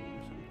that painting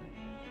or something.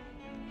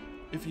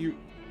 If you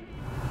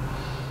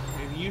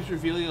use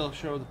reveal, it'll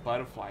show the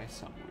butterfly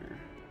somewhere.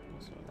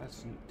 So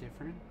that's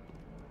different.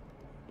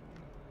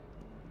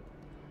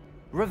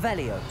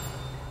 Revelio.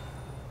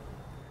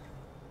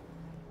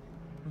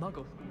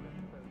 Muggle.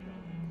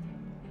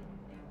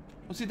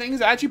 Well, see, the thing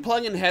is, I actually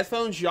plug in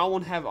headphones, y'all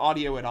won't have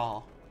audio at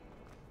all.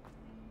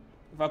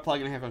 If I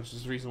plug in headphones,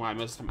 there's the reason why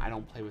most of the time I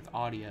don't play with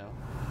audio.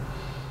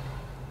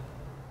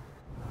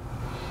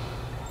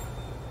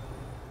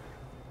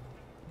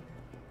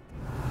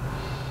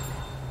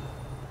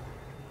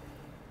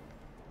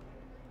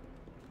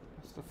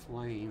 What's the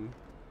flame?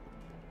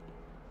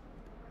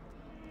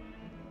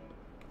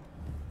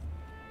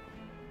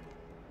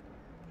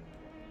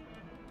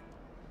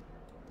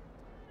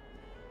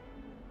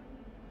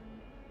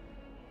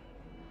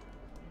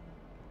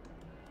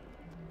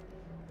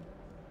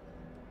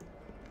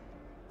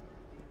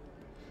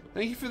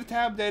 Thank you for the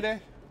tab, Day-Day.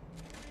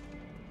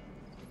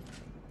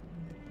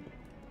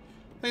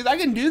 I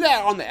can do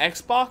that on the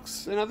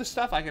Xbox and other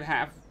stuff. I could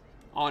have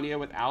audio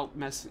without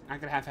I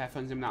could have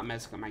headphones and not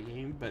messing up my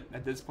game, but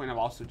at this point I've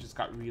also just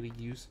got really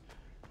used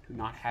to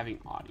not having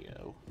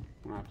audio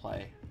when I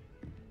play.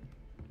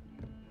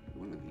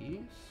 One of these.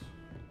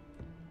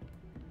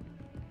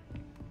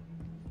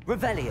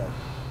 Revelio.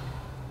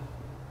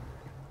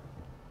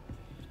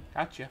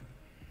 Gotcha.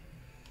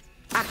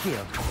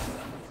 Accio.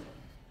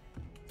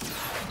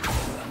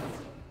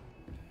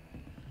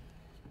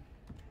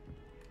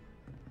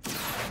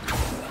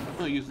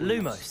 I'll use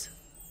Lumos.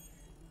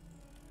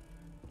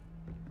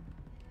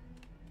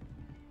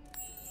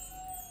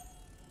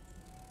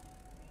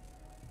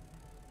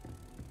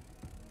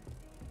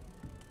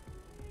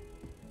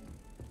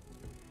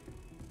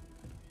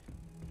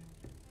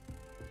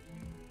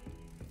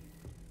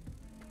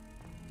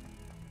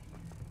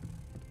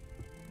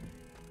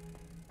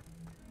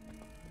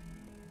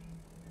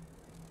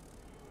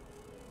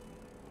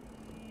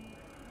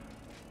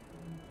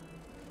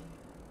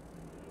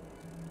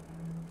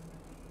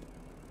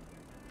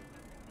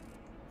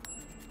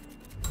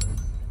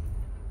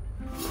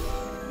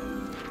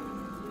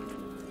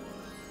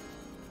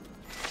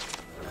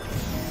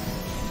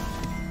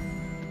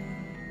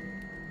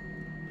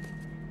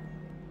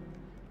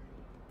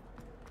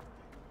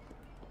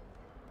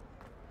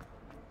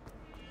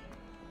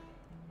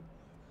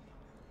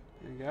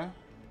 Go.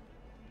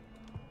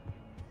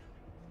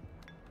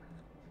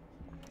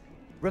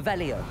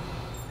 Revelio.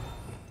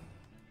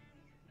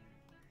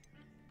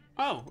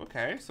 Oh,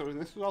 okay. So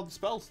this is all the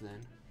spells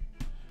then.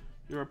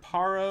 Your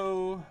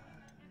Reparo.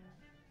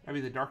 I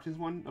mean the darkness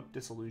one. Up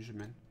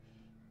Disillusionment.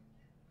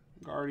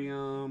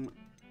 Guardium.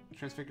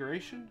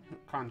 Transfiguration.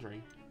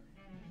 Conjuring.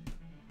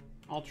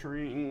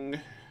 Altering.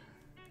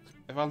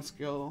 Advanced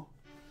skill.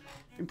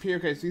 Imperial.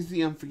 Okay, so these are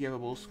the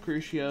Unforgivables.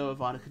 Crucio.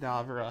 Avada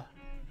Kedavra.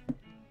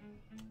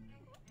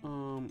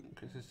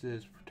 Because this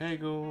is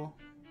Protego,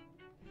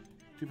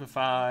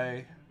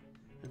 Stupefy,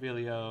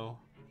 Revelio,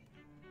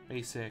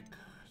 Basic.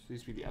 So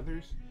these be the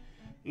others.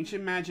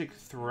 Ancient magic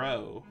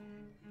throw.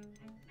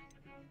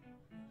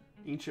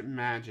 Ancient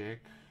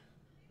magic.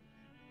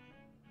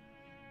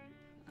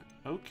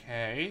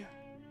 Okay.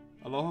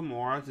 Aloha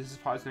Mora. This is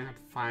probably something I have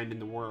to find in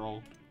the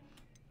world.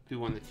 Do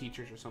one of the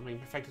teachers or something.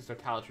 Perfectus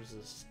Totalis is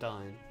a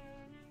stun.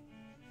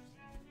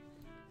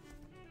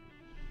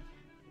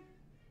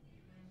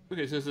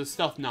 Okay, so it's a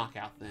stealth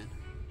knockout then.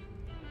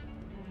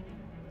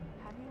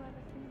 Have you ever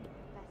seen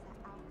Professor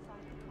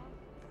outside the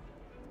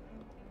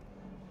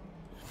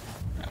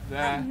Grab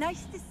that.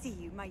 Nice to see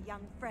you, my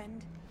young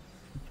friend.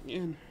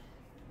 Yeah.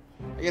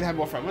 I gotta have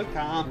more fun with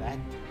combat.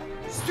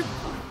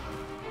 Stupefy!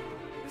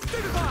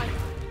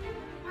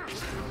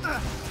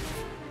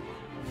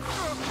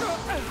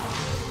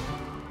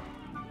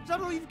 Is that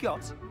all you've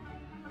got?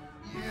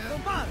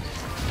 Yeah.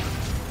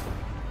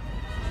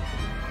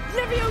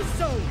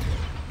 Levioso!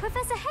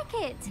 Professor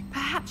Hecat!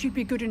 Perhaps you'd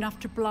be good enough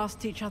to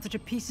blast each other to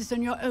pieces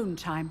in your own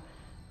time.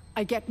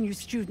 I get new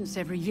students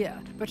every year,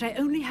 but I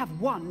only have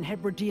one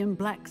Hebridean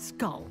black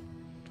skull.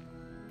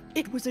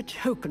 It was a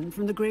token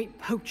from the Great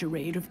Poacher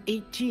Raid of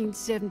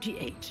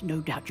 1878. No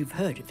doubt you've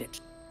heard of it.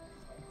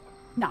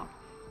 Now,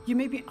 you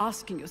may be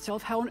asking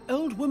yourself how an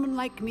old woman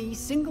like me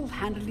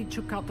single-handedly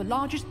took out the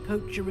largest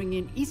poacher ring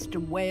in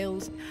eastern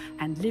Wales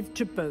and lived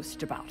to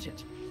boast about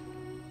it.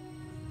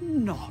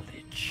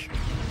 Knowledge.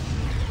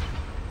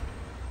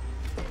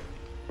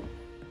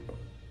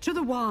 To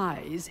the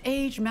wise,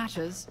 age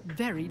matters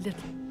very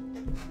little.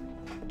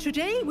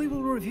 Today we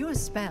will review a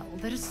spell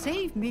that has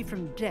saved me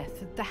from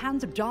death at the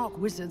hands of dark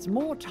wizards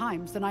more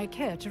times than I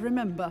care to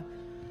remember.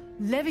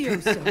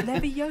 Levioso.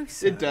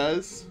 Levioso. It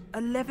does. A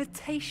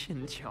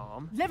levitation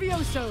charm?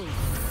 Levioso!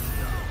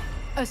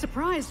 A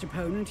surprised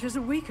opponent is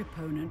a weak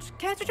opponent.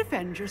 Care to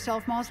defend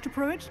yourself, Master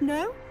Pruitt?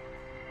 No?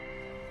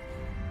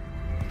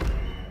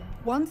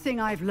 One thing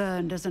I've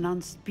learned as an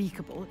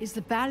unspeakable is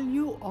the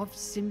value of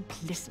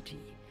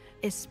simplicity,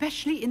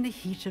 especially in the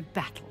heat of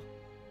battle.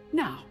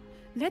 Now,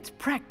 let's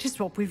practice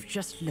what we've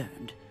just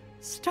learned,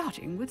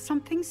 starting with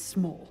something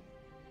small.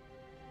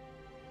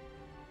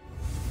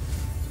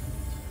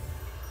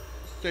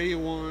 Day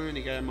one,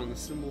 you got him on the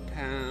symbol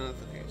path.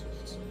 Okay,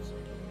 so.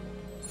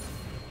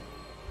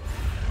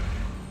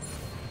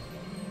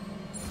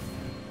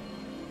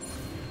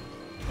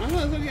 I don't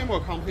know, it's gonna get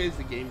more complicated as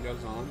the game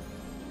goes on.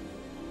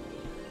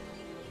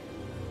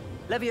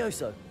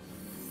 Levioso.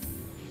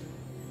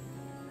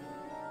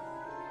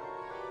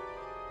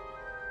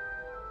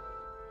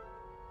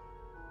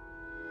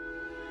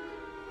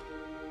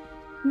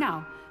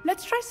 Now,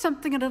 let's try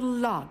something a little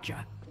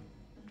larger.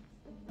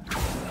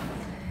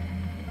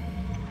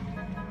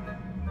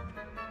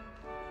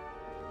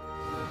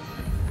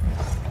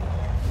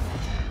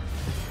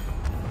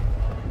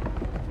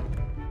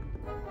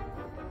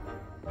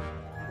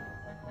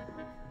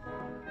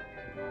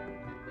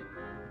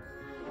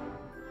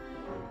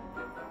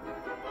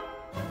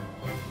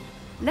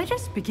 Let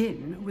us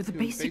begin with a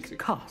basic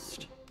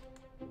cast.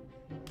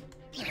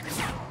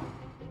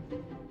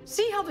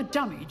 See how the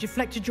dummy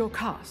deflected your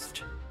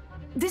cast?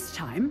 This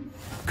time,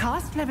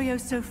 cast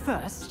Levioso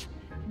first,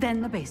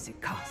 then the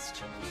basic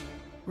cast.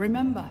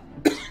 Remember,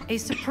 a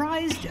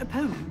surprised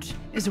opponent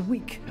is a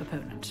weak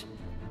opponent,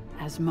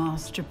 as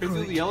Master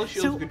Pruitt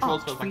so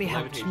artfully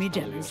helped me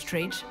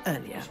demonstrate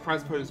earlier.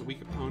 Surprise opponent is a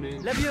weak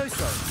opponent.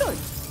 Levioso!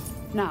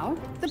 Good. Now,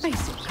 the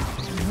basic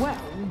cast.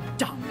 Well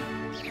done.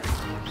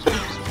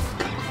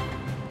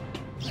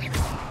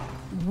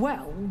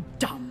 Well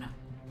done.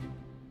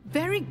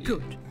 Very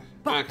good.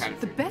 But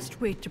the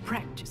best way to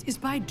practice is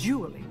by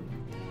dueling.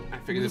 I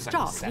figured this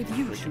start like with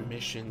you two.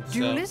 Mission, so.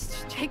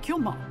 Duelists, take your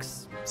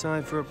marks.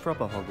 Time for a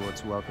proper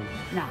Hogwarts welcome.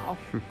 Now,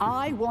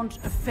 I want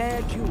a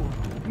fair duel,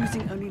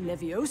 using only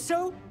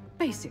Levioso,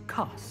 basic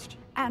cast,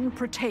 and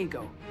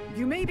Protego.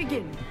 You may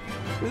begin.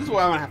 This is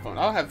where I want to have fun.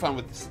 I'll have fun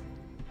with this.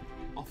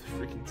 All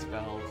the freaking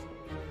spells.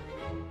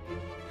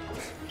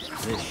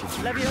 This should be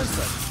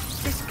Levioso.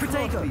 This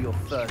Protego. for your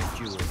first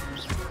duel.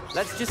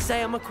 Let's just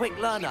say I'm a quick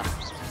learner.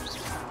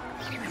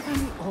 If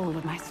only all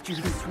of my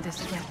students were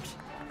this adept.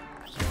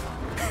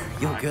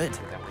 You're good.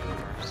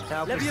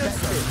 How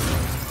Levioso.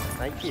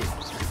 Thank you.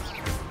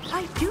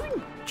 I do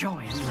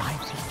enjoy a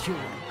lively duel.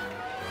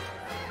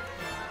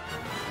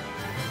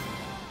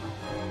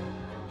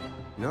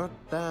 Not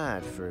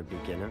bad for a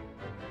beginner.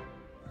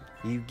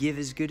 You give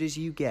as good as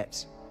you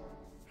get.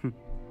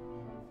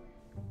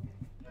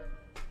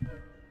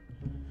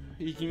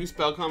 You can use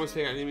spell combos to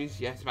take out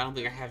enemies, yes, but I don't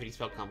think I have any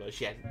spell combos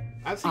yet.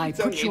 I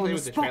put you on the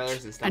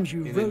spot, and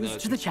you rose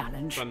to the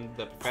challenge. From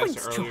the Points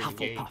professor to earlier in the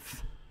game.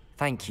 Hufflepuff.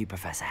 Thank you,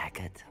 Professor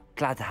Hecat.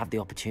 Glad to have the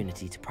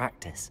opportunity to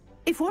practice.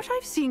 If what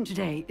I've seen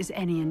today is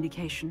any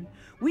indication,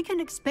 we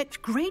can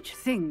expect great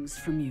things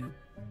from you.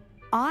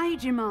 I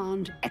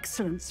demand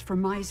excellence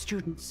from my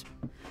students.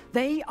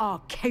 They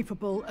are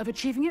capable of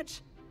achieving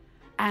it,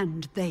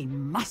 and they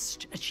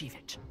must achieve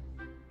it.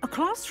 A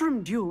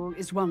classroom duel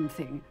is one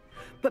thing,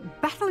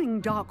 but battling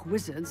dark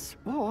wizards,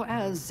 or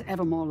as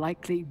ever more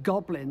likely,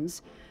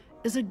 goblins,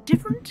 is a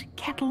different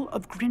kettle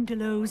of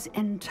Grindylows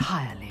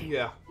entirely.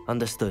 Yeah.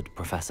 Understood,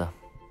 Professor.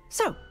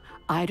 So,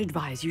 I'd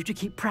advise you to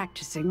keep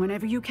practicing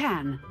whenever you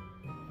can.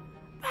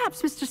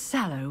 Perhaps Mr.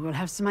 Sallow will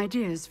have some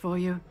ideas for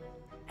you.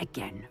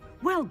 Again,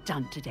 well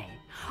done today.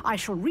 I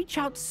shall reach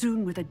out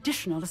soon with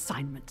additional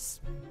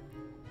assignments.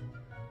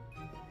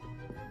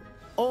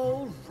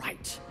 All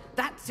right.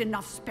 That's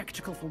enough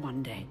spectacle for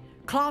one day.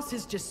 Class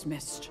is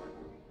dismissed.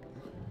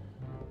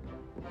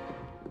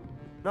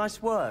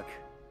 Nice work.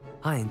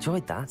 I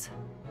enjoyed that.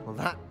 Well,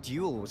 that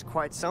duel was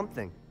quite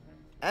something.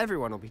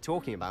 Everyone will be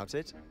talking about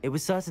it. It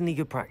was certainly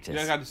good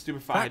practice. I got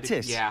stupefied.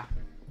 Practice? Yeah.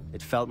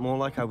 It felt more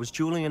like I was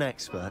dueling an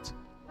expert.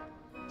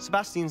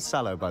 Sebastian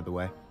Sallow, by the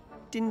way.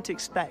 Didn't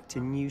expect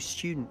a new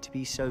student to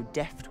be so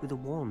deft with a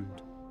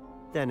wand.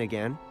 Then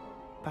again,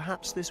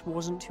 perhaps this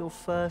wasn't your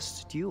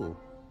first duel.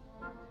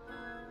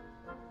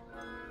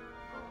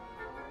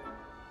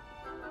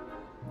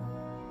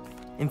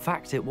 In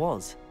fact, it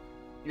was.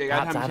 Yeah,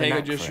 got time to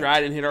take just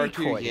right and hit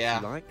R2. Yeah,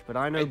 if you like, but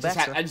I know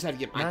better. I just had to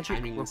get my Magic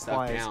timing and stuff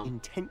requires down.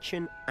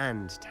 intention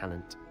and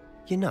talent.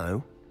 You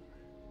know,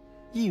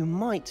 you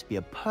might be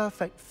a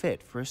perfect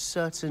fit for a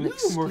certain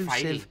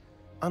exclusive,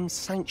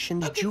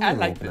 unsanctioned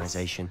dueling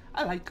organization.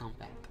 I like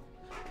combat.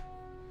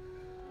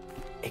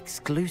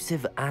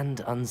 Exclusive and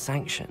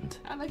unsanctioned.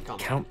 I like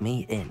combat. Count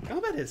me in.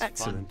 Combat is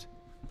excellent.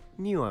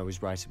 Knew I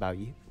was right about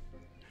you.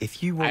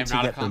 If you want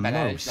to get the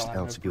most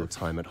out of your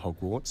time at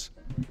Hogwarts,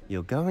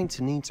 you're going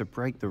to need to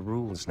break the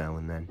rules now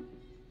and then.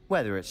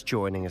 Whether it's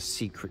joining a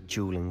secret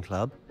dueling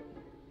club,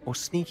 or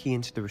sneaking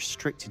into the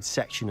restricted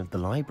section of the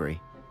library,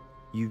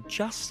 you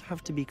just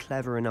have to be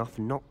clever enough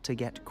not to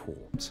get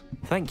caught.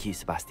 Thank you,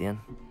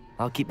 Sebastian.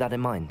 I'll keep that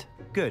in mind.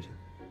 Good.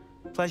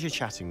 Pleasure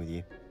chatting with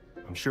you.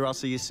 I'm sure I'll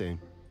see you soon.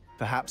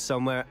 Perhaps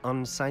somewhere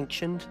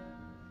unsanctioned?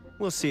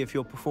 We'll see if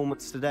your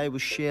performance today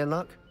was sheer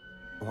luck,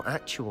 or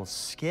actual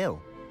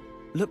skill.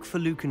 Look for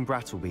Luke and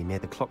Brattleby near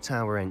the Clock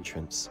Tower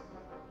entrance.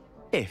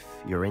 If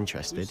you're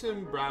interested.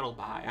 Lucian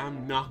Brattleby.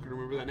 I'm not going to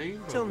remember that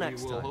name. Till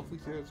next we'll time.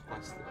 hopefully see this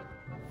quest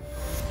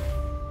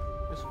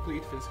Let's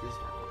complete Fisk's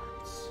Dark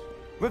Arts.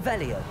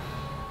 Revelio.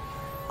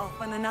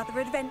 Off on another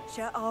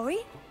adventure, are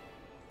we?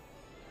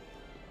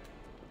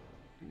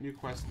 New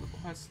quest in the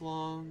quest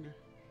log.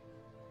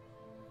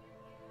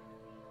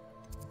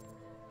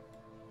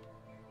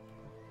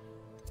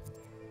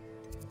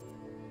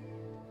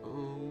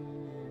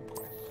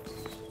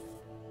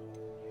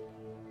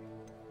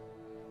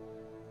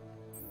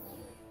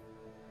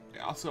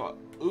 Also,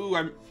 ooh,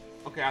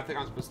 okay, I think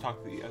I'm supposed to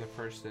talk to the other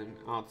person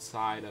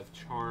outside of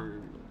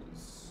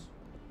Charms.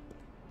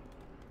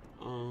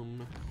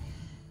 And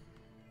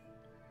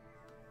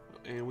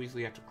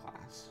Weasley after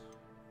class.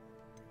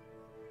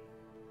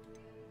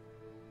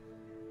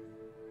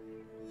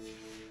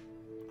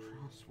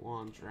 Cross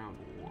wands round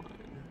 1.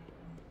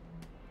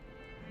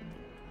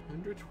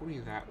 120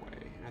 that way.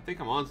 I think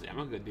I'm honestly, I'm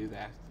not gonna do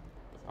that.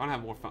 I want to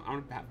have more fun. I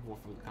want to have more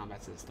fun with the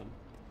combat system.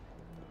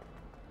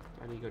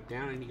 I need to go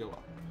down, I need to go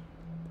up.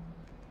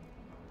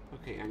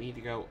 Okay, I need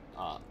to go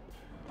up.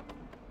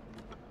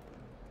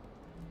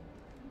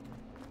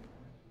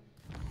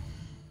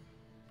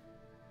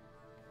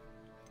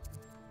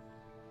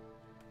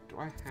 Do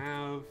I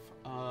have,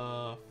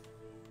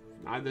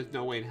 there's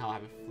no way in hell I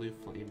have a blue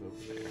flame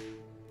over there.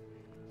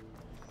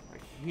 I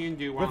can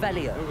do one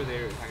over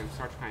there if I can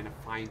start trying to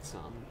find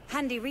some.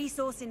 Handy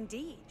resource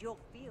indeed, your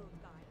field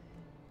guide.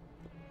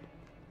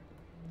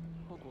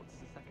 Hogwarts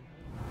is a second.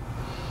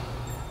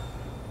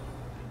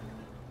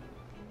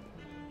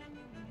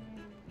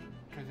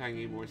 Because I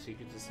need more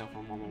secrets and stuff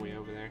on my way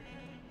over there.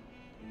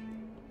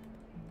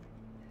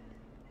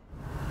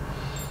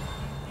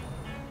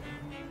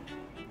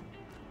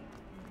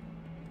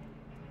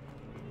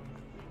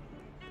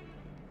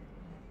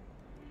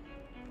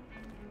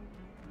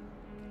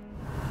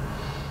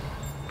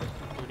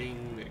 There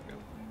you go.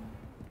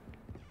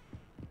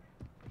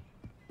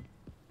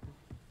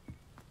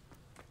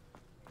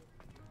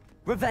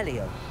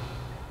 Revelio.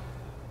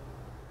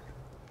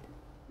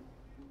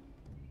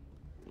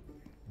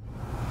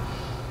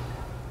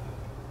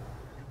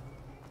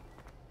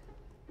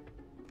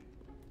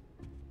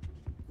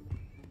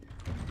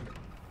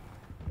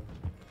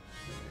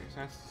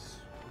 That's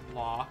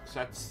locked.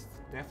 That's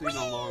definitely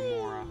no Laura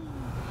Mora.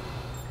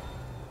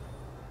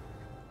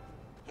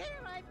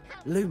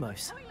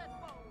 Lumos.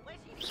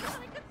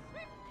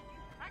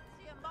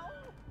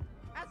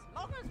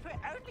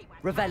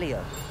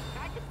 Revelio.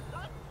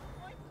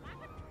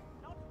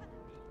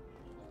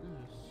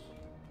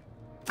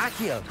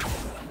 Accio.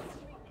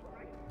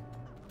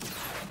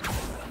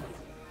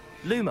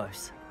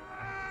 Lumos.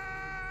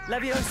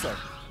 Levioso. Okay,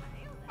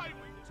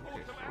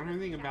 I don't know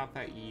anything about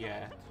that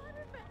yet.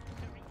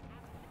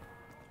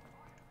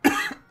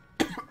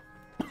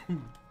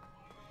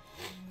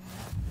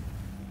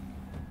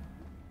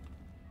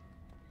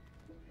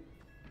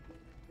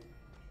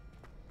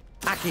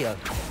 Accio.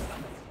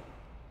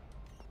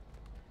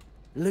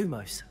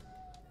 Lumos.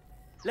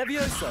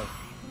 Levioso.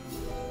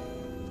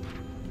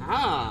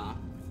 Ah.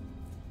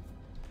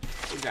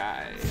 Good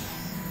guy.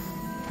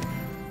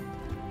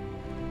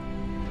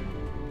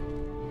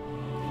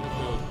 Let's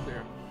go clear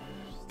up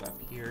stuff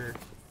here.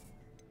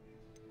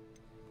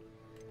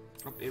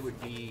 It would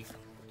be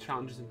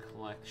challenges and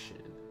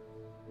collection.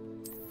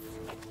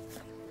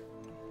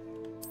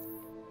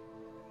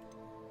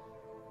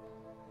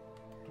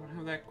 Don't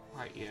have that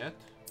quite yet.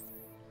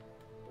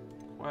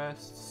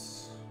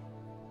 Quests.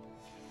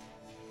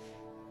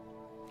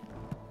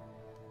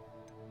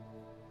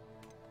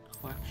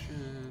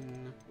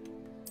 Collection.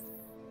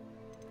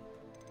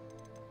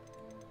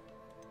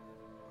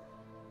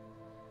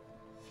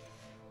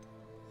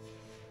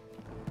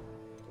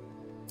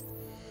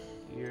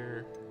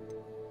 Here.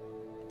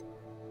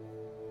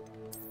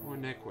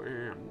 One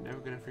neckwear I'm never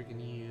gonna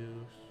freaking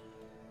use.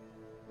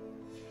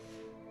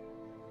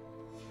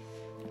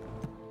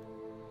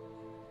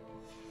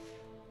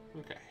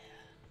 Okay.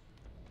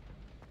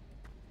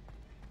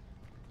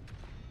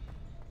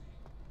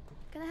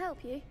 Can I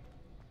help you?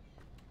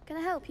 Can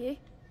I help you?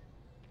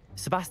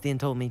 Sebastian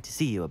told me to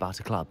see you about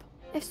a club.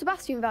 If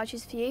Sebastian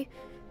vouches for you,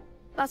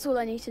 that's all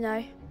I need to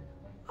know.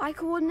 I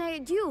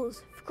coordinate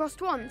duels for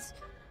crossed wands.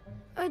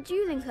 A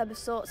dueling club of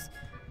sorts.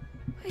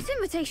 It's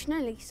invitation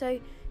only, so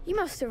you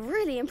must have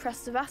really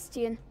impressed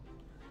Sebastian.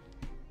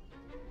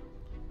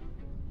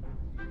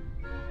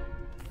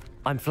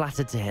 I'm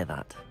flattered to hear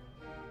that.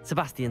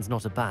 Sebastian's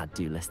not a bad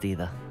duelist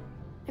either.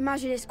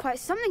 Imagine it's quite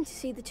something to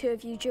see the two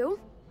of you duel.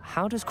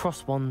 How does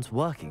cross wands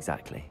work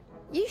exactly?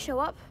 You show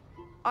up,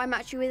 I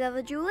match you with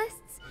other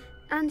duelists,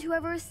 and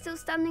whoever is still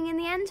standing in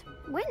the end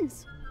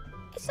wins.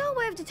 It's our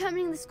way of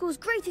determining the school's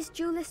greatest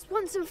duelist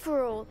once and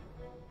for all.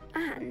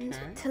 And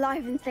to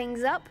liven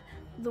things up,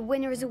 the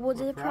winner is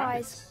awarded a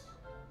prize.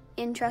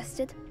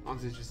 Interested?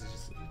 Of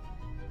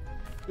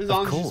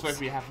course.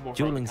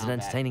 Dueling's an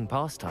entertaining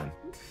pastime.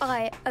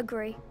 I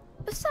agree.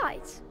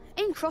 Besides,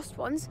 in crossed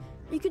ones,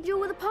 you can duel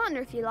with a partner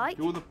if you like.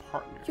 Duel with a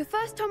partner. Your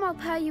first time I'll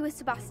pair you with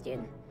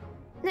Sebastian.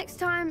 Next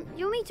time,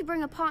 you'll need to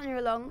bring a partner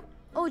along,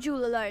 or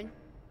duel alone.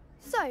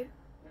 So,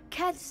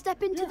 care to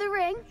step into the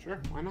ring? Sure,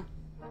 why not?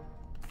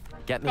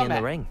 Get me in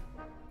the ring.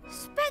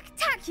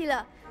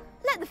 Spectacular!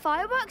 Let the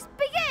fireworks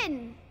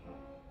begin!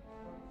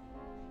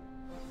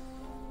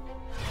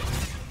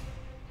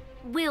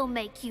 We'll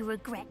make you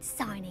regret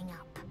signing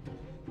up.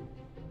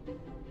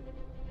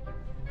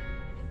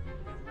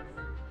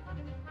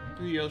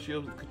 Do yellow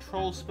shield with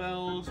control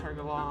spells, hard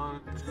to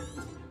lock.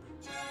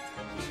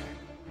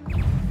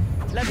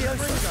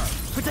 Levioso!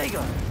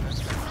 Protego!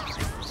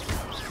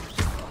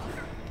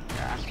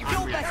 Yeah,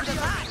 You're better than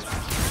that!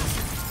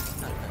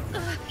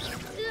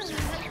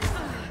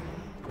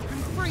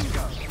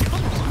 Confringo!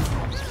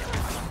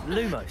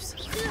 Lumos!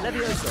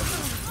 Levioso!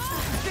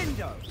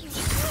 Dindo!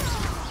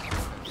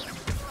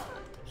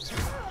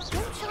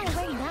 Don't shy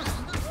away now.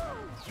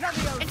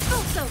 Levioso!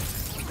 Expulso!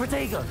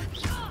 Protego!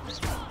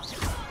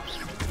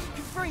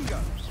 Confringo!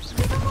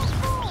 Give him what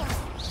for?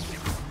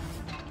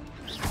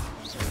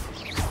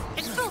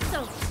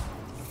 Expulso!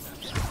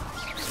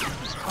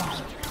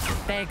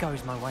 There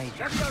goes my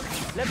wager.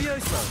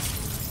 Levioso!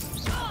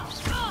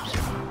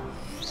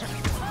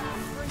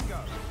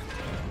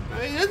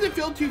 It doesn't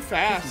feel too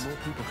fast. More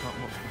people can't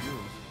watch the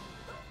duels.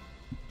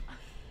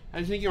 I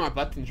just need to get my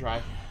buttons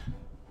right.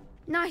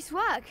 Nice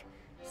work.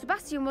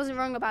 Sebastian wasn't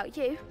wrong about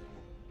you.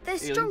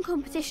 There's strong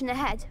competition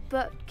ahead,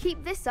 but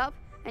keep this up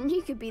and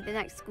you could be the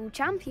next school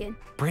champion.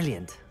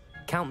 Brilliant.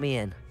 Count me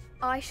in.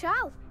 I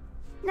shall.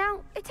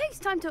 Now, it takes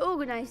time to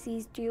organise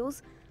these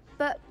duels,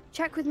 but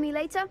check with me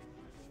later.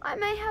 I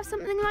may have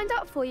something lined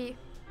up for you.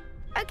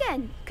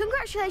 Again,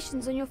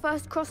 congratulations on your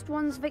first crossed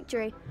wands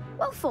victory.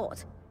 Well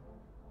fought.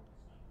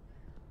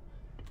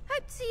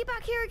 Hope to see you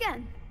back here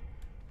again.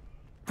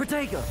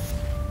 Protego!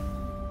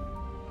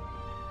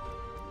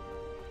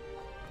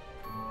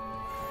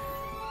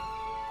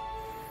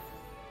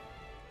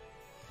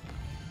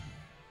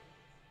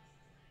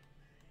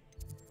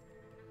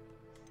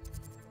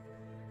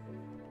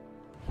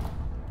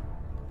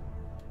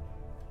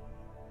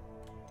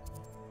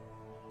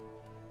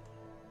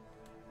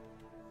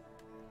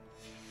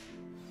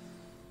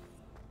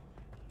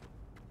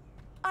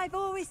 I've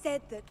always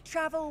said that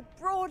travel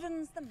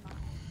broadens the mind.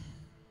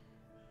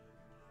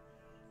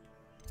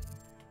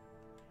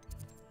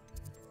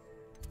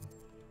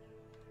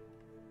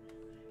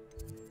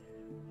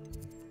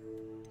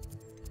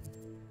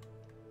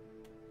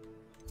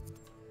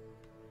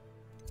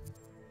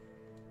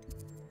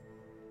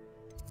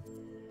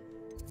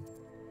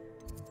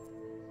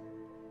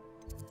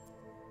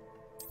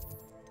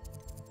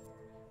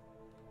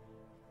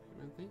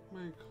 I think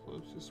my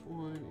closest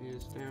one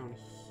is down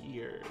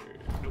here.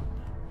 Nope.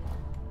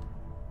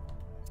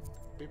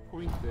 They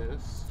point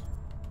this.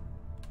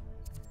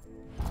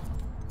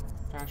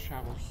 Fast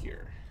travel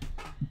here.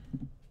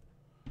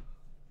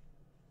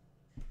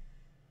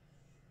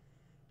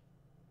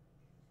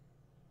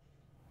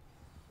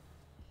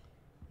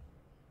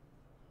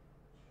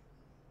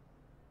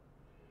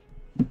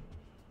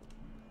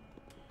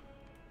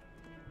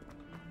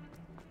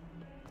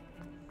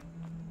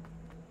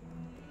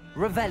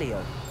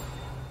 Revelio.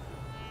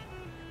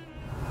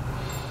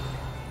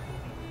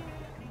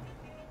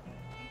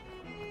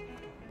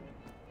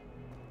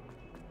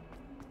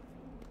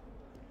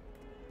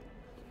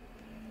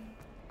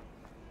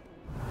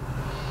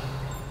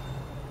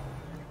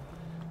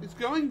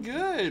 going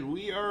good.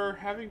 We are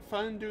having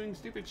fun doing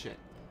stupid shit.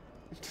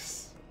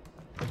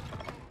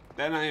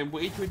 Then I am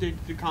way too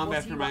addicted to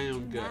combat for my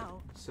own good.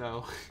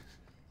 So,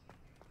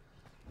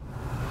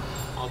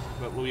 also,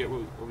 but what we are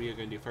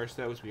going to do first,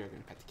 though, is we are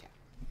going to pet the cat.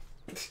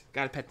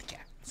 Gotta pet the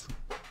cats.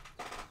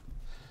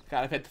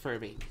 Gotta pet the fur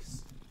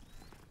babies.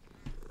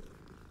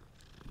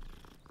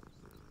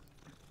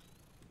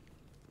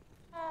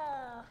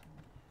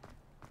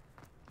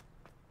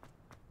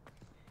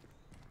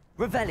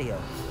 Revelio.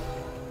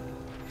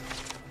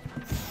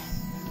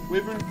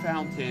 Wyvern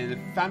Fountain. The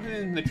fountain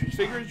in the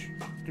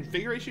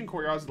configuration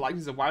courtyard is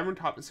likened as a wyvern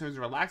top that serves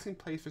a relaxing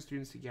place for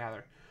students to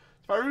gather.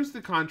 Despite rumors to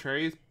the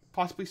contrary, it's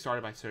possibly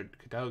started by Sir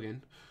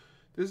Cadogan.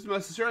 This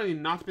must have certainly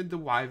not been the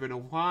wyvern,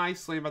 or why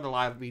slain by the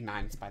lively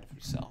knight in spite of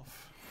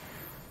himself.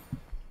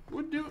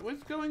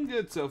 What's going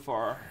good so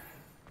far?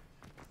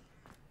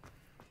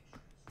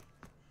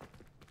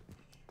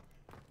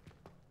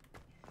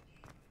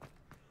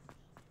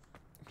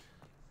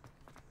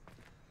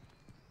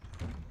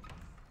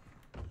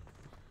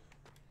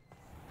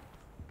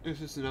 This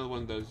is another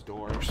one of those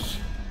doors.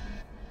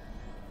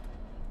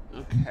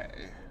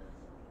 Okay.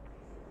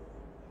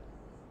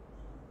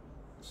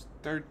 It's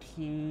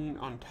 13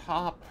 on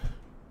top.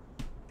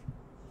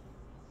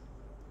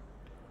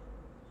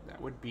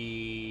 That would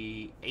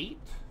be 8.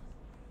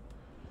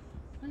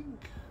 I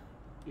think.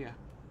 Yeah.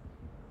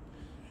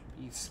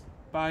 The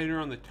spider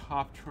on the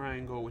top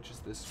triangle, which is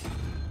this one.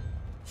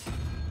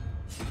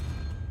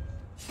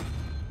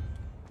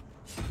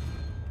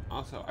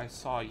 Also, I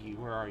saw you.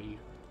 Where are you?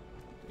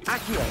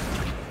 Accio.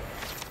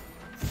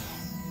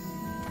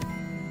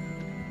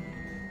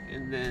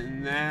 And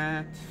then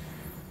that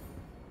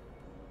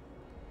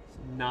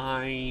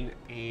 9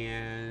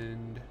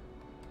 and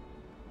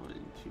 1,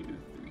 2, 3,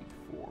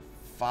 4,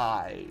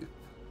 5.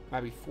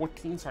 Might be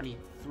 14, so I need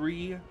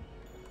 3.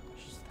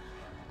 Which is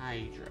the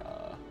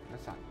Hydra.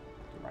 That's not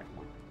the right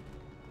one.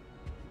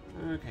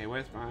 Okay,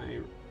 where's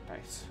my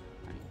dice?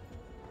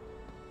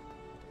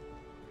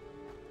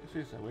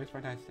 Seriously, where's my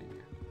dice thing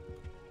here?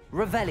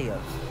 Revelio.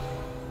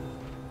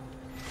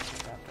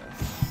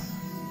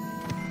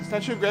 The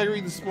statue of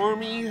Gregory the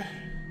Smarmy.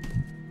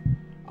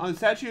 On the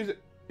statue is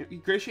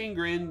ingratiating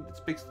grin that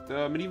speaks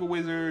the medieval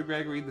wizard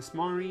Gregory the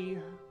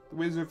Smarmy. The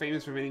wizard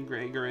famous for making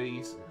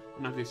Gregory's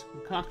noctis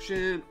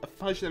concoction, a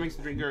potion that makes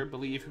the drinker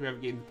believe whoever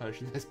gave the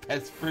potion is his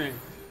best friend.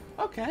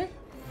 Okay.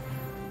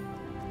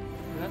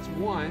 That's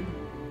one.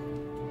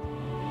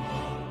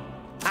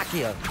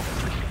 Accio.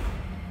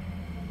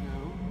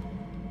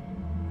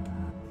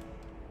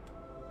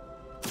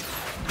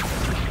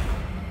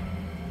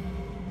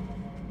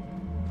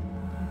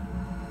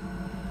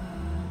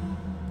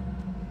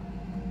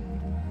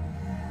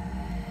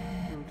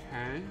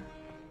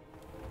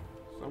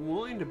 I'm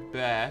willing to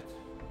bet.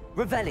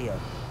 Revelio.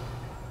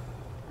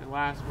 The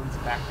last one's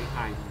back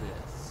behind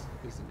this,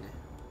 isn't it?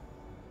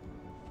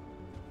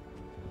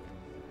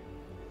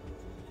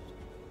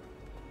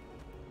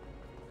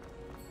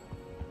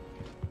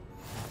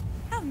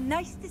 How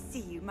nice to see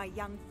you, my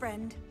young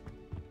friend.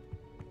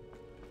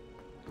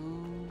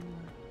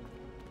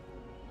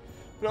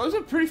 But it was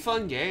a pretty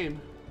fun game.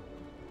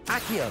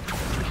 Accio.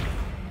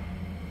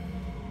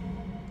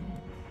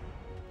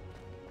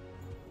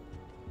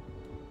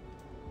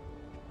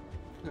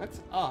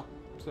 That's up.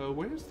 So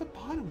where's the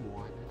bottom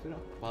one? Is it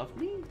above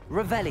me?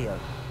 Revelio.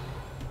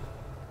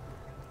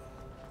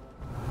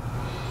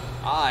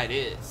 Ah, it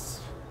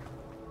is.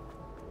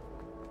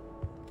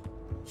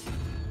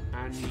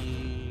 I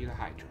need a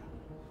Hydra.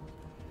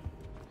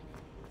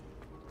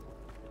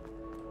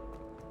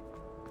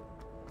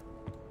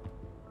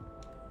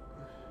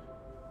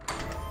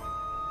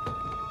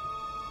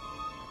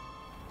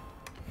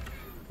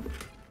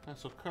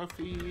 Castle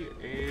Coffee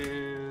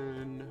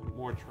and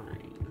more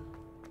train.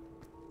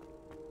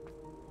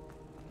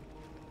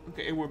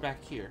 Okay, and we're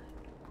back here.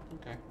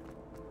 Okay.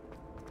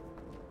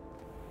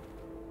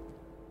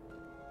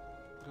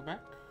 Go back.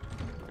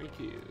 Thank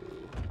you.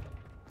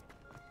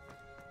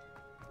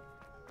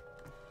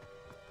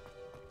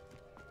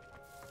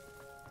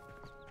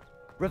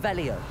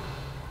 Revelio.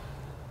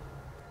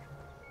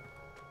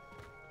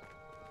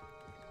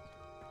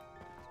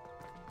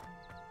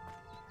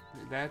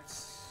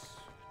 That's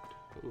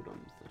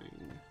totem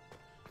thing.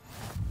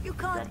 You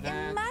can't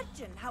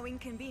imagine how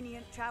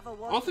inconvenient travel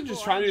was. Also,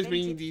 just trying to do as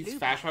many of these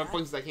fast travel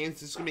points as I can. It's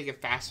just gonna make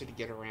it faster to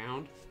get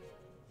around.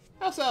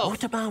 Also,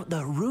 what about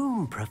the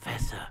room,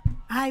 Professor?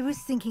 I was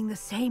thinking the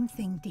same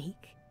thing,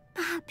 Deke.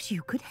 Perhaps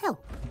you could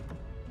help.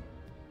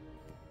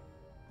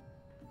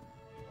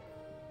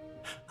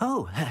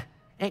 Oh,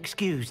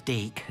 excuse,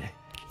 Deke.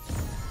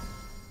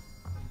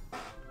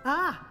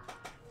 Ah,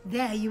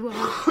 there you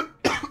are.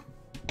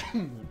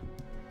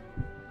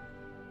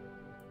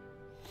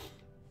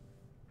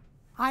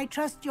 I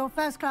trust your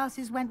first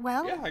classes went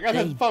well? Yeah, I got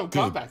that fun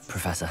combat.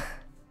 Professor.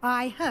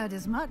 I heard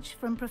as much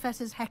from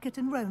Professors Hecat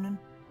and Ronan.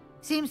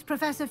 Seems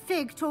Professor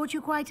Fig taught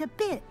you quite a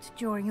bit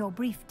during your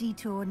brief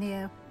detour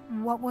near...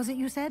 what was it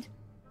you said?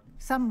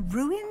 Some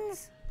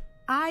ruins?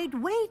 I'd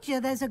wager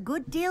there's a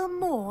good deal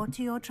more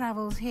to your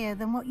travels here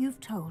than what you've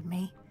told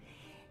me.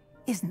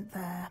 isn't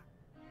there?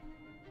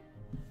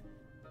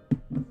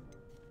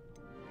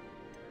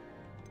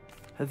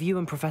 Have you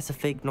and Professor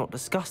Fig not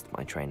discussed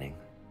my training?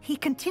 He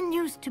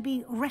continues to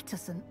be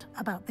reticent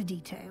about the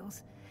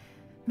details,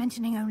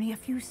 mentioning only a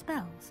few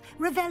spells.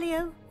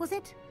 Revelio, was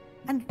it?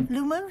 And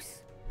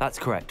Lumos? That's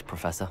correct,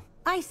 Professor.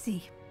 I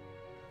see.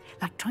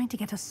 Like trying to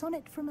get a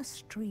sonnet from a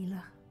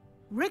streeler.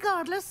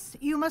 Regardless,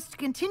 you must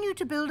continue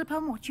to build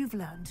upon what you've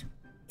learned.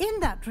 In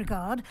that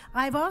regard,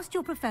 I've asked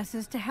your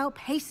professors to help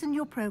hasten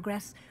your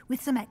progress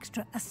with some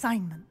extra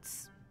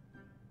assignments.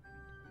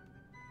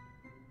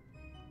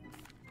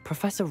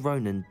 Professor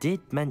Ronan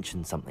did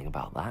mention something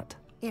about that.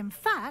 In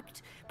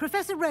fact,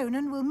 Professor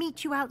Ronan will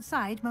meet you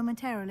outside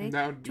momentarily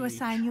to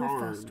assign your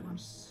first one.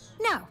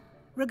 Now,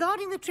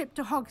 regarding the trip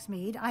to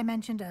Hogsmeade I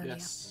mentioned earlier,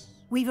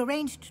 we've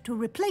arranged to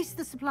replace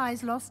the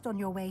supplies lost on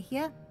your way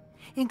here,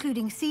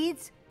 including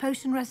seeds,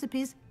 potion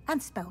recipes, and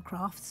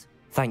spellcrafts.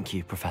 Thank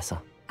you, Professor.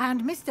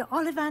 And Mr.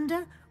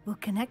 Ollivander will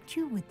connect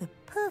you with the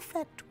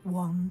perfect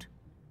wand.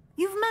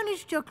 You've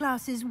managed your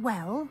classes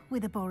well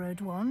with a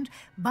borrowed wand,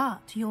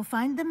 but you'll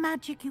find the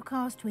magic you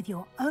cast with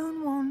your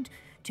own wand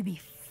to be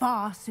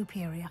far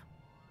superior.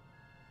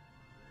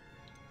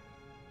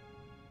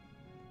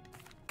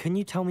 Can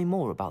you tell me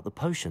more about the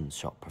potions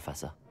shop,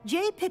 Professor?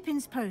 J.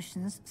 Pippin's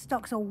Potions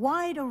stocks a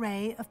wide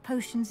array of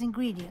potions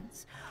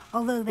ingredients,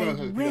 although they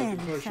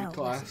rarely sell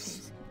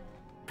recipes.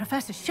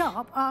 Professor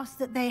Sharp asked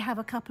that they have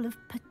a couple of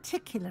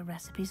particular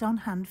recipes on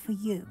hand for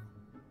you.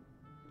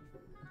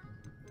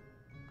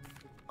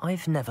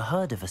 I've never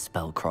heard of a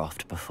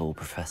spellcraft before,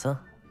 Professor.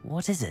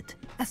 What is it?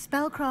 A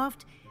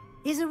spellcraft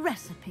is a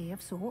recipe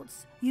of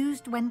sorts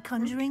used when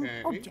conjuring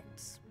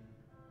objects.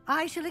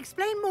 I shall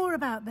explain more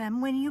about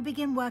them when you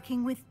begin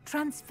working with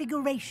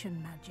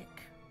transfiguration magic.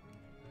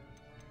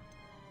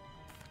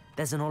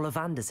 There's an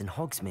Ollivander's in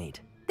Hogsmeade.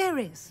 There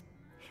is.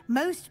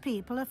 Most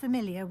people are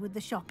familiar with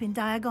the shop in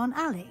Diagon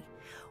Alley.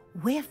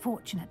 We're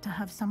fortunate to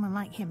have someone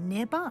like him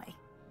nearby.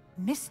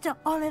 Mr.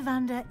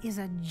 Ollivander is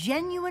a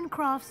genuine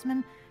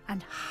craftsman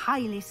and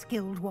highly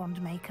skilled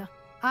wand maker.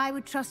 I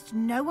would trust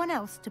no one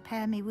else to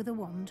pair me with a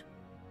wand.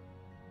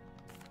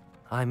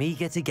 I'm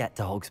eager to get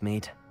to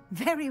Hogsmeade.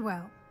 Very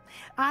well.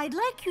 I'd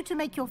like you to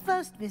make your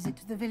first visit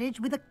to the village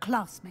with a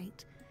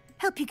classmate.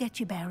 Help you get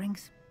your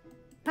bearings.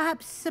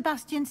 Perhaps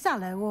Sebastian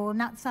Sallow or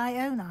Natsai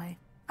Onai.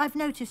 I've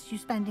noticed you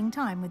spending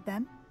time with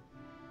them.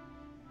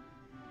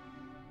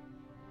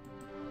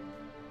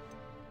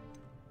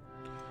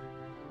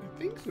 I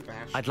think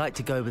Sebastian. I'd like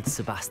to go with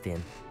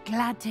Sebastian.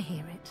 Glad to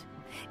hear it.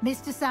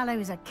 Mr. Sallow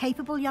is a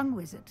capable young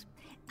wizard,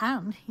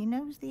 and he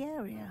knows the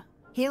area.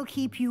 He'll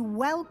keep you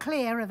well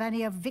clear of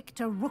any of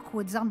Victor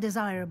Rookwood's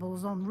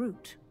undesirables en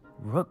route.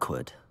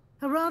 Rookwood?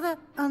 A rather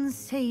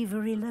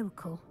unsavory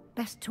local.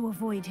 Best to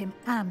avoid him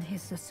and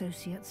his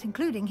associates,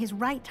 including his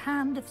right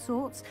hand of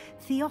sorts,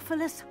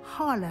 Theophilus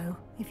Harlow,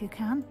 if you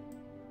can.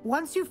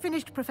 Once you've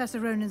finished Professor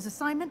Ronan's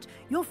assignment,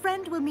 your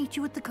friend will meet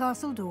you at the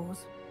castle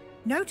doors.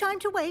 No time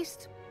to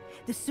waste.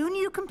 The sooner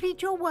you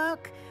complete your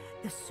work,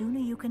 the sooner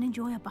you can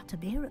enjoy a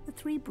butterbeer at the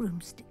Three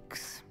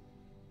Broomsticks.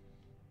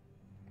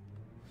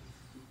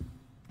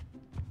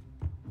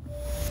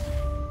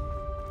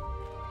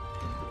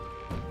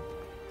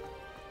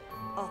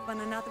 Off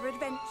on another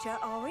adventure,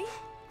 are we?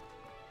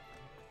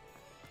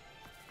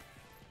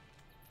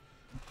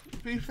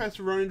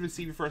 Professor Ronan to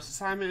receive your first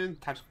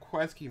assignment. Types of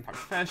quests, keeping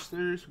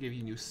professors, will give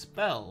you new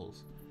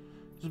spells.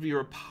 This will be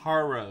your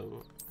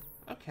Reparo.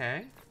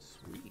 Okay,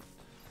 sweet.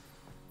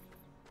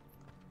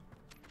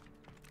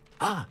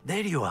 Ah,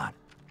 there you are.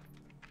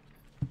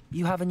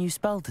 You have a new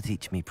spell to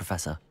teach me,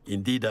 Professor.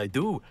 Indeed I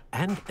do,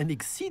 and an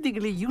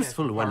exceedingly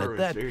useful one at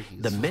that.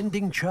 The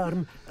Mending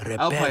Charm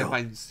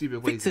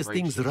Reparo. Fixes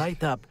things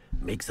right up,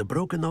 makes a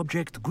broken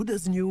object good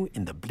as new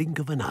in the blink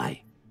of an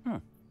eye.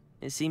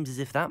 It seems as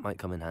if that might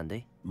come in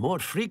handy. More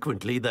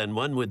frequently than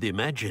one would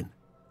imagine.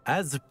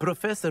 As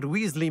Professor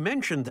Weasley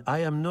mentioned, I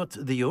am not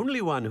the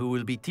only one who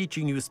will be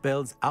teaching you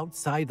spells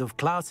outside of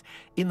class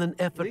in an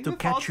effort to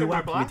catch you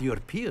up with your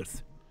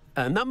peers.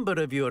 A number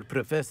of your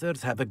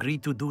professors have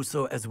agreed to do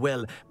so as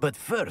well, but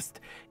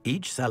first,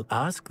 each shall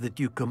ask that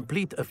you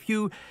complete a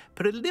few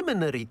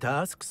preliminary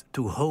tasks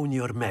to hone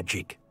your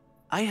magic.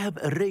 I have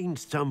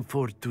arranged some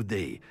for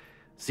today.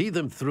 See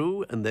them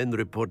through and then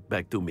report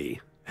back to me.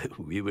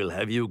 We will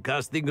have you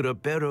casting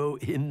Reparo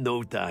in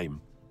no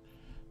time.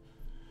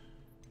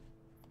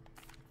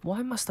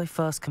 Why must I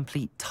first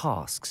complete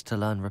tasks to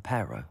learn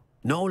Reparo?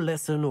 No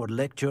lesson or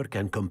lecture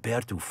can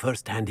compare to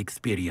first-hand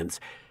experience,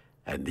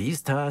 and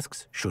these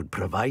tasks should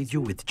provide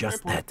you with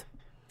just that.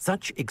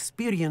 Such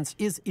experience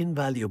is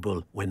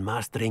invaluable when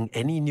mastering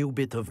any new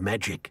bit of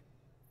magic.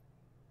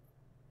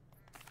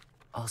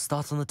 I'll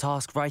start on the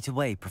task right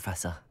away,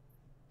 Professor.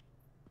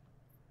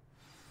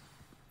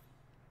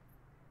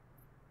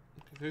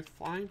 There's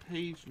a flying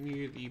page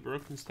near the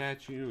broken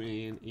statue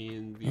and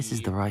in the... This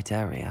is the right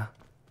area.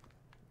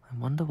 I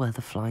wonder where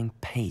the flying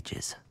page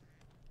is.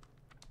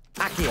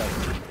 Accio!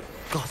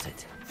 Got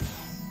it.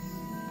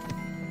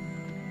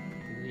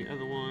 And the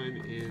other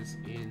one is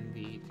in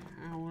the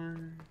tower.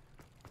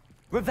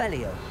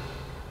 Revelio!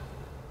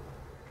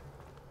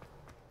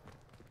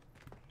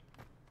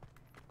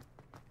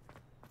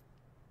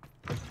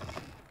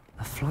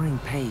 flying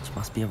page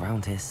must be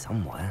around here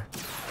somewhere.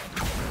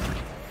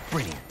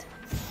 Brilliant.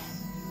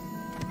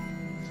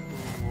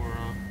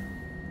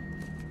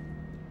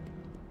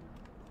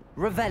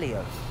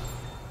 Revelio.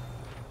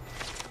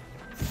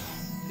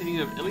 Painting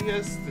of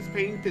Ilias. This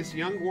painting depicts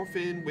young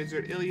orphan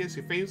wizard Ilias,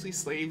 who famously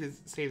saved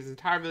his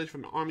entire village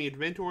from an army of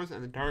Dementors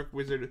and the dark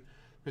wizard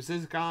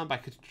Resisgon by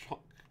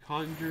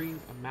conjuring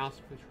a mouse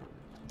patron.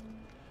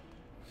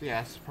 So yeah,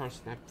 that's the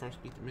person that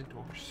first beat the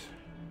Dementors.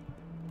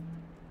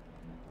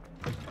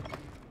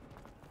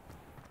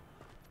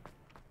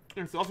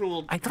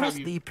 I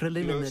trust the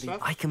preliminary.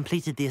 I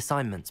completed the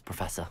assignments,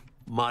 Professor.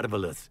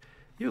 Marvelous.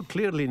 You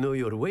clearly know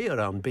your way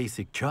around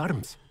basic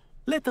charms.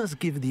 Let us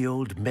give the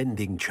old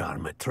mending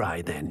charm a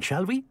try then,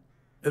 shall we?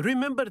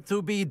 Remember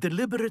to be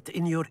deliberate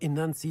in your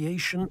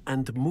enunciation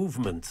and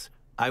movements.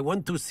 I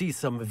want to see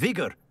some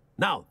vigor.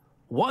 Now,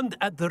 wand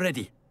at the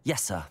ready.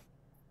 Yes, sir.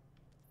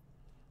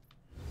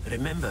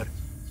 Remember,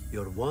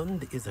 your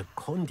wand is a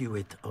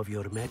conduit of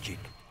your magic.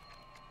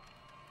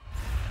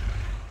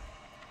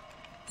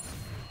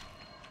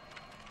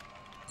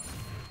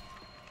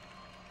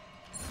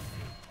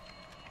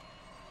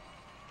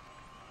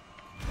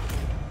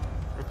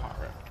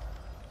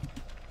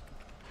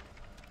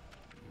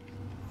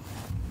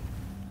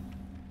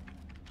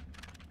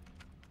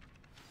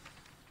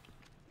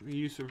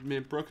 Use of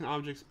broken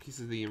objects,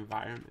 pieces of the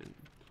environment.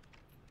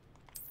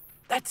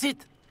 That's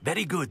it.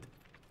 Very good.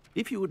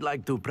 If you would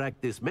like to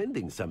practice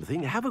mending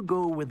something, have a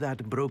go with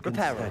that broken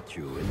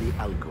statue in the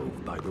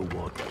alcove by the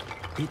water.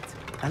 It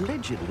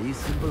allegedly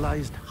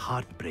symbolized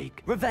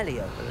heartbreak.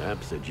 Revelio.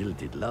 Perhaps a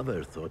jilted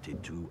lover thought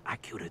it too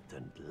accurate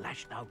and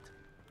lashed out.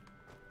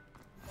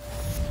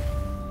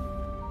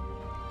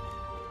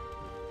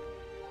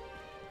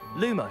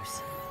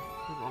 Lumos.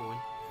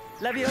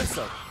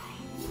 Levioso.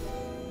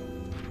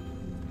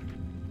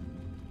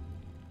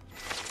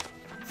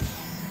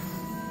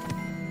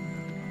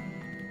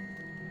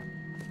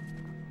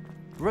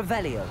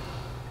 Revelio.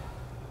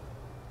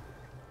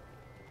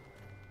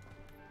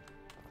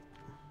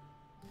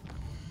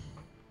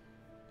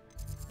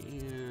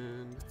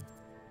 And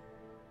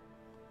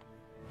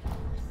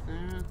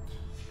that.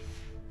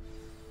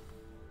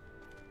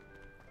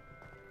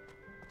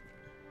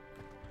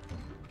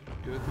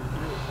 Go through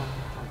here.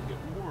 Try to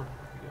get more,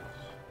 I guess.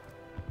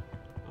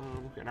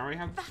 Okay, I already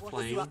have What are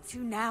flame. you up to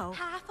now?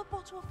 Half a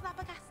bottle of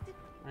flabbergasted.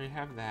 I already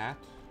have that.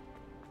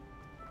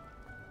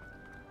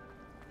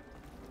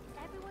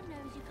 Everyone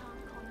knows you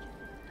can't conjure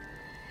food.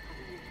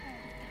 Haven't you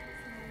heard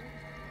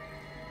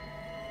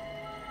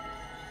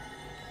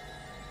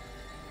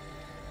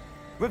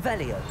that,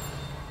 Revelio.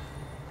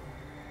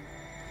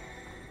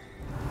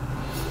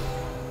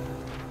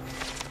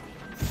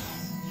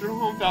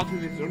 Home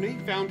Fountain. This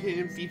ornate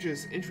fountain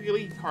features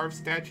intricately carved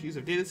statues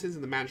of denizens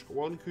of the magical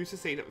world, and crucial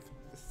set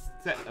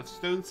of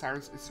stone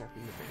sirens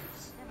encircling the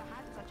banks.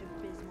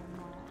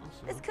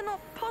 This cannot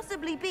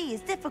possibly be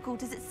as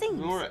difficult as it seems.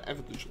 Lenora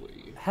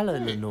evolutionally. Hello,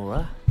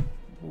 Lenora.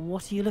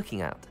 What are you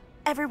looking at?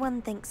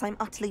 Everyone thinks I'm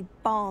utterly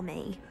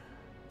balmy.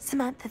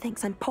 Samantha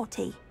thinks I'm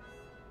potty.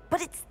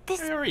 But it's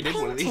this I already did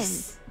painting. one of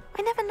these.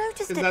 I never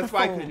noticed it That's before.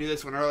 why I couldn't do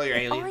this one earlier,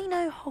 If Alien. I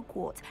know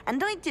Hogwarts,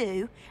 and I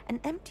do, an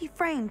empty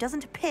frame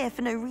doesn't appear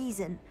for no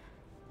reason.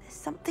 There's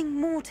something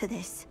more to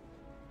this.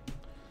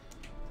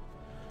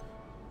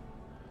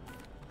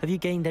 Have you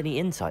gained any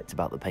insights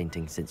about the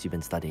painting since you've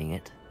been studying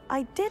it?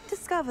 I did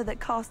discover that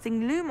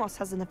casting Lumos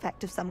has an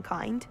effect of some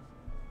kind.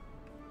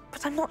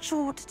 But I'm not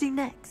sure what to do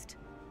next.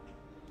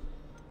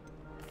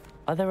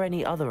 Are there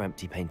any other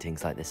empty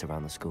paintings like this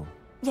around the school?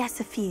 Yes,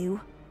 a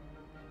few.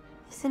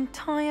 This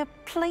entire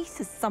place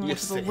is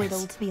somewhat of a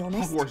riddle, to be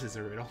honest. Hogwarts is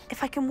a riddle.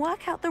 If I can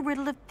work out the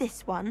riddle of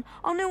this one,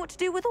 I'll know what to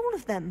do with all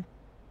of them.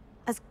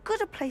 As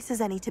good a place as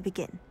any to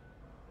begin.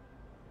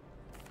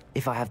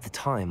 If I have the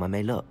time, I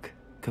may look.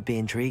 Could be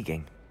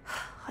intriguing.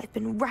 I've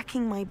been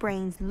racking my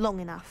brains long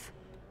enough.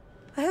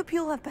 I hope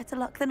you'll have better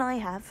luck than I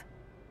have.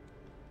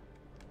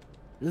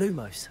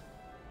 Lumos.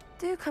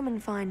 Do come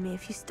and find me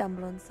if you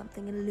stumble on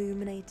something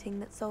illuminating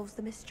that solves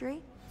the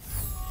mystery.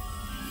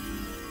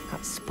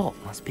 That spot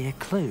must be a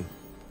clue.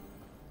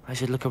 I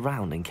should look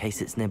around in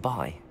case it's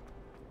nearby.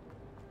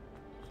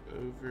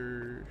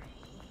 Over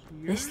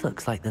here. This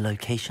looks like the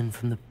location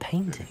from the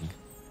painting.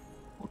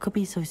 What could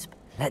be so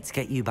Let's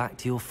get you back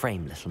to your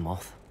frame, little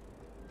moth.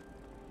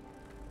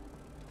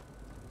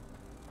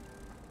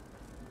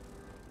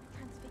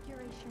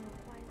 Transfiguration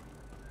required.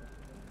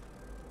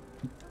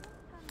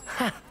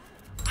 Ha!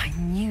 I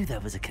knew there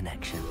was a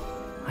connection.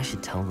 I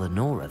should tell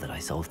Lenora that I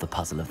solved the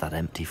puzzle of that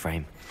empty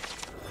frame.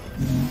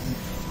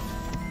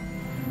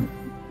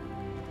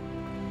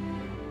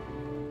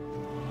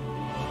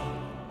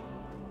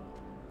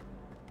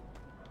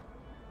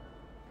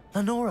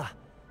 Lenora,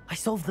 I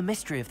solved the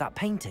mystery of that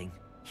painting.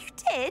 You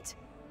did?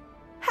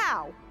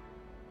 How?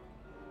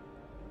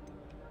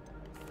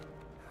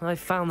 I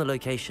found the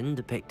location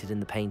depicted in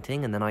the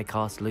painting, and then I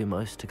cast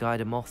Lumos to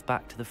guide a moth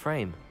back to the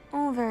frame.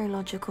 All very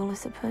logical, I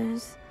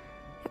suppose.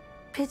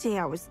 Pity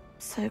I was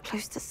so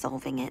close to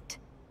solving it.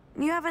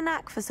 You have a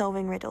knack for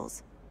solving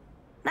riddles.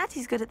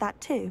 Natty's good at that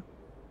too.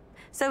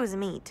 So is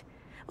Amit,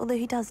 although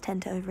he does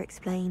tend to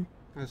over-explain.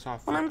 Well,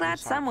 I'm glad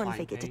someone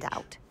figured it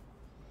out.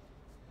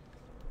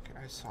 Okay,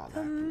 I saw that.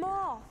 The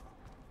moth.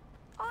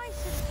 I should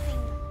have seen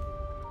them.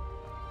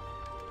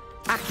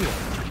 Accio!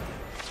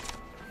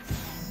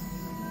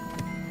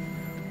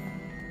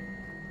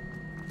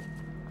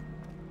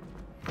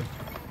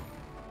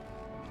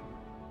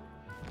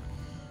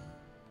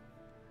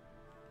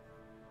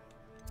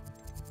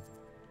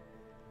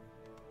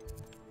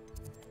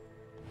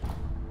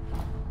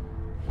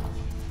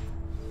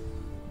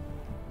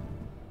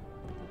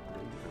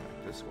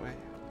 This way.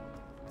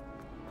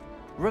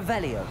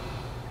 Revelio.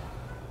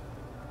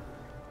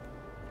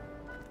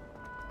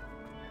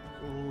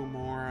 A little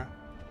more.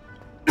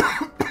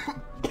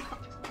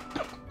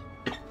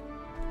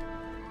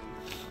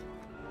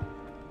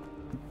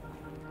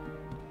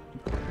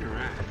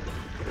 Alright.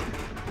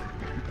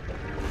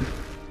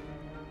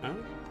 Oh,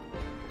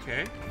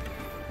 okay.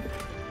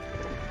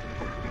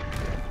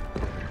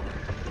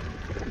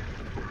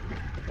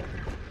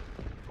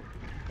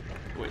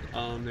 Wait,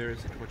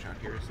 there's a torch out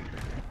here, isn't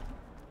there?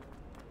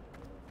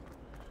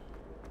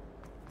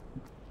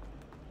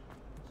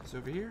 Is this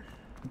over here?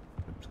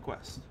 Oops,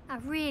 quest. I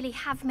really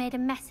have made a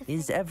mess of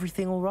Is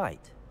everything all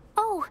right?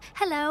 Oh,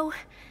 hello.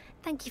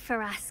 Thank you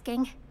for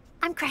asking.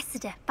 I'm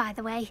Cressida, by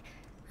the way,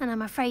 and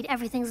I'm afraid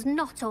everything's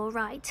not all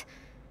right.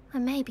 I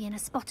may be in a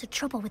spot of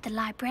trouble with the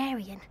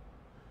librarian.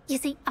 You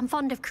see, I'm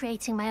fond of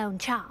creating my own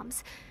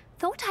charms.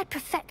 Thought I'd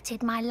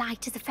perfected my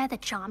light as a feather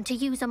charm to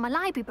use on my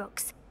library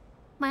books.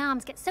 My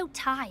arms get so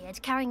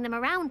tired carrying them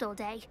around all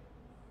day.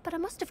 But I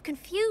must have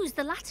confused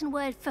the Latin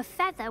word for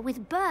feather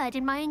with bird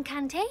in my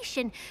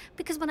incantation,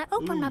 because when I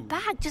opened my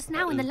bag just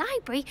now in the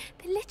library,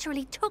 they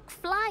literally took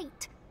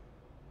flight.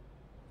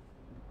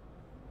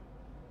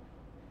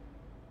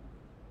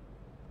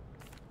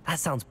 That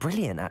sounds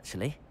brilliant,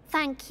 actually.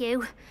 Thank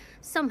you.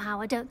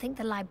 Somehow I don't think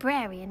the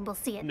librarian will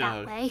see it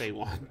that way. No, they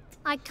won't.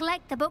 I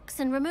collect the books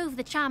and remove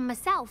the charm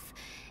myself,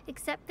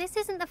 except this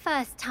isn't the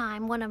first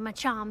time one of my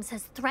charms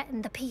has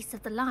threatened the peace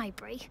of the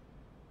library.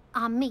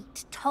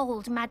 Amit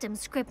told Madame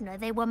Scribner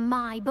they were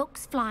my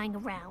books flying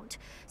around,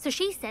 so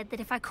she said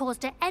that if I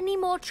caused her any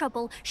more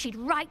trouble, she'd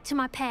write to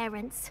my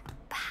parents.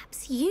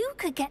 Perhaps you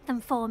could get them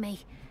for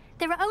me.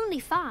 There are only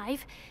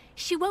 5.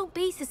 She won't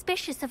be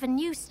suspicious of a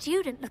new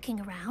student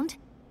looking around.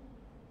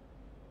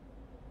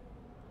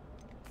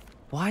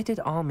 Why did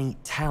Amit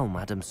tell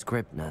Madame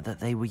Scribner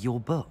that they were your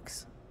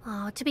books?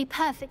 Oh, to be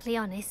perfectly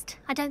honest,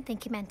 I don't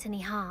think he meant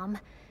any harm.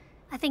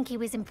 I think he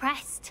was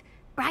impressed,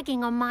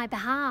 bragging on my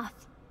behalf.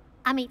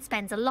 Amit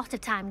spends a lot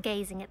of time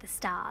gazing at the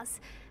stars,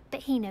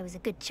 but he knows a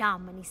good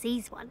charm when he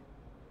sees one.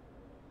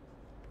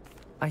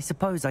 I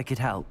suppose I could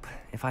help,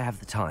 if I have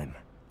the time.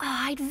 Oh,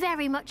 I'd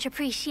very much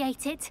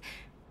appreciate it.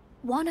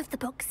 One of the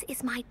books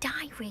is my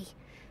diary.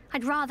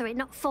 I'd rather it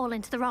not fall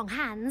into the wrong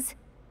hands.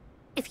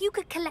 If you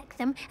could collect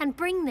them and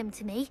bring them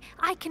to me,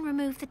 I can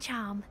remove the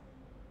charm.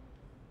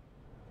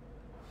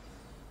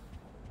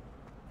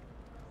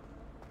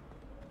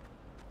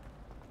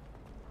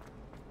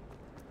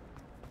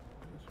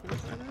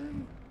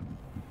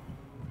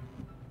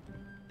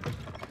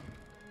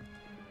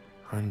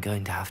 I'm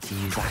going to have to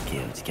use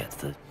Accio to get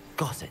to the...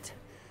 Got it.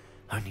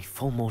 Only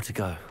 4 more to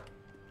go.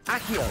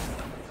 Accio!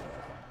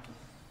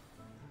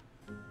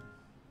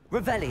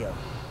 Revelio!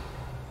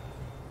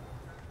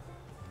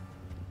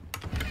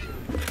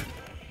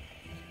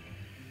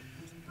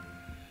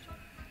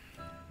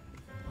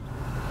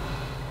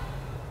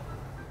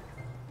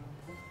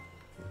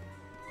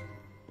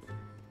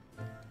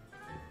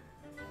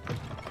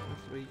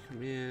 That's the way you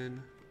come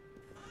in.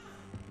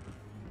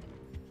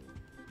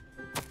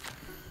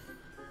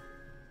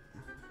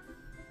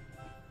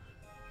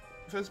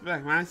 First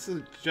back, I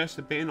suggest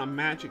a ban on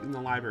magic in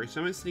the library.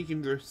 Someone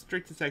sneaking the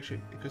restricted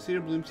section. And Consider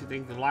Bloom to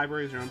think the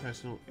library is their own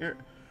personal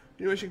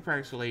ritualistic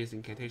practice related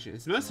incantation.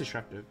 It's most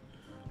disruptive.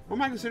 One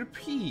might consider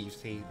peeves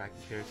taking back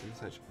comparison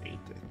such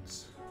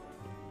antics.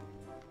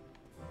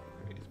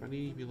 Okay, so I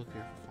need to be looking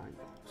for fine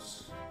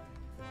books.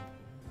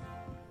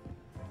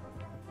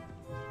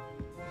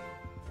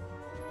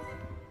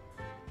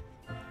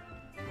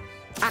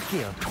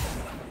 Accio!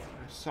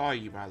 I saw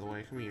you, by the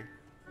way. Come here.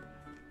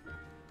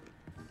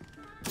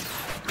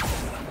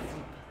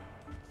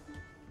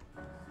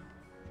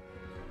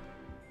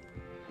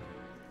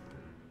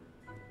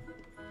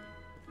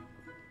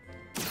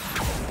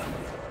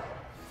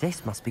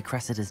 This must be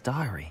Cressida's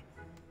diary.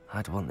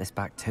 I'd want this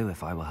back too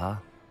if I were her.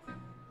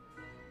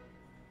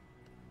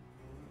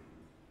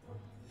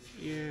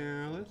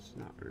 Yeah, let's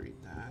not read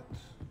that.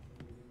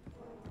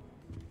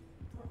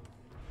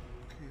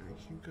 Okay,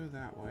 I can go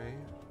that way.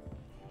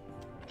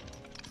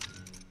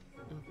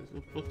 Oh, there's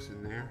no books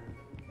in there.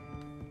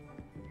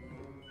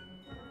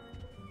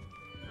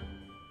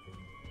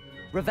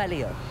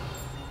 Revelio.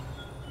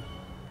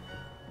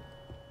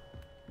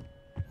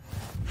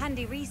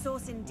 Handy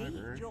resource indeed,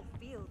 your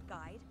field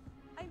guide.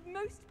 I'm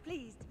most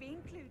pleased to be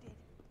included.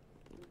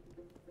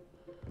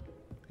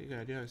 Okay, good.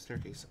 I do have a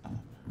staircase up.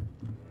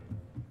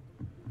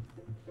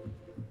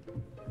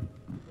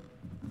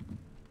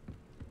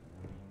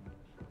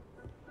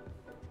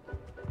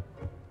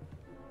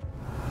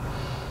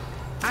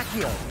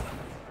 Accio.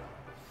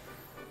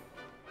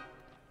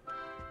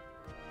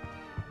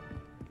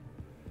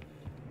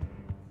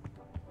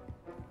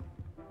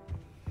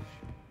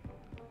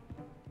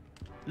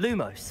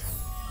 Lumos.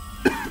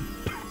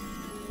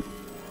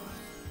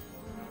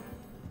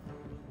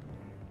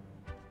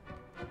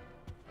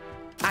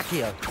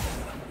 Accio.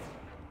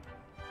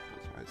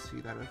 I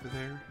see that over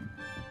there.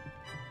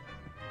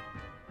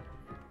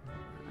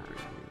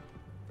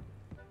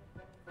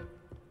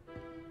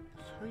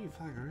 How are you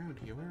flying around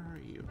here? Where are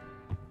you?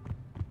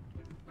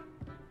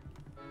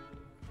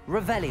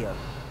 Revelio.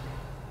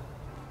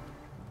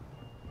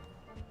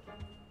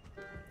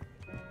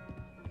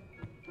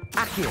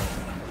 Accio.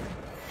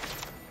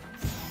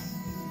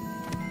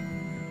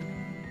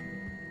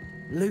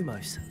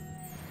 Lumos.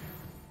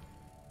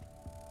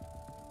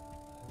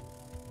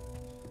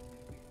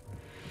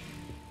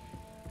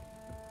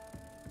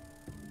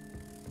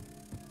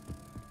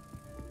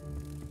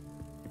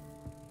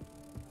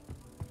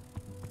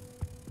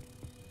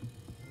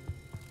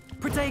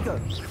 Protego.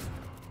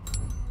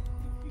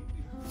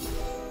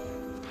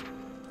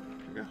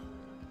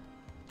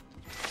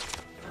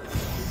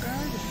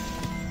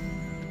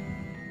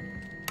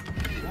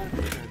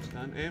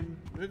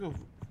 We go.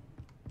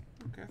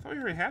 Okay, I thought we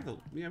already have the.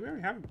 Yeah, we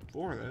already have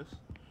 4 of those.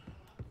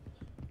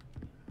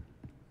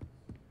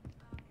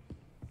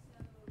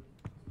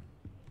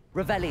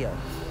 Revelio.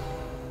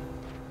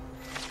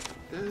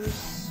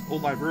 This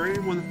old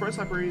librarian, one of the first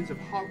librarians of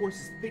Hogwarts,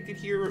 is depicted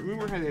here.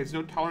 Rumor has it has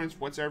no tolerance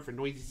whatsoever for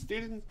noisy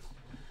students,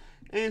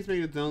 and it's made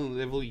with no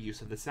level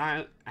use of the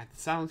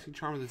silencing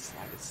charm of the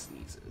slightest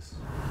sneezes.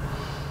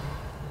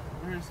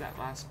 Where's that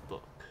last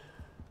book?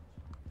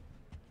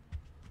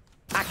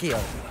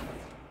 Accio.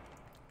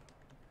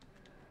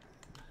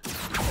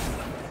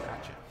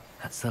 Gotcha.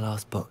 That's the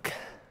last book.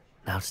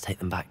 Now to take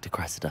them back to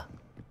Cressida.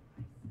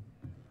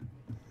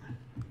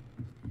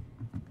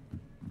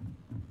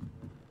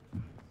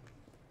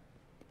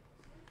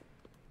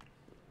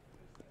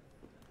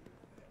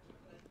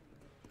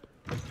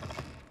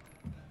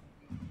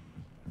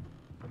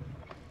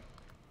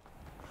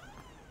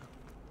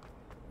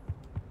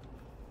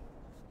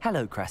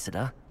 Hello,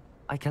 Cressida.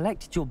 I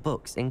collected your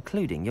books,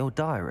 including your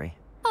diary.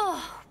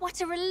 Oh,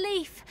 what a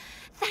relief.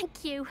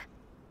 Thank you.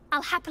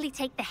 I'll happily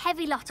take the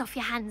heavy lot off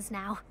your hands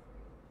now.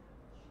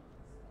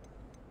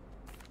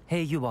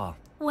 Here you are.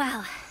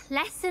 Well,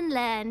 lesson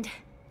learned.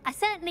 I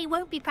certainly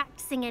won't be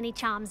practicing any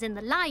charms in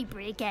the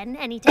library again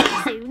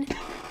anytime soon.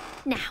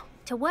 Now,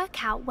 to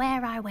work out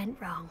where I went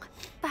wrong.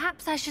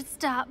 Perhaps I should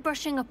start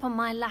brushing up on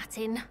my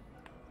Latin.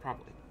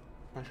 Probably.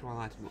 Brushing on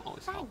Latin will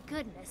always help. Thank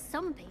goodness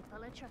some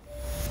people are trying.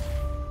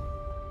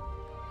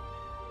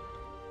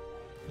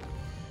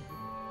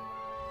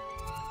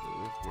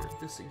 Let's mark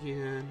this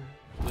again.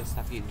 Let's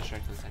have the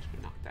instructions. Let's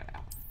actually knock that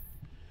out.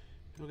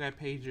 Field guide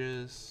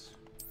pages.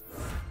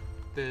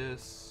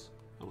 This.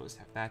 Let's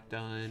have that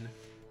done.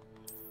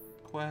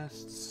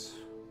 Quests.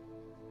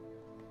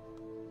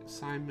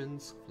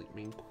 Assignments. Complete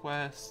main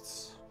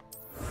quests.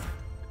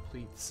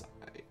 Complete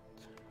site.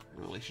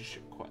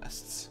 Relationship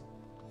quests.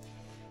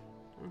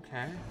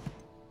 Okay.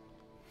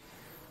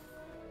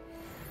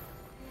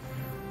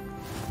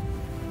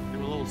 We're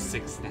level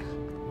 6 now.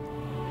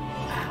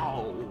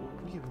 Ow!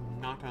 We have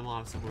not done a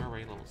lot of stuff. We're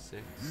already level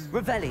 6.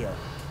 Revelio.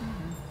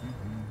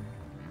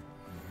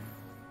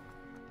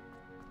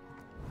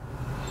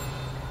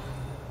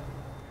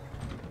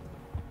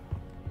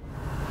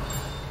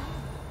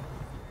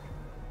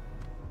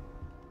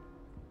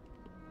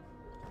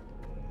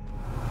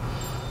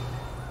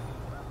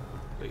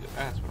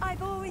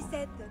 I've always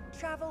said that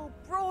travel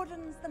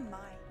broadens the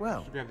mind.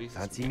 Well,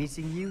 fancy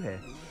meeting you here.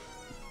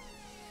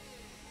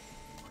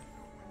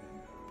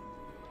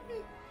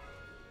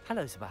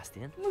 Hello,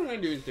 Sebastian. What am I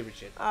doing stupid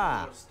shit?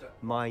 Ah,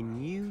 my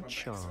new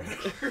charm.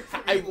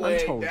 I'm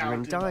told you're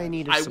in dire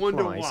need of I supplies,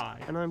 wonder why.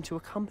 and I'm to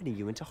accompany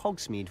you into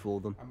Hogsmeade for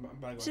them.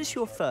 Is this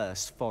your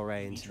first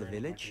foray into the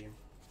village?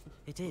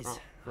 It is.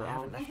 I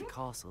haven't left the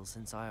castle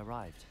since I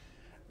arrived.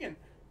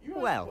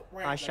 Well,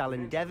 I shall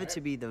endeavour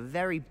to be the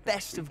very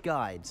best of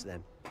guides,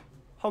 then.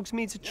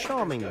 Hogsmeade's a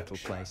charming little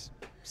place.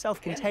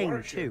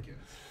 Self-contained, too.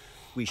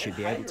 We should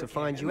be able to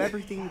find you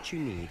everything that you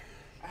need.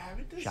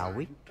 Shall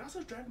we? That's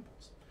those Dragon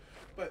Balls.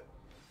 But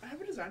I have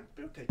a design to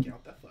be able to take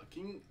out that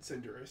fucking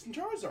Cinderace and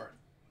Charizard.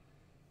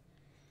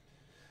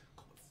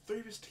 3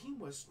 of his team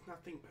was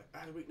nothing but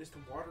out of weakness to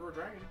water or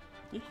dragon.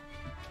 Yeah.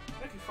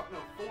 Actually,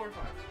 4 or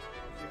 5.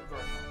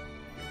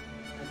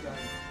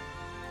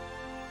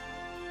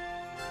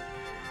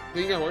 And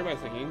You gotta worry about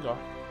is the games are.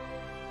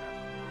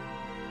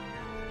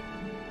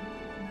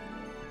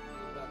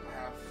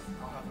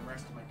 I'll have the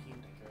rest of my team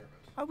take care of it.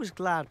 I was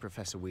glad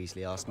Professor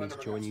Weasley asked me to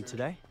join you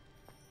today.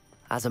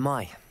 As am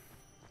I.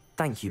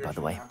 Thank you, by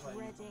the way.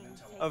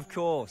 Of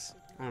course.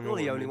 You're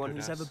the only one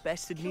who's ever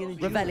bested me in a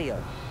duel.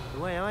 Revelio. The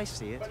way I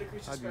see it,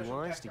 I'd be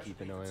wise to keep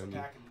an eye on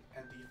you.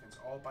 And defense,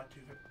 all but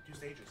two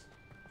stages.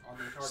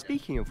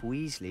 Speaking of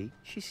Weasley,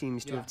 she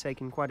seems to have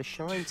taken quite a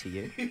shine to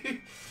you.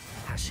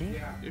 Has she?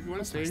 If you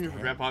want to stay in here for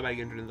Grandpa, I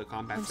get into the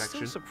combat I'm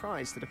section. still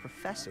surprised that a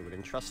professor would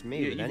entrust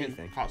me with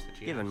anything,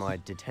 given my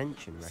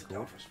detention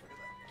record.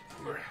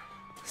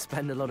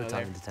 Spend a lot of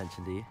time in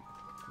detention, do you?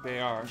 They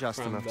are. Just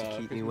enough to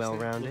keep me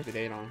well-rounded.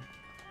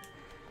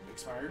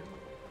 Expired?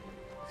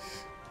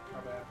 How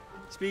bad?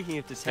 Speaking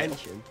of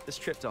detention, this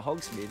trip to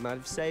Hogsmeade might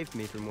have saved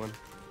me from one.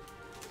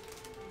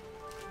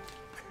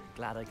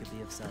 Glad I could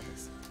be of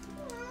service.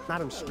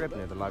 Madam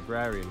Scribner, the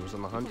librarian, was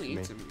on the hunt for me,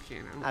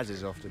 as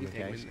is often the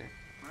case.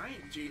 I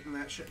ain't cheating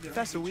that shit.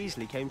 Professor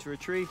Weasley came to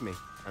retrieve me,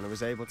 and I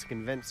was able to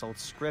convince old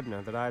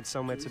Scribner that I had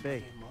somewhere to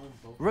be.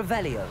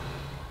 Revelio.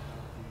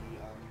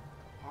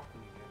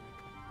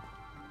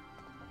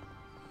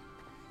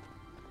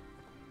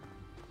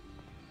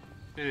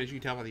 And as you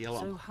can tell by the yellow.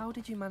 So how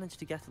did you manage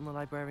to get on the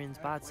librarian's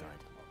bad side?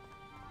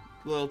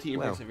 Loyalty and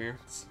Well,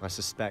 perseverance. I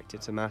suspect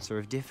it's a matter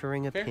of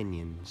differing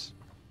opinions.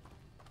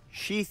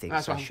 She thinks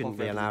That's I what shouldn't I'm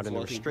be allowed in the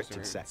loyalty and restricted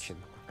perseverance. section,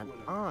 and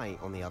I,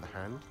 on the other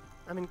hand,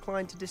 am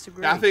inclined to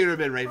disagree. Yeah, I figured it would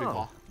have been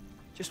Ravenclaw. Oh,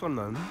 just one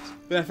moment.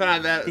 But I found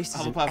out that This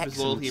is an Hufflepuff is excellent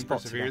loyalty and spot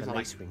to perseverance. gather I'm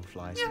like, lacewing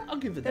flies. yeah, I'll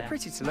give it They're that.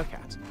 pretty to look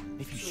at.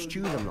 If you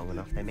stew them long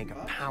enough, they make a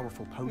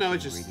powerful potion No,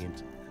 it's just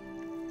ingredient.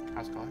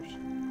 house colors.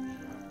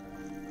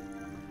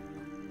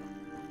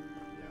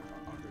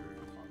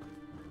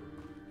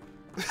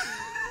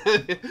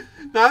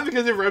 Not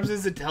because it rubs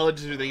his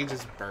intelligence or anything, it's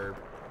just burb.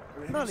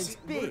 Merlin's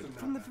beard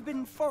from the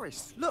Forbidden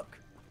Forest. Look.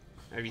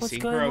 Have you What's seen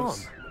going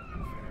crows? on?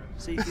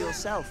 See for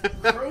yourself.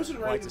 Crows and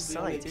Quite a ravens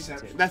sight,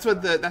 isn't it? That's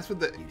what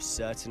the You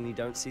certainly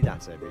don't see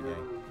that every day.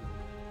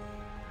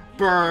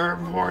 burb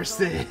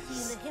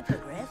horses. The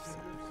hippogriffs?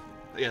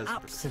 Yes.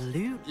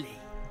 Absolutely.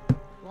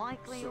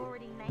 Likely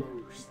already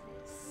named.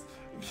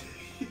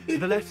 To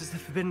the left is the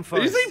Forbidden Did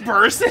Forest. you say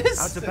burses?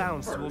 Out of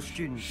bounds to all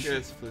students. Yeah,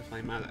 it's blue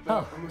flame out.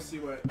 Oh,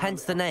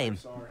 hence the name.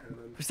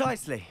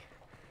 Precisely.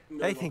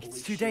 They think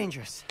it's too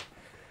dangerous.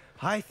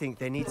 I think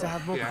they need to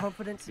have more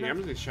confidence in Yeah, I'm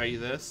it. just gonna show you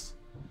this.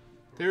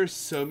 There are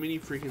so many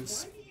freaking.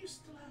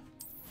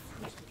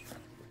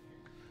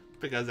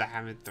 Because I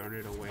haven't thrown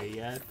it away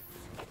yet.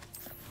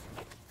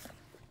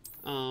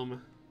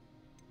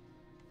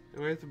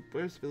 Where's the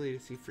ability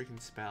to see freaking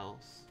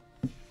spells?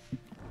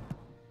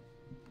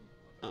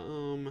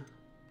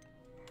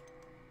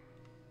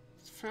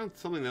 Found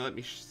something that let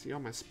me see all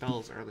my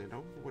spells earlier. I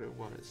don't know what it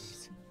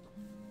was.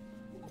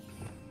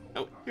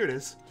 Oh, here it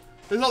is.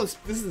 There's all this.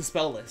 This is the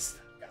spell list.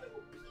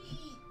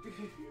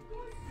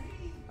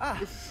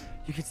 Ah,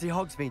 you can see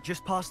Hogsmeade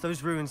just past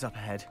those ruins up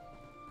ahead.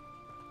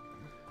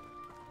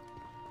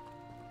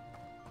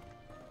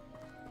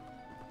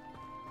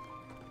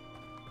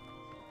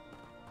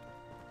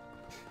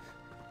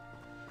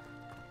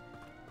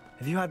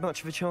 Have you had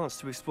much of a chance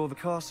to explore the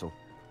castle?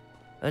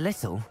 A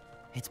little.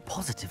 It's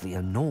positively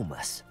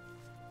enormous.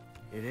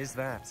 It is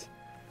that.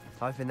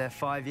 I've been there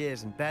 5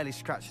 years and barely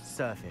scratched the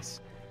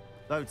surface.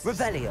 Loads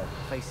Revelio. of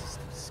places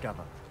to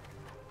discover.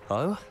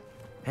 Oh?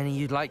 Any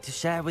you'd like to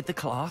share with the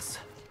class?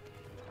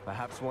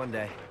 Perhaps one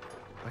day.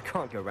 I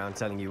can't go around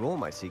telling you all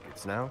my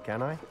secrets now,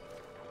 can I?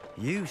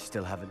 You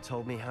still haven't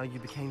told me how you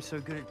became so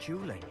good at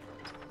dueling.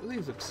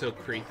 These look so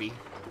creepy.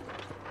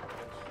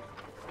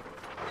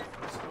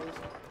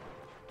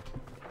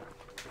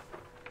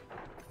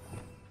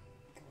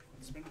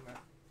 It's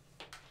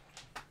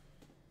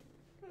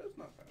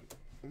not bad.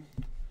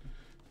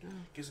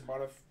 Gives the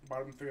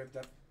bottom three of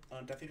Death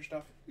Eater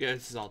stuff. Yeah,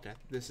 this is all death.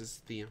 This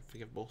is the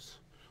Unforgivables.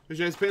 Which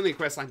is apparently a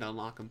quest line to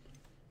unlock them.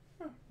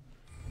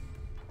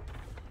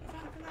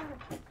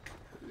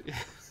 Yeah.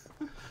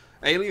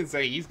 Alien's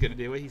saying he's gonna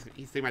do it. He's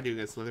thinking about doing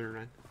a Slytherin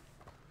run.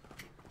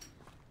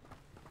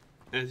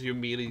 As you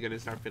immediately gonna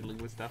start fiddling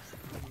with stuff.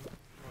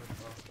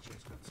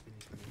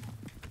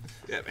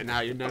 Yep, and now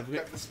you're never.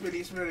 Got the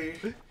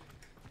Smitty.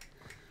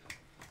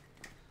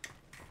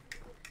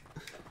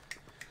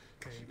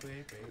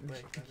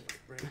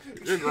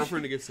 Your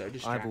girlfriend gets so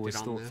distracted. I've always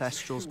on thought this.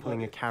 Thestrals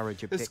pulling a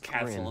carriage a This bit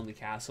castle grim. in the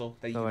castle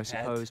that you Though I can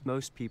pet. suppose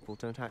most people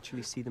don't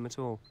actually see them at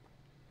all.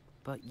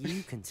 But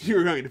you can see. You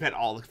were going to pet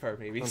all the fur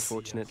babies.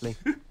 Unfortunately.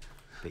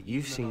 But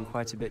you've seen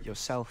quite a bit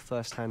yourself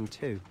firsthand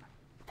too.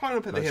 Probably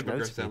don't pet the Most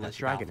hippogriffs notably that unless you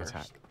dragon bow first.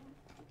 attack.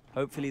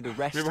 Hopefully the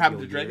rest Remember of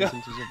what your happened year to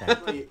isn't Drago? as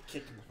eventful. Get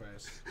kicked in the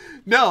face.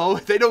 No,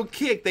 they don't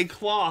kick. They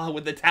claw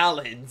with the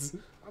talons.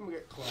 I'm gonna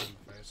get clawed in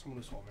the face. I'm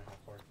gonna swallow my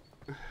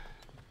hardcore.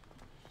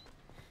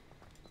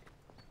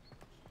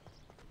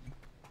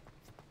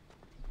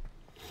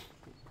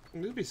 It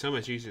would be so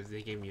much easier if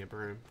they gave me a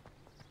broom.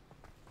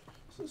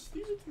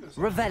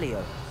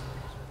 Revelio.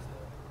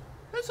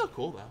 That's so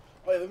cool though.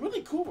 Oh, yeah, they're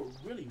really cool, but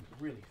really,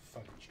 really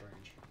fucking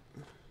strange.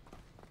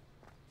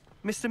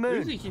 Mr. Moon.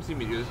 Usually keeps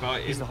me do this,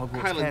 but He's the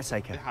Hogwarts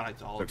caretaker.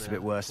 Looks a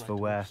bit worse for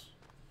wear.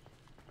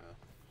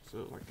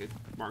 So like it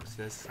marks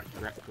this. I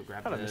can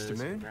grab Hello, this. Mr.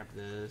 Moon. Grab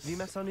this. Have you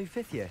met our new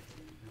 5th year?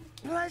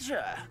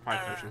 Pleasure.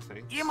 Probably potion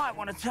things. You might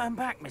want to turn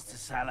back, Mr.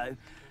 Sallow.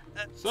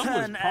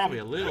 Someone's Turn probably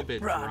a and little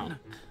bit run. drunk.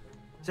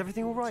 Is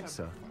everything all right,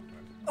 sir?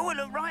 Oh,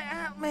 look right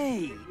at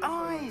me.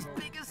 Eyes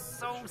big as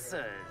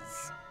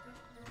saucers.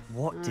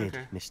 What did,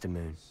 Mr.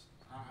 Moon?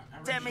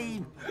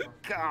 Demi,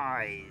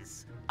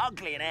 guys,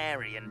 ugly and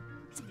airy and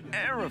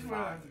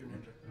terrifying.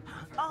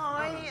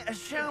 I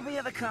shall be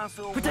at the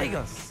castle.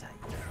 Potatoes!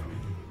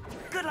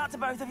 Good luck to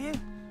both of you.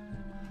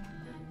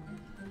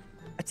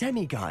 A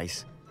Demi,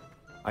 guys.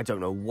 I don't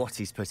know what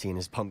he's putting in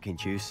his pumpkin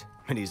juice,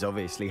 but he's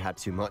obviously had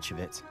too much of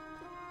it.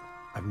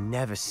 I've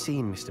never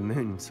seen Mr.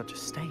 Moon in such a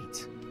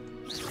state.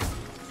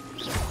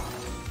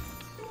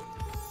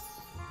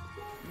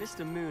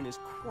 Mr. Moon is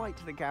quite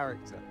the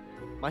character.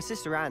 My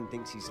sister Anne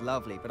thinks he's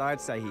lovely, but I'd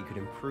say he could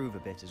improve a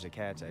bit as a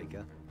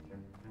caretaker.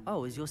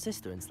 Oh, is your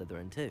sister in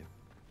Slytherin too?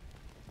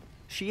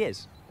 She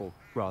is, or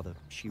rather,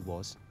 she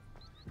was.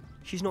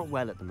 She's not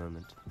well at the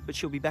moment, but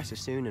she'll be better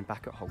soon and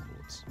back at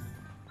Hogwarts.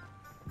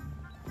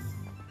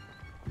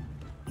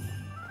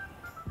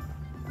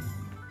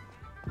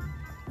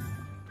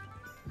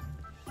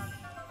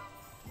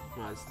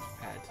 Nice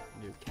pet,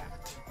 new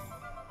cat.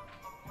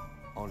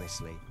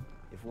 Honestly,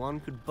 if one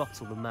could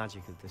bottle the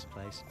magic of this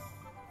place.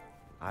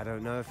 I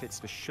don't know if it's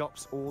the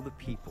shops or the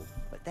people,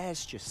 but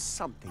there's just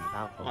something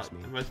about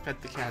Hogsmeade. Let's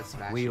pet the cat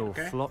smash. We all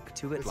flock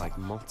to it like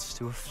moths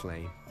to a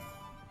flame.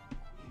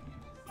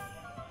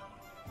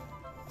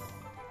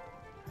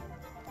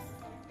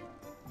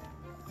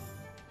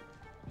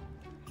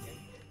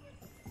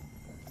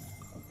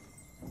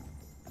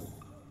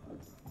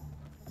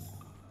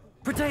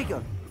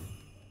 Protego!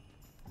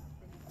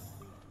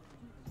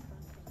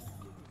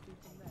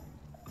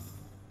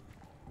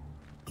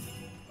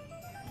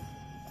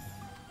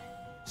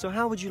 So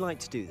how would you like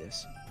to do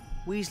this?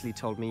 Weasley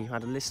told me you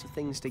had a list of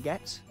things to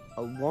get,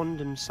 a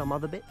wand and some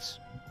other bits.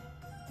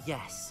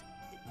 Yes.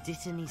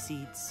 Dittany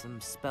seeds,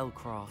 some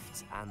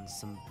spellcrafts, and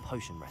some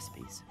potion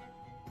recipes.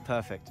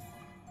 Perfect.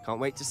 Can't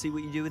wait to see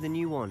what you do with the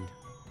new wand.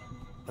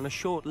 And a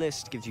short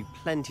list gives you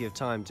plenty of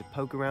time to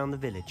poke around the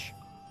village.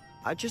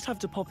 I just have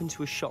to pop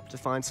into a shop to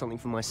find something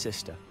for my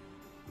sister.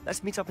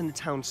 Let's meet up in the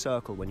town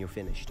circle when you're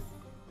finished.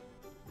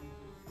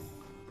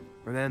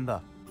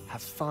 Remember,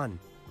 have fun.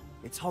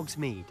 It's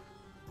Hogsmeade.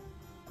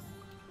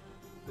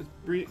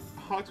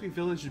 Hogsmeade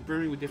Village is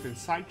brimming with different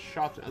sites,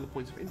 shops, and other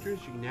points of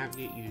interest. You can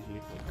navigate using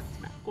your focus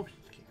map. Of course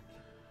you can.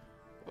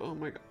 Oh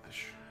my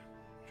gosh.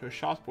 Show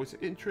shops, points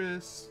of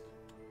interest.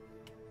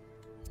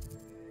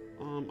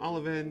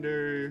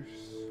 Ollivanders.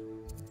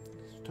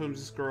 Tomes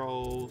and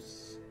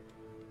Scrolls.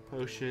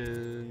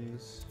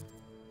 Potions.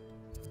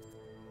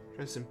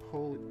 Dress in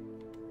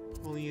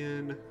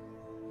Polian.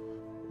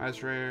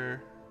 As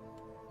rare.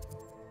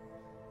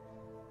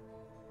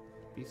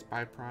 Beast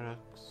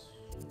byproducts.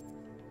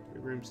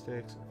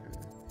 Broomsticks. Okay.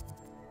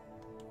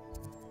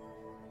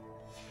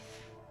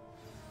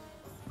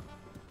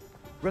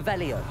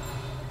 Revelio.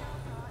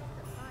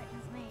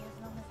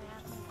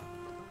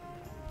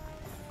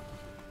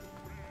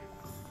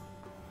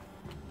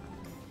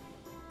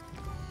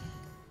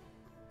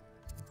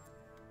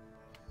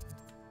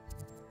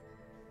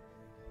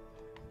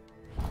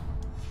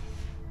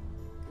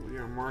 We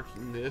are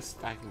marking this.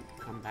 I can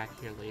come back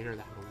here later.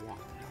 That would walk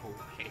the whole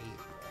way.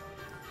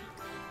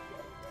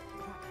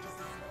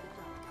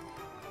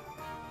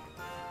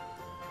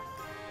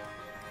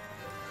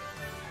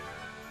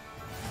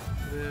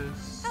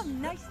 This. How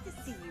nice to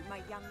see you,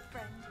 my young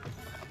friend.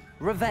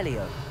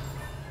 Revelio.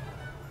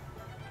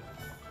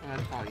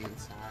 That's probably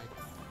inside.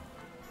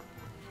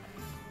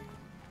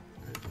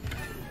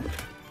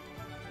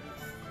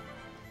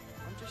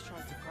 I'm just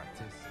trying to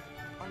practice.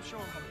 I'm sure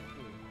I'll have it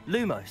through.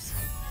 Lumos.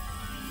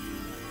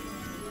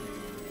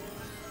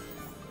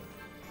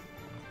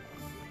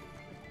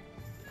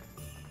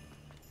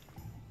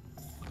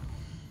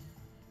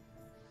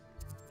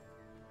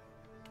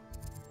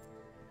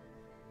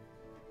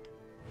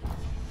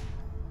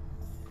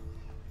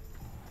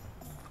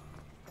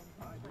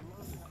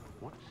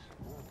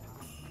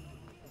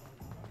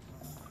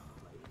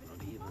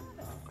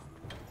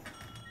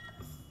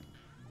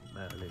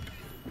 Merlin,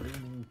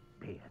 gleaming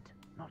beard,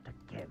 not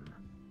again.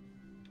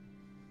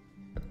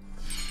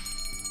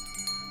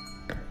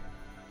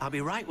 I'll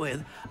be right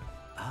with...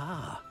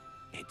 Ah,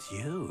 it's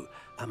you.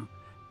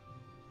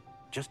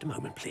 Just a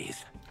moment,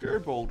 please.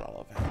 Gerbold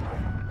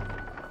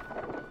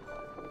Ollivander.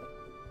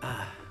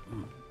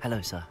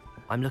 Hello, sir.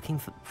 I'm looking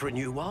for... For a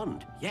new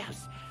wand,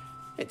 yes.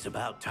 It's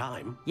about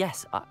time.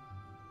 Yes,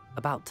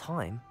 about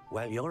time?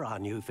 Well, you're our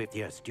new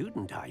fifth-year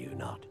student, are you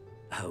not?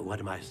 Oh, what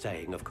am I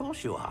saying? Of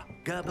course you are.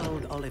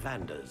 Gerbold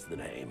Ollivander's the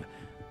name.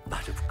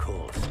 But of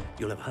course,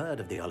 you'll have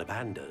heard of the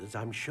Ollivanders,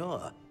 I'm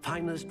sure.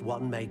 Finest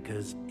wand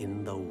makers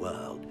in the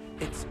world.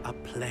 It's a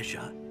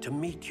pleasure to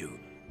meet you,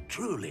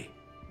 truly.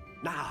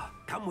 Now,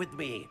 come with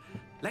me.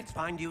 Let's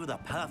find you the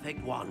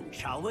perfect wand,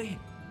 shall we?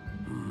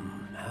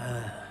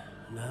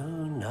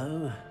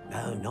 No,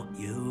 not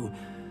you.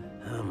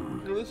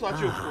 This is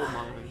actually a cool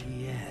moment.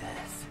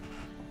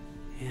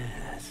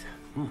 Yes.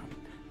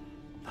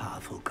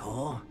 Powerful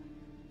core.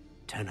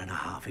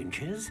 10.5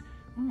 inches.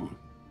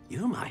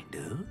 You might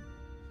do.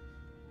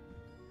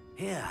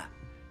 Here,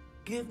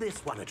 give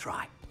this one a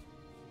try.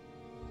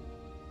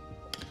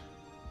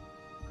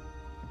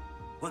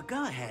 Well,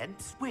 go ahead,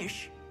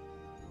 swish.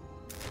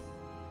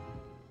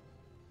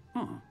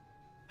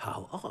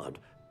 odd.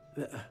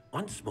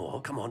 Once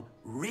more, come on,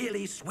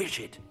 really swish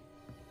it.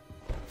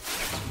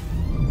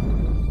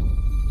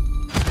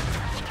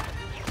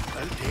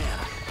 Oh dear.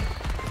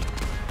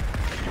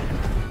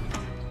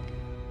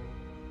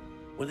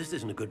 Well, this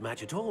isn't a good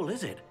match at all,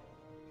 is it?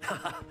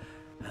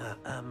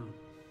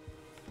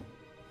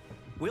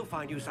 We'll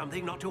find you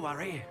something, not to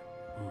worry.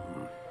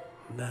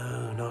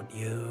 No, not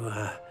you.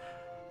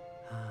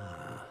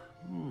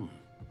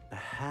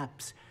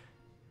 Perhaps.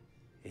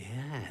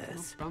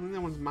 Yes. I think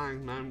that one's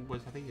mine. Mine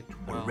was, I think, a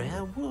 12. A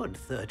rare wood,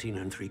 13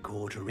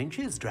 3/4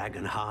 inches,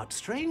 dragon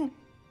heartstring.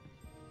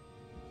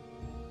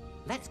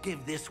 Let's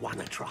give this one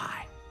a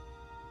try.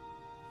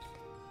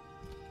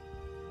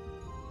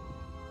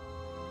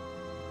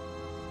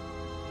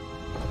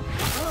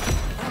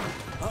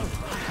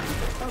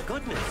 Oh,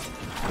 goodness.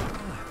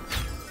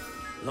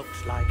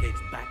 Looks like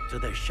it's back to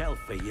the shelf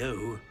for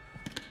you.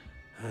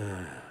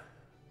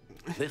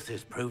 This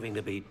is proving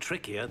to be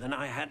trickier than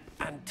I had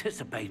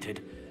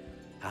anticipated.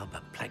 How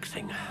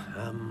perplexing.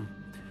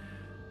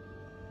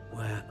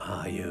 Where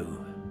are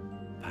you?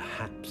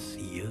 Perhaps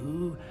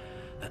you?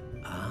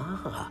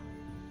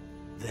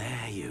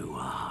 There you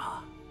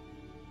are.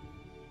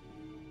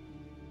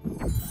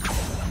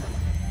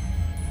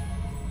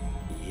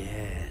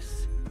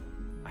 Yes,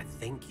 I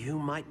think you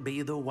might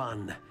be the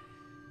one.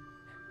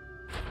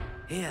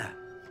 Here,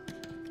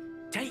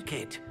 take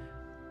it.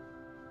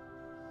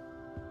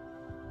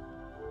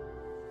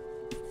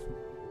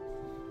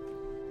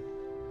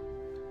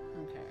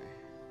 Okay.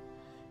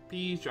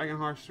 Bees, dragon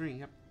heartstring,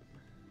 yep.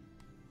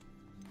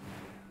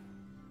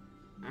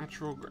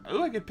 Natural.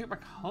 Oh, I can pick my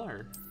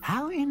color.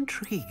 How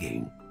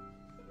intriguing.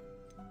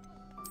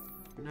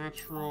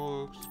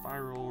 Natural,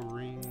 spiral,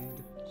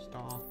 ringed,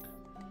 stalk,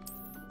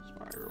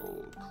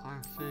 spiral,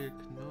 classic,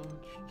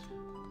 notched.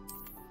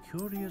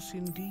 Curious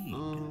indeed.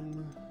 I'll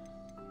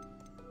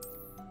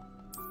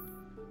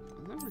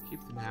never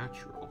keep the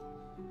natural.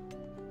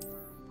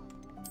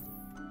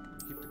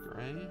 Keep the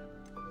gray.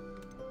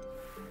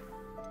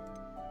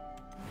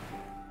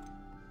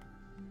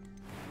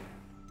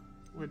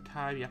 Wood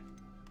tide, yeah.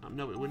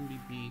 No, it wouldn't be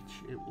beach.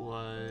 It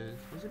was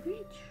it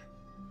beach?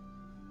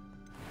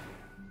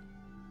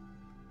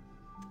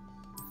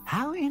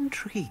 How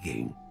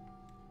intriguing.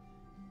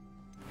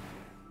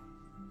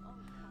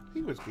 I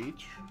think it was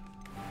beach.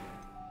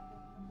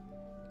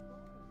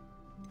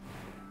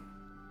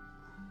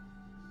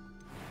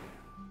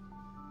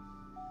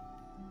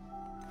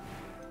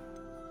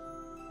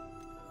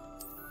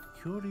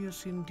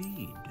 Curious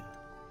indeed.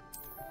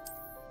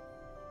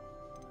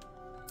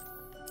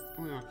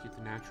 I'm gonna keep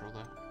the natural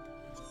though.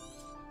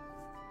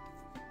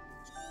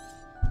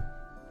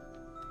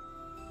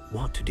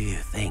 What do you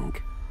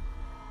think?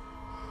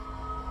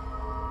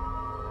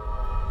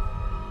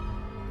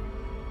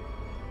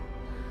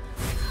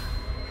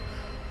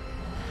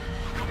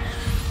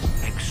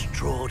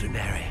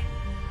 Extraordinary.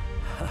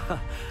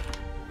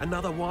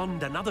 Another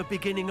wand, another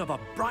beginning of a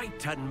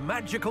bright and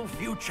magical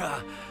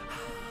future.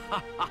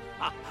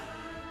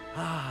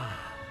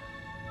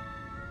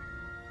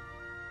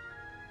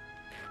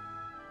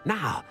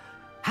 Now,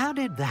 how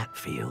did that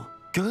feel?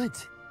 Good.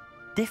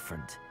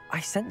 Different. I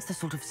sensed a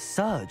sort of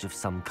surge of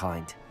some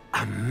kind.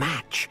 A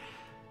match?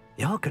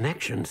 Your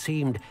connection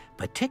seemed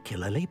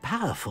particularly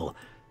powerful.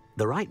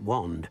 The right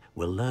wand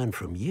will learn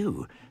from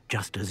you,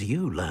 just as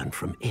you learn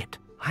from it.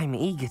 I'm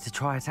eager to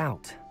try it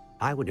out.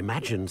 I would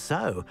imagine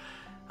so.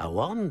 A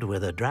wand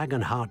with a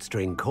dragon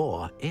heartstring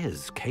core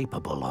is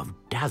capable of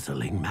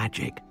dazzling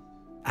magic.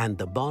 And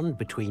the bond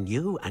between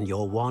you and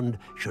your wand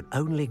should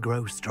only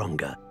grow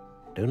stronger.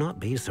 Do not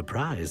be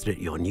surprised at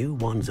your new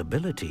wand's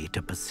ability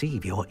to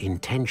perceive your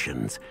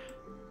intentions,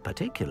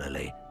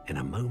 particularly in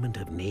a moment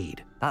of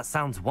need. That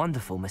sounds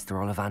wonderful, Mr.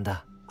 Ollivander.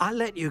 I'll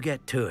let you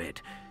get to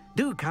it.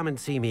 Do come and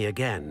see me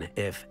again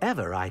if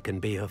ever I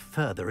can be of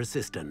further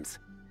assistance.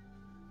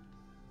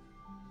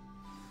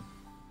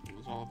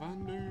 Those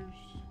Ollivanders.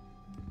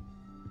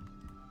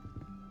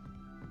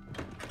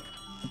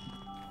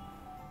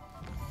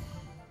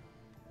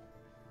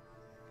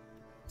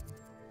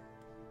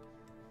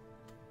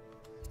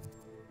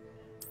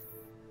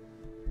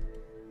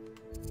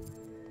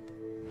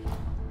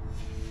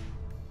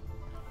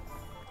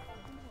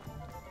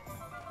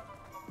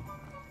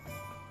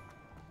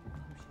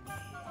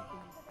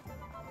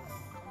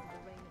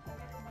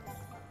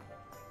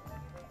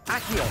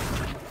 Accio!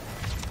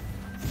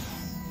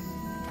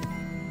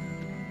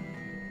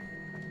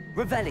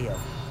 Revelio!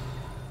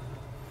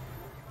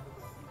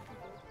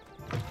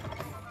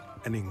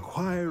 An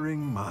inquiring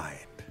mind.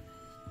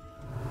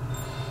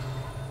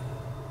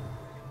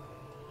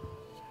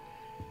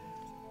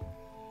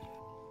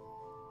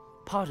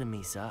 Pardon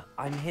me, sir.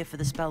 I'm here for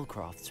the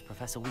spellcrafts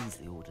Professor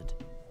Weasley ordered.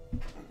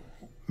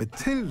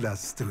 Matilda's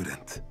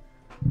student.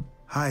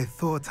 I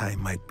thought I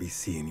might be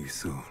seeing you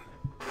soon.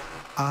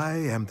 I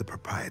am the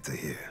proprietor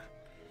here,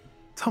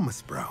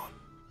 Thomas Brown.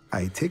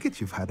 I take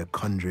it you've had a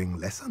conjuring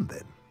lesson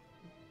then?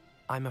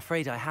 I'm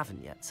afraid I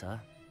haven't yet,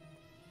 sir.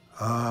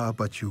 Ah,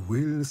 but you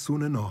will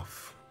soon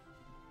enough.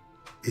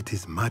 It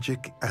is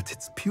magic at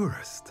its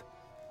purest.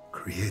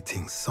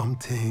 creating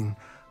something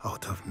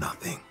out of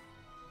nothing.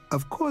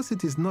 Of course,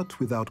 it is not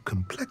without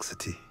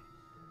complexity,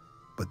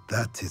 but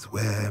that is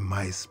where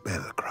my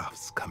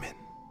spellcrafts come in.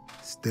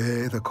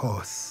 Stay the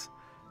course,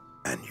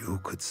 and you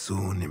could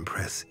soon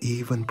impress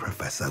even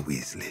Professor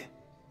Weasley.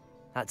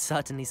 That's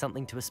certainly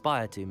something to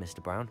aspire to,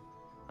 Mr. Brown.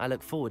 I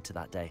look forward to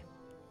that day.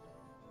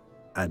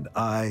 And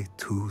I,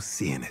 too,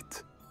 see in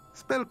it.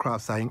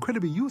 Spellcrafts are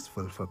incredibly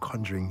useful for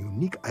conjuring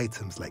unique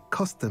items like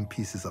custom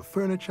pieces of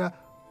furniture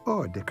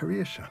or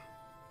decoration.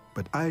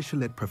 But I shall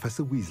let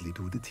Professor Weasley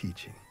do the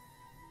teaching.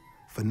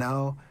 For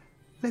now,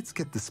 let's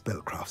get the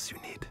spellcrafts you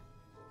need.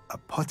 A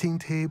potting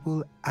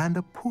table and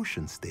a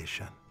potion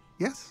station,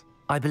 yes?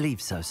 I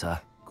believe so, sir.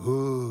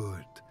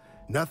 Good.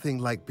 Nothing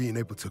like being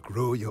able to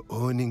grow your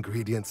own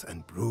ingredients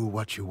and brew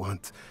what you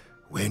want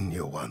when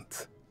you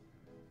want.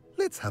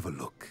 Let's have a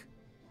look.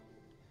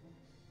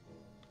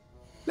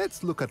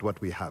 Let's look at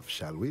what we have,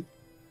 shall we?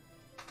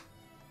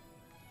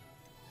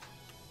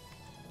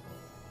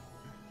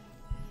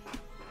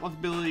 With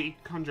ability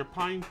to conjure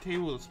potting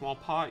table with a small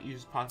pot,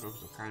 use pot of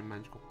kind of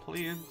magical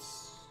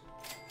plants.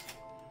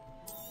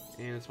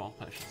 And a small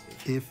potion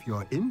station. If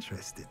you're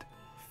interested,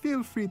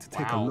 feel free to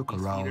take a look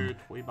around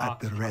at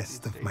the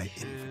rest of my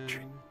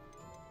inventory.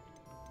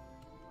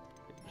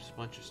 Just a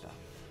bunch of stuff.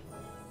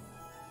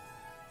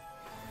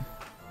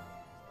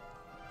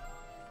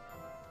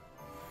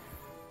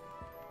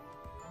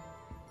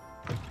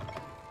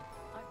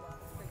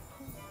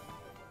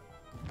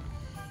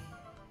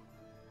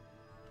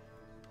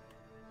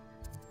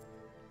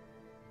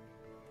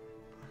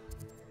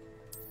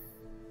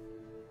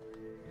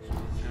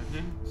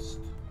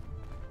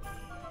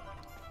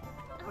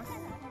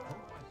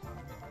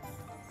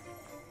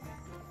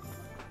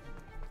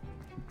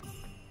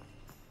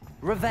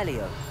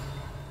 Revelio.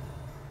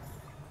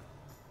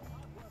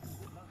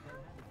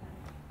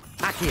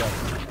 Accio.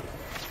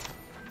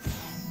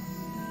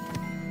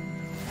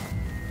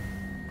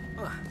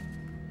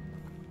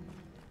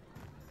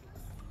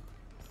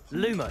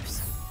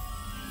 Lumos.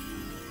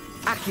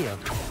 Accio.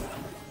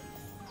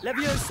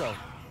 Levioso.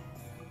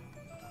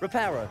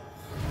 Reparo.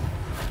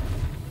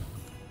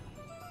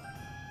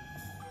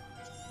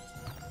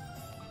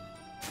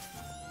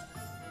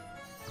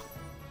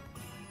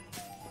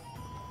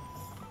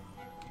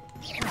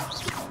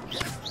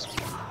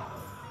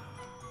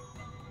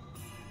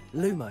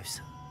 Lumos.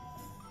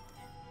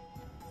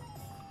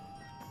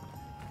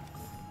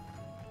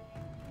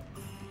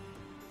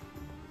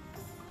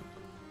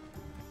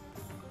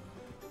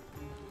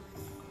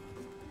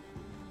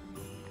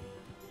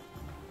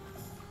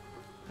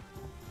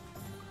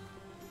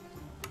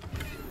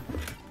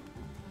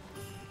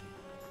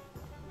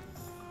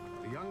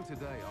 The young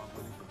today aren't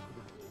willing to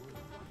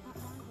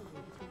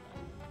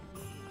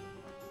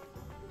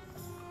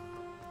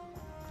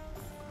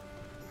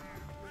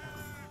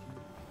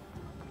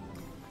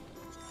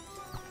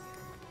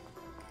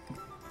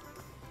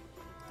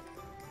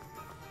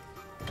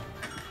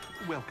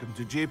Welcome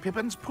to J.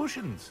 Pippin's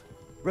Potions.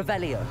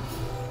 Revelio.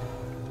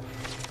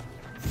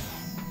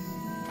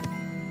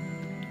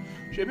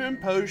 J. Pippin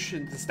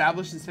Potions,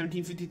 established in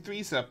 1753,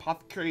 is an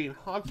apothecary in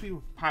Hogsmeade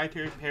with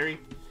proprietary Perry.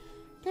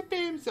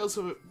 Pippin sells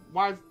a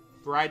wide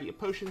variety of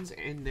potions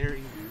and their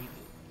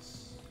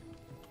ingredients.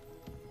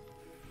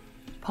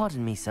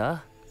 Pardon me,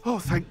 sir. Oh,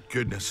 thank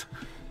goodness.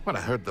 When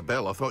I heard the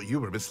bell, I thought you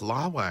were Miss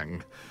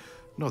Lawang.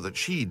 Not that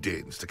she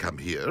deigns to come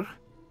here.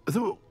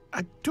 Though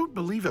I don't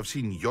believe I've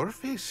seen your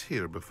face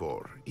here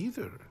before,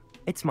 either.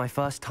 It's my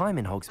first time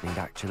in Hogsmeade,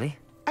 actually.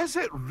 Is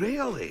it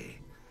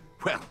really?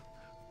 Well,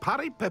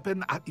 Parry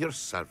Pippin at your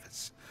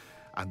service.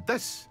 And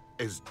this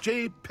is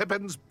J.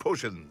 Pippin's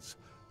Potions.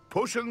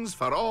 Potions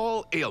for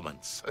all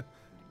ailments.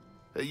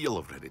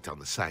 You'll have read it on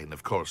the sign,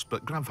 of course,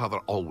 but Grandfather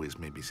always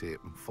made me say it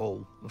in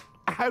full.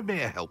 How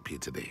may I help you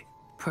today?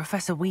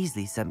 Professor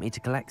Weasley sent me to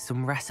collect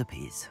some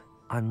recipes.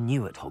 I'm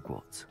new at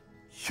Hogwarts.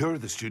 You're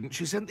the student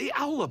she sent the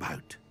owl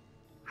about.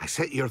 I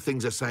set your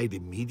things aside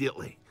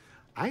immediately.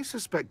 I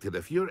suspected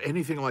if you're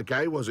anything like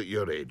I was at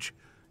your age,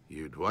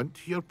 you'd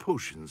want your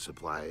potion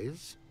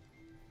supplies.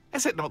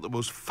 Is it not the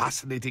most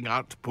fascinating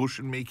art,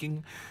 potion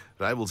making?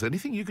 Rivals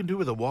anything you can do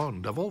with a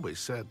wand, I've always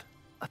said.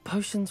 Are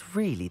potions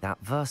really that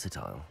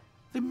versatile?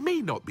 They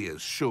may not be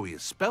as showy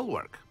as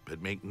spellwork,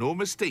 but make no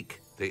mistake,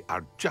 they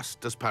are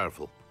just as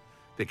powerful.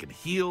 They can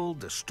heal,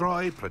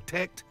 destroy,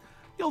 protect.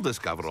 You'll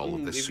discover all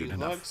of this soon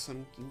enough.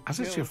 As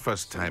it's your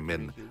first time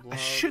in, I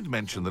should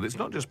mention that it's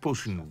not just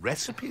potion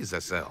recipes I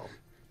sell.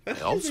 I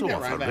also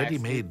offer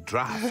ready-made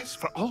drafts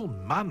for all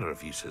manner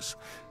of uses.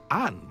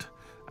 And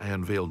I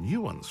unveil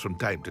new ones from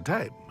time to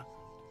time.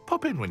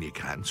 Pop in when you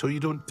can so you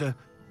don't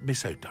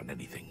miss out on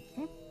anything.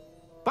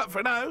 But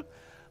for now,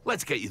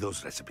 let's get you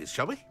those recipes,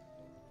 shall we?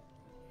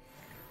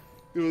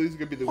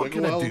 What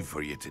can I do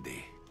for you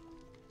today?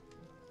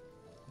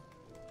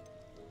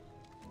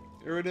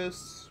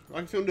 Iridus. I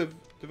can film to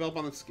develop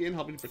on the skin,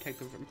 helping to protect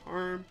them from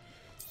harm.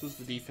 So this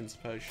is the defense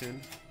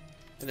potion.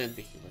 And then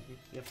the healing.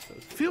 Yep,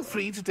 Feel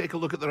free to take a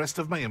look at the rest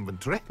of my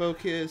inventory.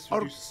 Focus.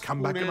 Or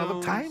come back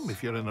another time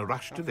if you're in a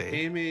rush today.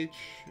 Damage.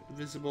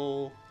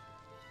 Visible.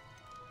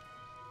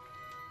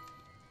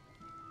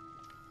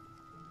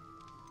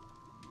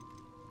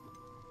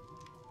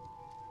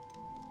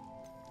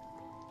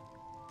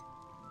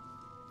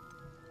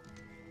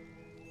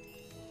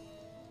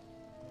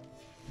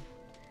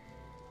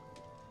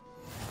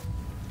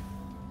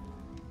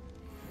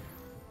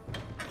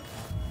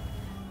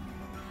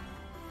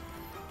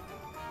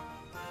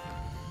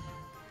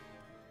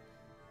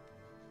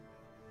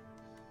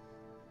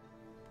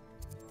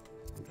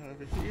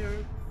 Over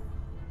here.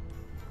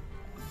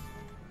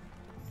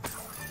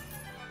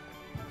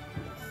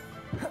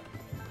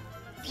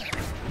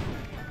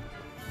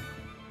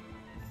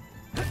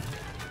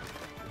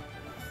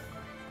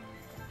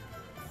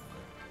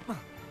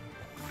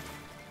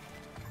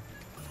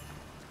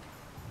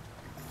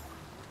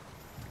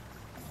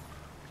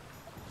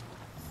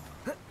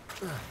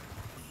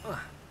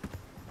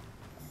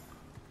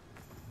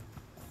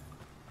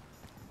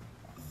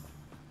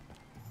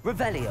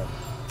 Revelio.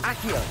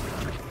 Accio.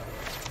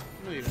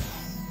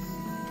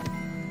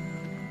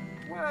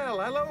 Well,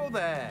 hello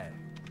there.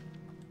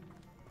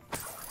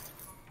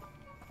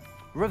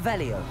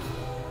 Revelio.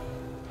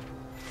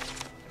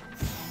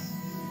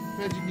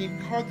 Magic Neep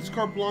card. This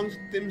card belongs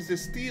to Mr.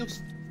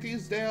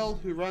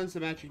 Steelsdale, who runs the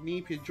Magic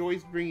Neep. He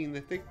enjoys bringing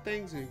the thick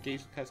things and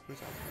engages customers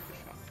outside the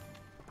shop.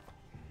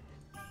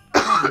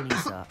 Pardon me,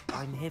 sir.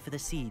 I'm here for the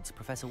seeds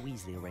Professor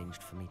Weasley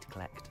arranged for me to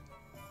collect.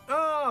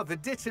 Ah, the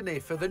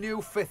dittany for the new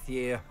 5th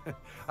year.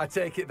 I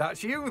take it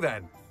that's you,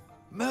 then.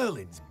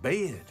 Merlin's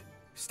beard.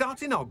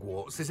 Starting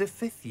Hogwarts as a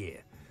 5th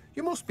year.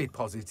 You must be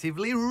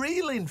positively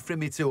reeling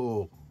from it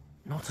all.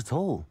 Not at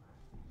all.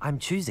 I'm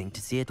choosing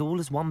to see it all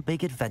as one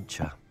big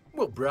adventure.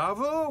 Well,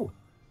 bravo.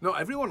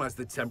 Not everyone has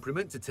the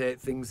temperament to take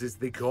things as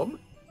they come.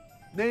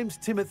 Name's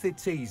Timothy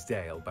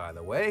Teasdale, by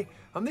the way,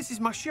 and this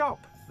is my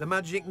shop, the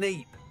Magic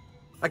Neep.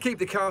 I keep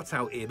the cart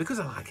out here because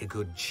I like a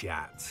good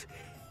chat.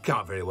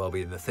 Can't very well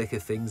be in the thick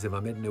of things if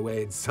I'm hidden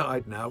away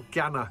inside now,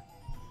 can I?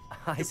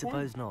 I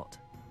suppose not.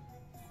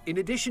 In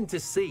addition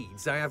to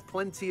seeds, I have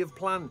plenty of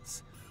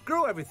plants.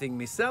 Grow everything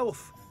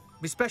myself.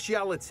 My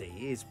speciality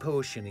is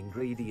potion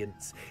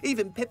ingredients.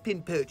 Even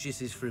Pippin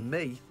purchases from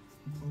me.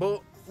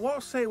 But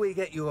what say we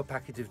get you a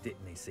packet of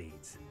dittany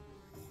seeds?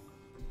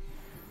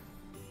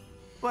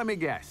 Let me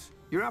guess.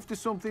 You're after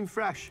something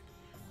fresh.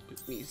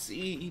 Dittany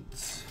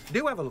seeds.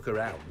 Do have a look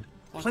around.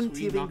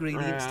 Plenty of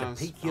ingredients to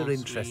pique your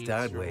interest,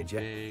 I'd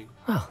wager.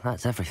 Well,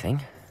 that's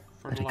everything.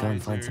 Better go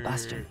and find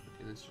Sebastian.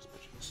 And it's just a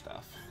bunch of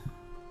stuff.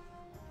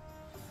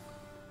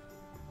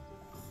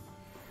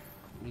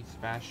 Meet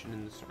Sebastian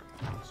in the circle.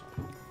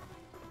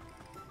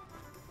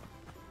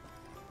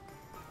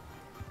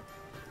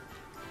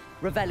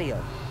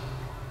 Revelio.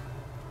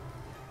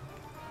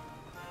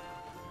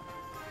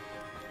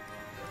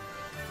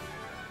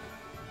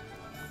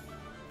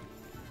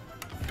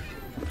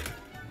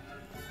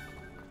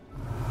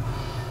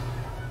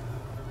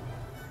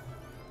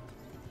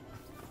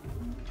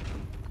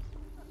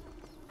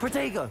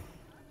 Protego.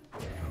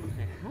 Okay,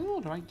 how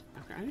do I?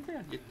 Okay, I think I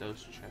gotta get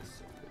those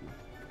chests open.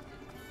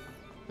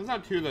 There's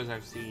not two of those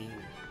I've seen.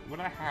 What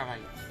I have, I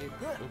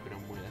can't open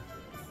them with.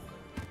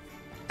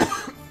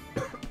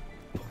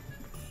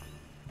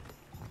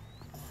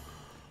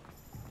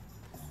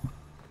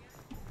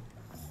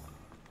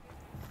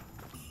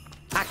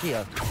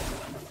 Accio.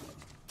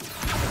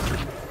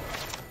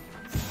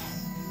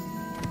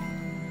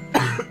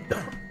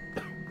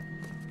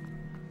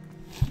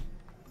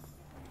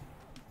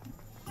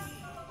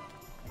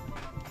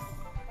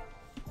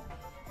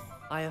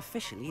 I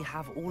officially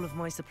have all of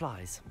my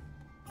supplies.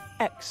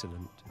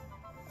 Excellent.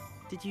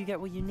 Did you get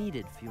what you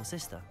needed for your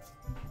sister?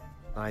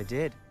 I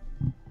did.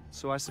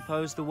 So I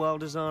suppose the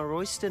world is our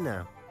oyster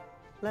now.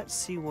 Let's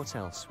see what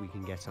else we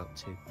can get up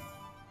to.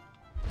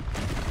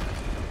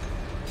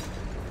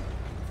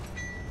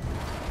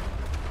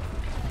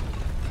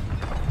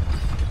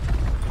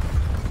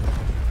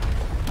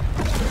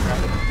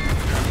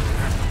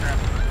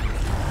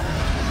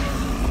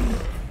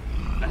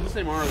 That's the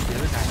same arrow the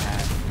other guy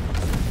had.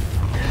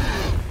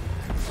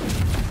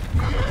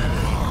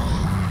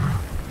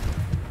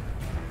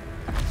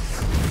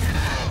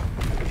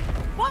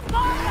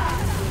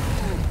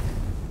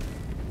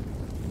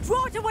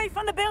 Draw it away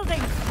from the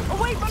building!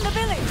 Away from the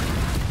village!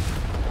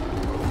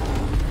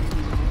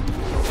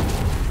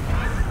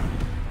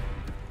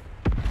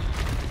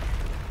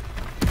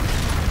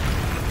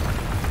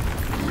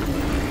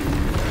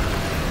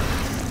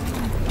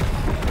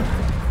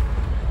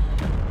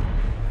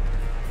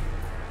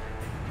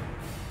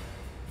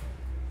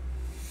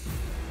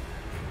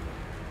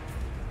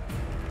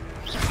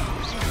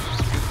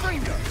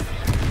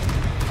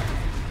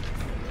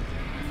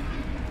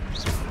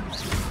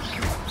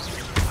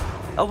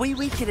 Are we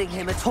weakening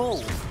him at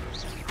all?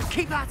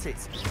 Keep at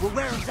it! We'll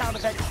wear him down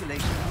eventually.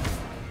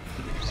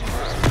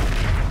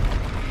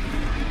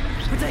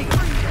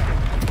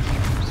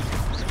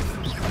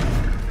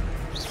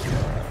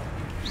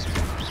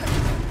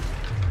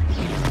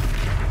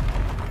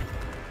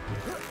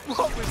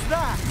 What was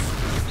that?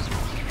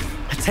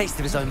 A taste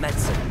of his own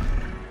medicine.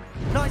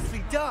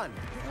 Nicely done!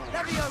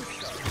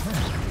 Levioso!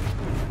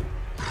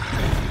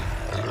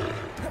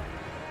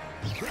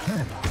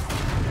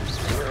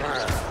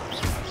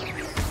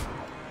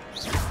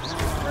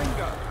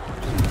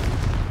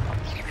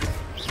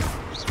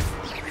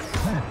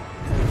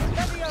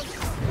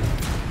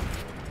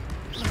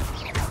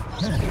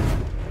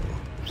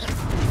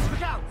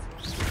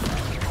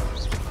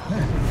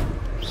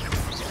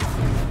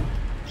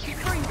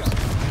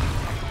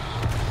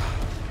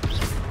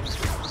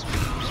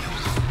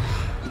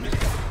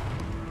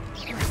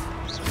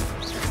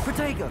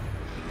 Protego!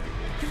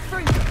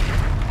 Confringo!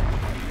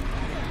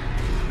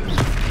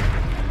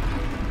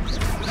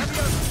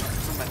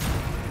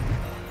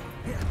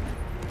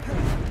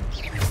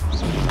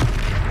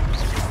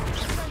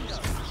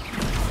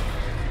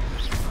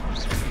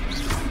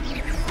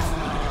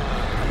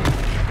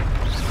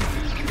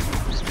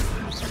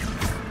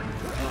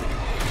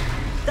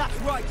 That's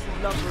right,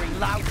 you lumbering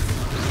lout.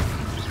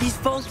 He's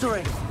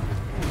faltering. A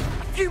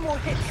few more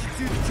hits should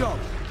do the job.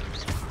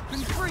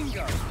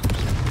 Confringo!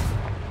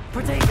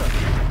 Protego!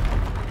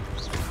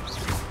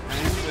 I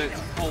think that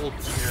hold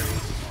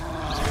carries.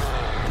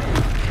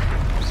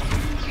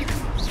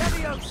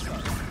 Leviosa!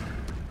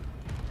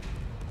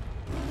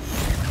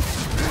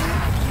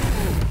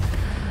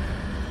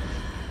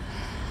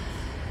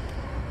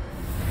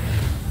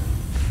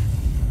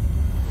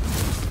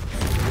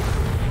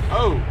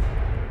 Oh!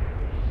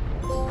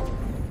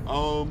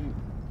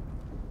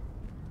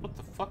 What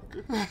the fuck?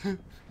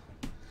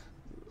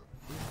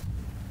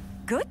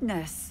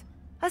 Goodness!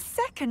 A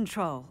second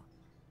troll.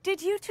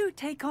 Did you two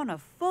take on a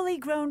fully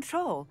grown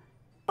troll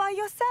by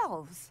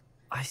yourselves?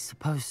 I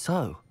suppose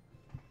so.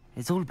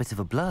 It's all a bit of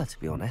a blur, to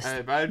be honest.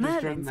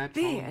 Merlin's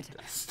beard.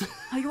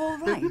 Are you all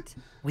right?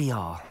 We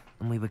are,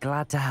 and we were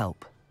glad to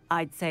help.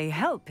 I'd say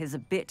help is a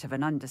bit of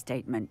an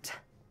understatement.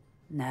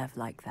 Nerve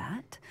like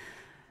that.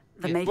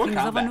 The makings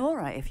of an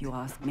aura, if you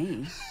ask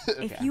me.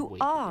 If you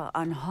are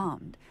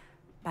unharmed,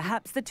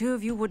 perhaps the two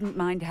of you wouldn't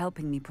mind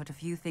helping me put a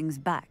few things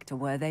back to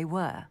where they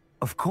were.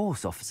 Of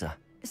course, officer.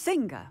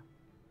 Singer.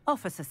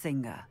 Officer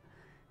Singer.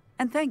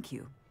 And thank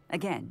you,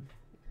 again.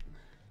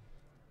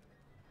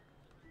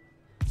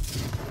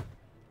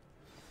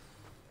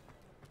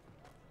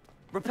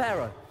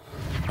 Reparo.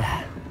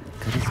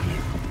 Good as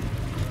new.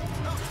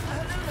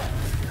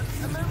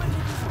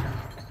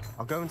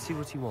 I'll go and see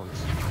what he wants.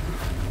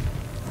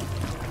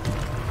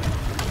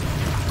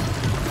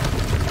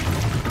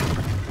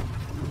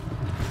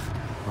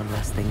 One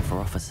less thing for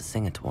Officer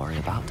Singer to worry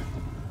about.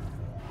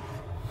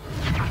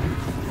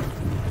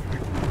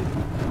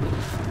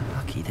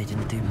 Lucky they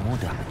didn't do more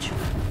damage.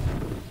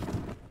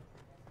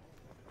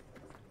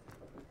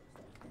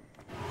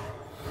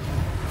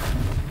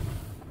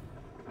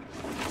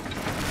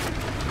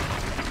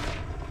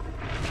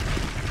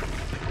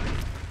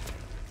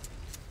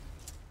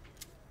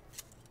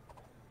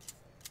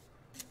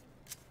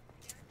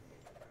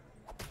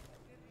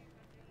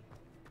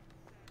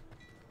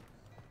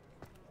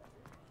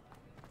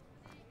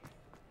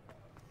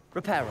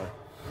 Reparo.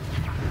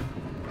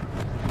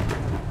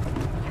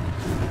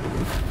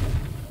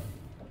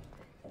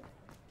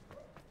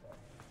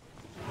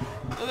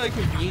 I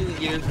conveniently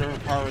get into her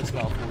power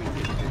spell before we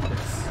get into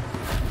this.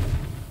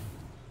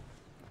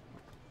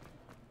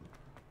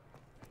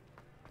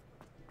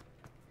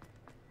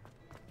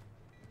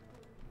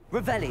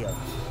 Revelio.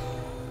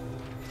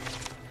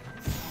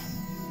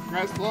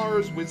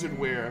 Raslar's Wizard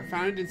Wear,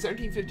 founded in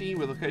 1715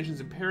 with locations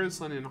in Paris,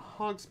 London, and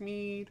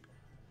Hogsmeade.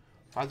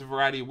 Finds a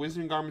variety of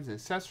wizarding garments and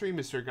accessory.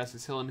 Mr.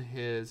 Augustus Hill and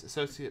his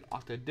associate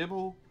Octa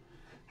Dibble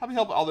helping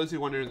help all those who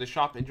wander into the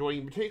shop, enjoying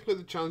in particular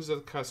the challenges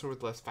of the customer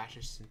with less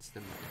fashion sense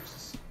than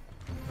most.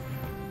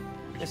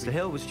 Mr.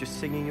 Hill was just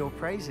singing your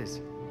praises.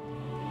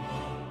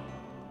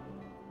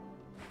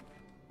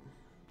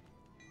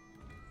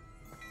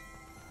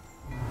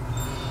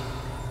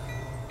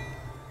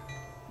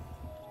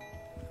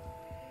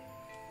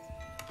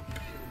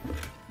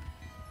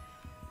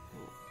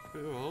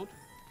 Good.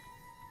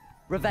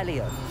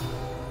 Revelio.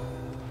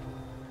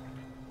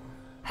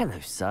 Hello,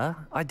 sir.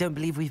 I don't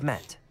believe we've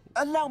met.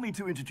 Allow me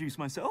to introduce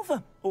myself,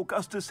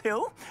 Augustus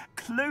Hill,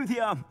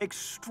 clothier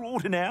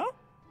extraordinaire.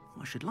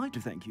 I should like to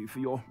thank you for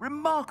your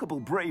remarkable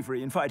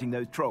bravery in fighting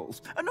those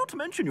trolls, and not to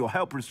mention your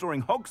help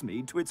restoring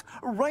Hogsmeade to its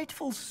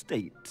rightful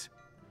state.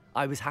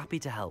 I was happy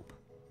to help.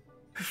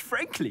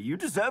 Frankly, you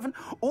deserve an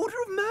Order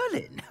of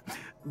Merlin.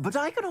 But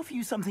I can offer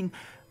you something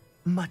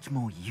much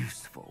more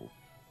useful.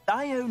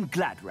 I own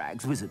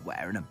Gladrag's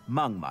wizardwear, and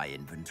among my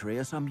inventory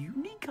are some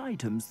unique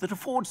items that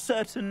afford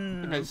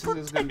certain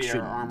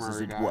protections,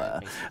 as it were.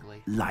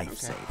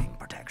 Life-saving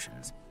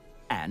protections.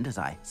 And as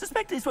I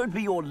suspect this won't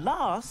be your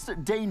last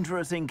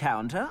dangerous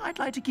encounter, I'd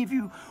like to give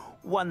you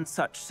one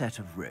such set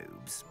of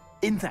robes,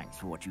 in thanks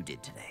for what you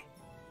did today.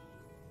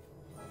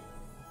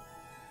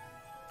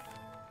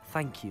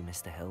 Thank you,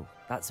 Mr. Hill.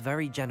 That's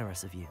very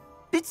generous of you.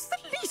 It's the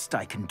least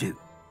I can do.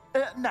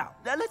 Now,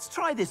 let's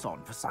try this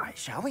on for size,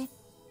 shall we?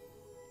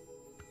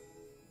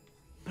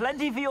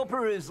 Plenty for your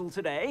perusal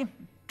today.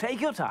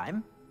 Take your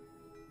time.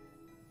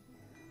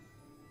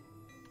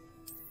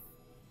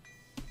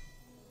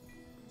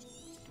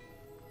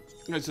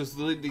 It's just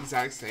literally the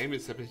exact same,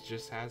 except it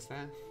just has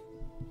that.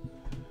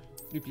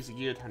 New piece of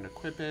gear, time to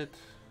equip it.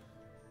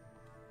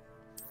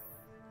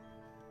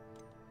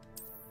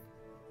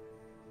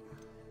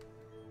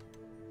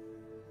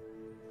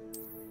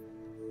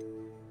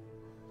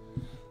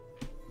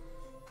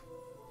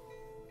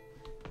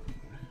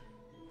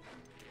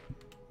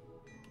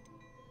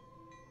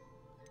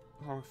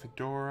 Clockwork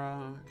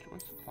fedora.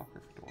 What's the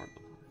clockwork fedora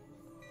look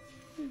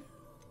like?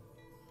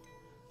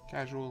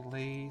 Casual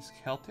lace,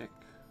 Celtic.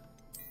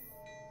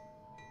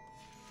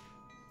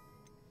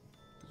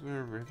 Is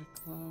there really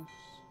close?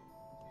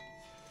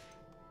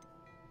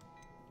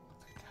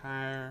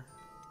 Higher.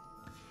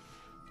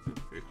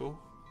 Pretty cool.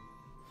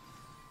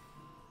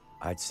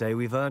 I'd say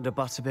we've earned a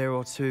butterbeer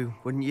or two,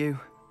 wouldn't you?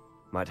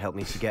 Might help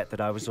me forget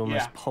that I was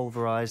almost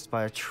pulverized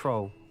by a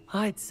troll.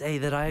 I'd say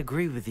that I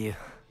agree with you.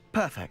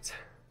 Perfect.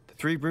 The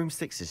 3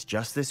 broomsticks is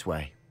just this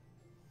way.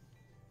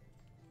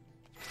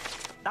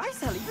 I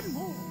sell even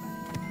more.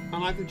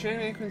 Unlike the chain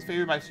mannequins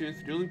favored by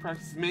students for dueling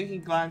practices,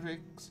 mannequin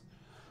graphics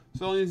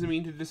solely is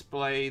mean to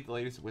display the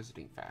latest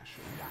wizarding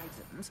fashion.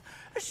 Items,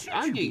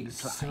 I'm getting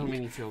so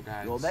many field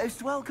guides. You're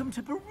most welcome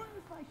to peruse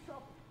my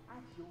shop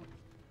at your...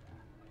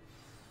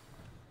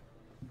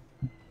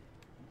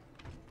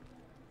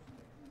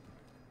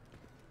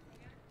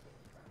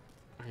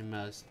 I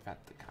must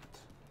vet the cut.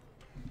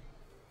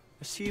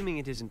 Assuming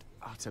it isn't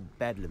utter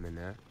bedlam in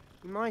there,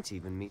 you might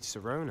even meet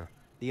Sirona,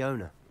 the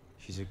owner.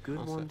 She's a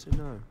good one to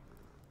know.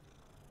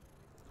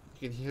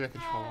 You can hear the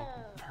control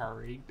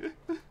purring.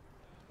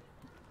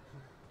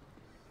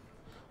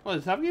 Well,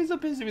 stop getting so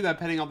pissed at me that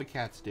petting all the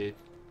cats, dude.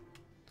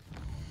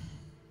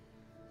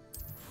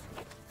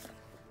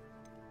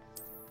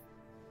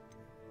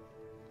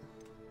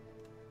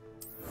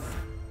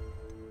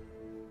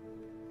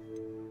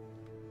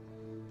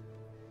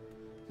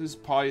 This is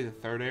probably the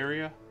 3rd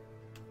area.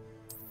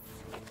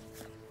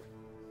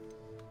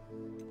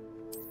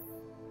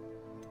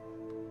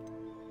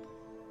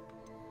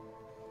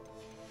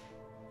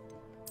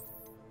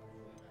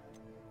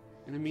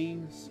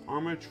 Enemies,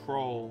 armored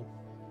troll.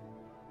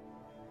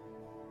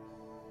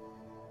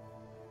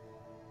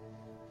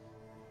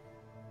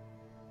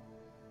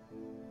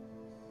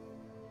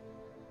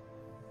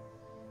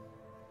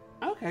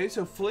 Okay,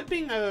 so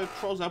flipping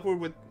trolls upward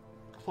with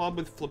club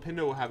with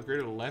Flippendo will have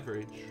greater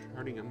leverage,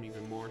 hurting them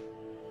even more.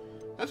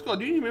 That's cool.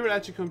 Do you remember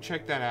that? You come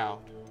check that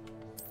out.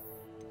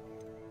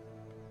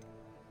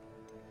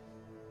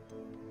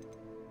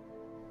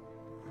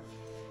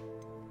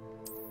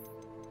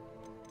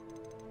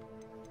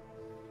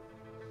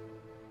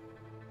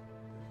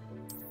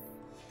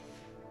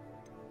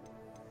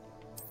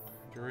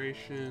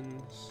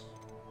 Decorations.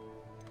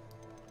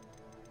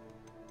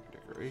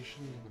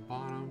 Decorations at the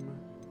bottom.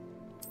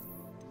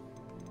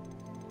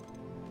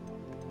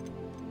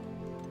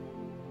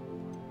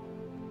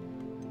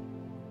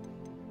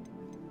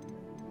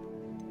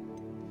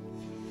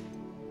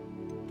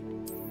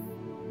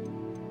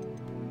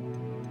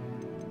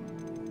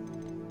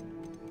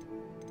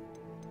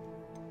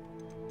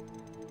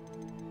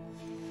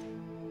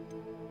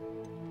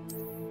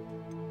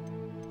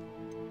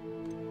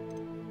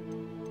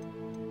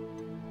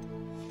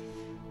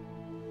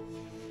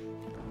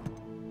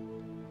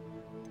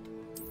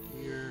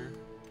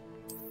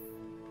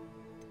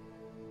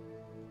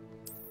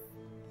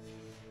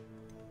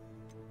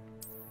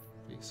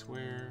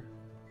 Swear.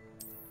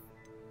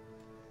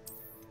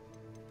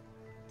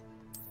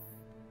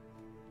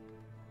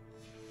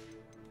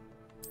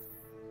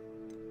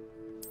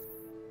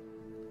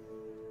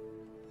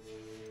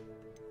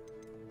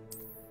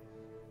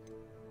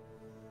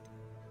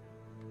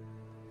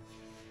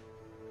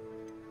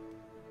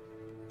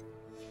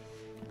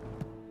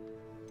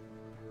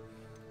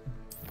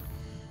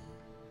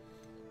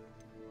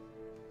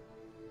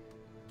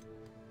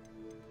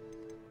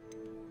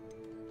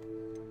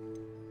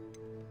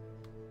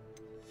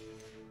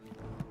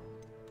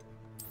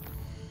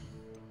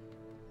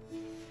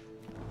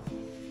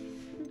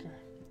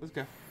 Let's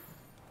go.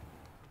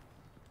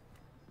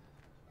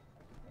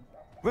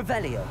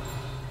 Revelio.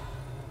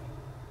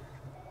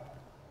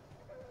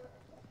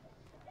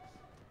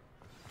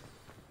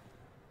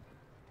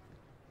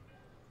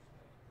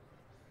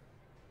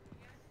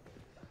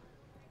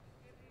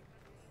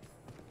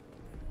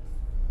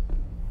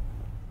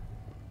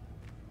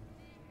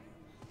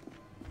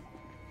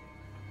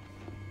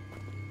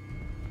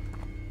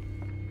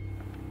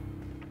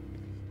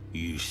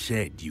 You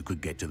said you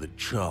could get to the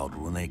child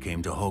when they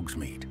came to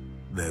Hogsmeade.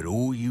 That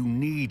all you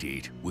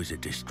needed was a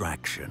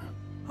distraction.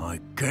 I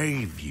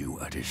gave you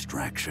a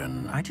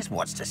distraction. I just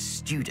watched a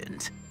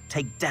student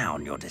take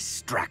down your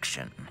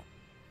distraction.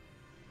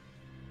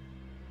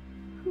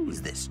 Who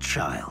is this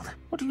child?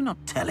 What are you not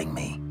telling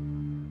me?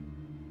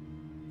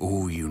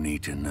 All you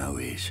need to know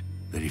is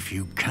that if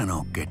you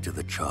cannot get to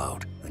the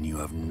child, then you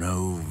have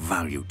no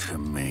value to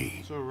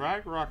me. So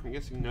Ragnarok, I'm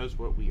guessing, knows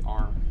what we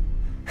are.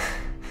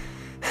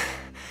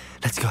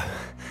 Let's go.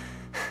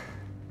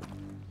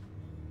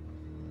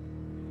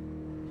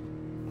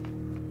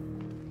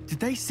 Did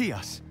they see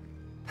us?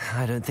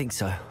 I don't think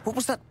so. What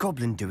was that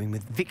goblin doing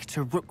with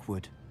Victor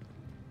Rookwood?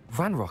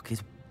 Ranrock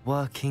is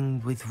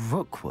working with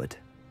Rookwood.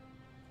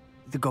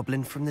 The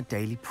goblin from the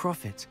Daily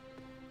Prophet.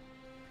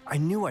 I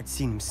knew I'd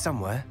seen him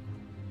somewhere.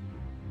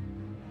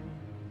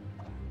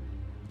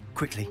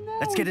 Quickly,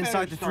 let's get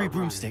inside the 3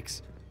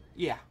 broomsticks.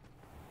 Yeah.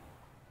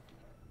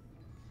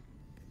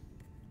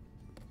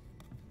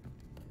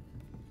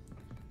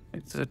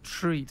 It's a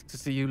treat to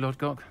see you,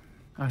 Lodgok.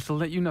 I shall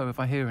let you know if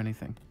I hear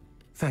anything.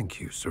 Thank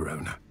you,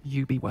 Sirona.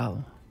 You be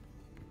well.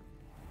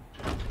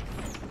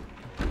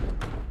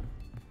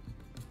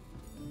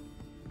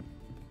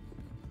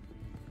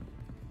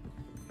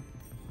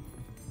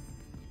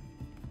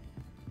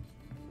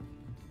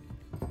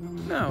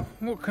 Now,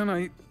 what can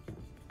I...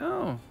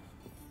 Oh,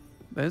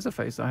 there's a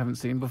face I haven't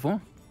seen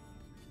before.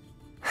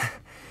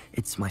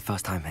 It's my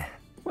first time here.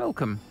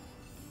 Welcome.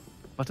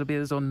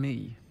 Butterbeer's on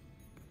me.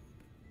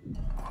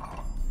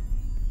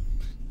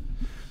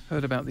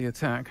 Heard about the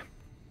attack.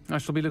 I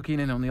shall be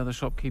looking in on the other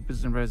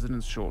shopkeepers and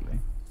residents shortly.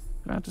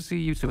 Glad to see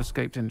you two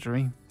escaped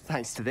injury.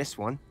 Thanks to this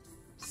one.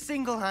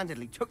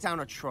 Single-handedly took down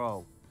a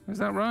troll. Is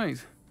that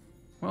right?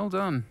 Well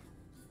done.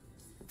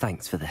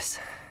 Thanks for this.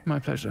 My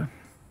pleasure.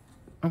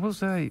 I will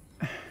say,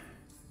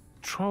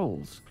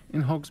 trolls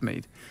in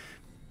Hogsmeade.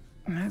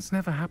 That's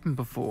never happened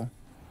before.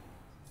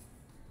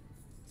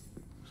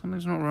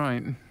 Something's not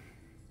right.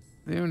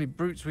 The only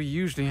brutes we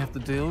usually have to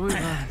deal with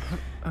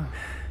are...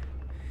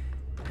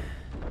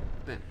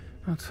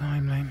 How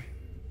timely.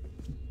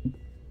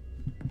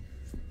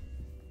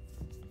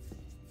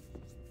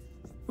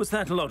 Was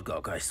that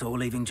Lodgok I saw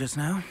leaving just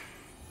now?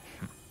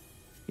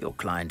 Your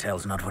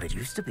clientele's not what it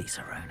used to be,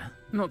 Sirona.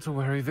 Not to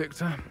worry,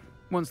 Victor.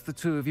 Once the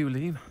two of you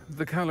leave,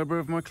 the caliber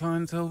of my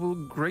clientele will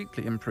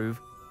greatly improve.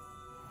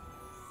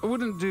 I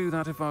wouldn't do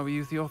that if I were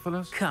you,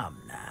 Theophilus. Come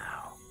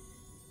now.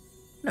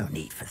 No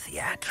need for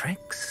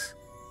theatrics.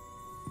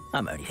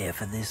 I'm only here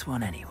for this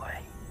one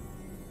anyway.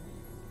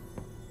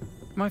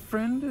 My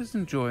friend is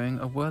enjoying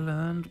a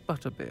well-earned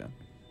butterbeer.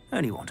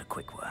 Only want a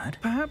quick word.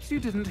 Perhaps you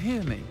didn't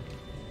hear me.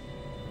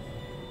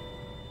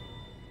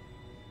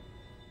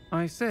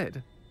 I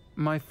said,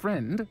 my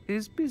friend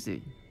is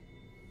busy.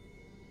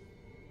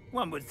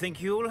 One would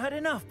think you all had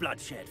enough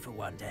bloodshed for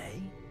one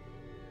day.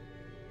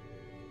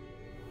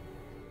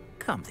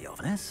 Come,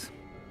 Theophilus.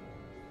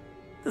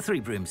 The Three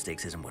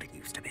Broomsticks isn't what it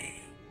used to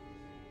be.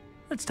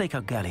 Let's take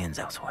our galleons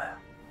elsewhere.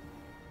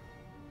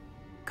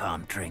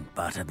 Can't drink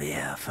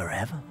butterbeer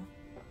forever.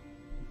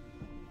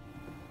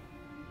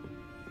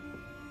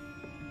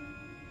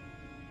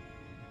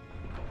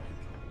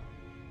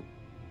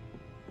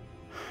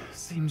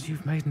 Seems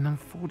you've made an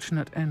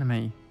unfortunate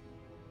enemy.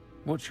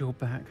 Watch your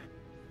back.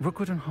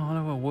 Rookwood and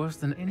Harlow are worse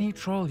than any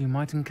troll you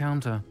might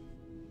encounter.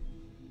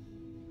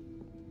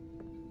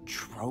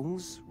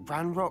 Trolls?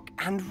 Ranrock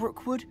and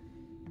Rookwood?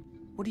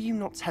 What are you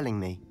not telling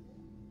me?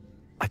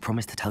 I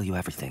promised to tell you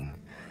everything,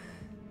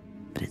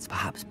 but it's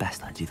perhaps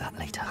best I do that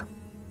later.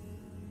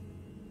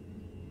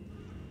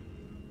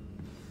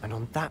 And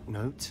on that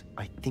note,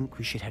 I think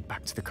we should head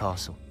back to the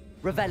castle.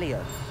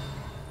 Revelio.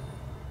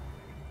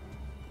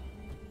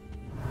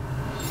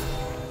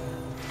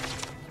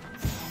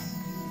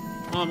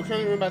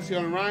 Currently run by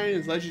Sion and Ryan.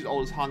 His legacy is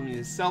always Hogmeade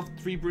itself.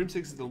 Three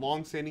Broomsticks is the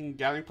long-standing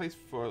gathering place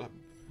for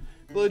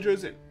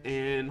villagers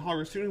and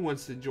Hogwarts student who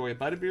wants to enjoy a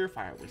butterbeer or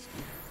fire whiskey.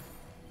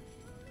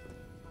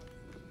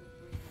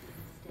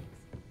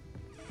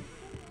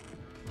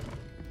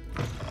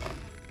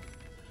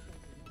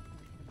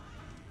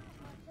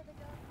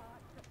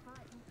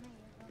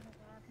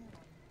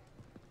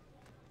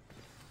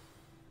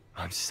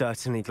 I'm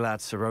certainly glad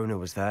Sirona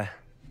was there.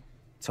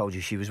 Told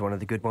you she was one of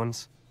the good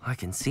ones. I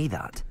can see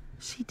that.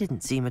 She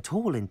didn't seem at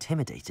all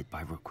intimidated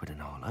by Rookwood and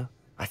Harlow.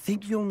 I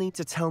think you'll need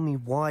to tell me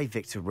why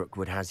Victor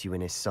Rookwood has you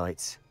in his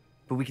sights.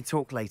 But we can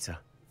talk later.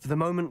 For the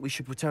moment, we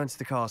should return to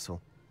the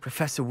castle.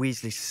 Professor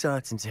Weasley's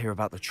certain to hear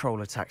about the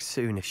troll attack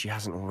soon if she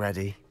hasn't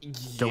already. Yeah.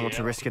 Don't want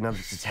to risk another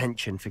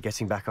detention for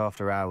getting back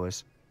after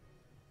hours.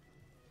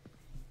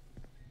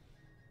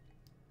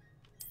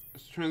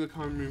 Let's turn the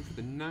common room for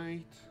the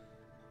night.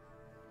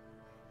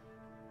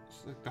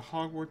 Select the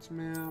Hogwarts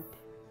map.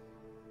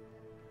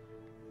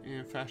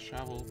 And fast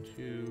travel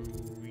to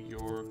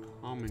your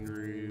common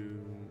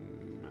room.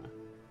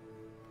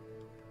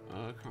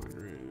 Common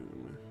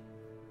room.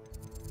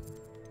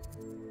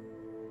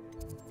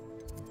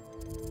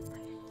 I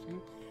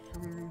think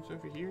common room's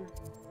over here.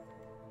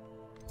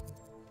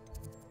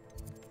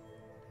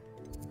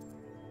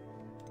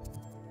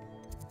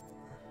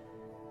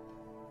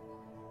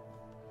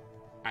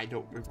 I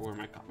don't remember where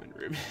my common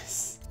room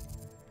is.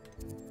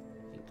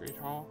 Great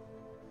Hall.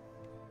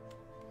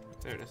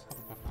 There it is.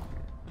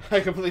 I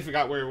completely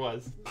forgot where it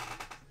was.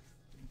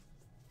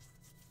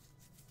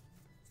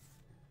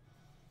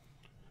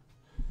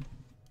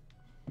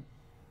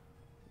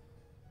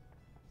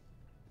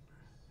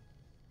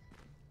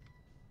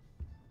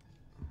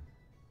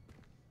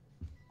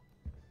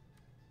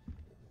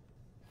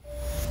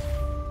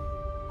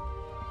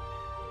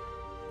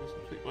 There's a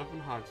complete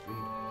weapon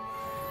Hogsmeade.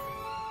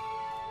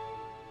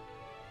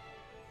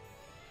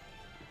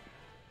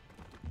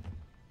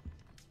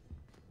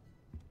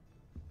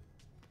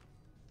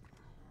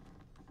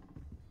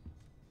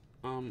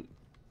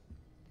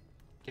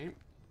 Game.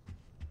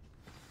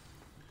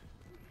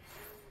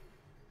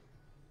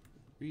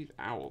 Read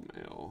Owl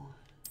Mail.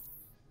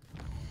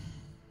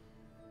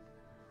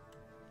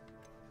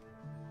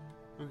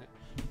 Okay.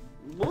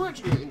 We're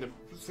actually going to end up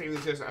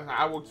saving this.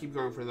 I will keep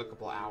going for a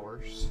couple of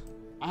hours.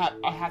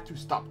 I have to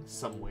stop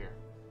somewhere.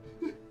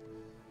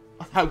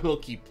 I will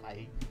keep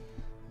playing.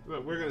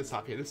 But we're going to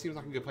stop here. This seems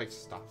like a good place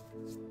to stop.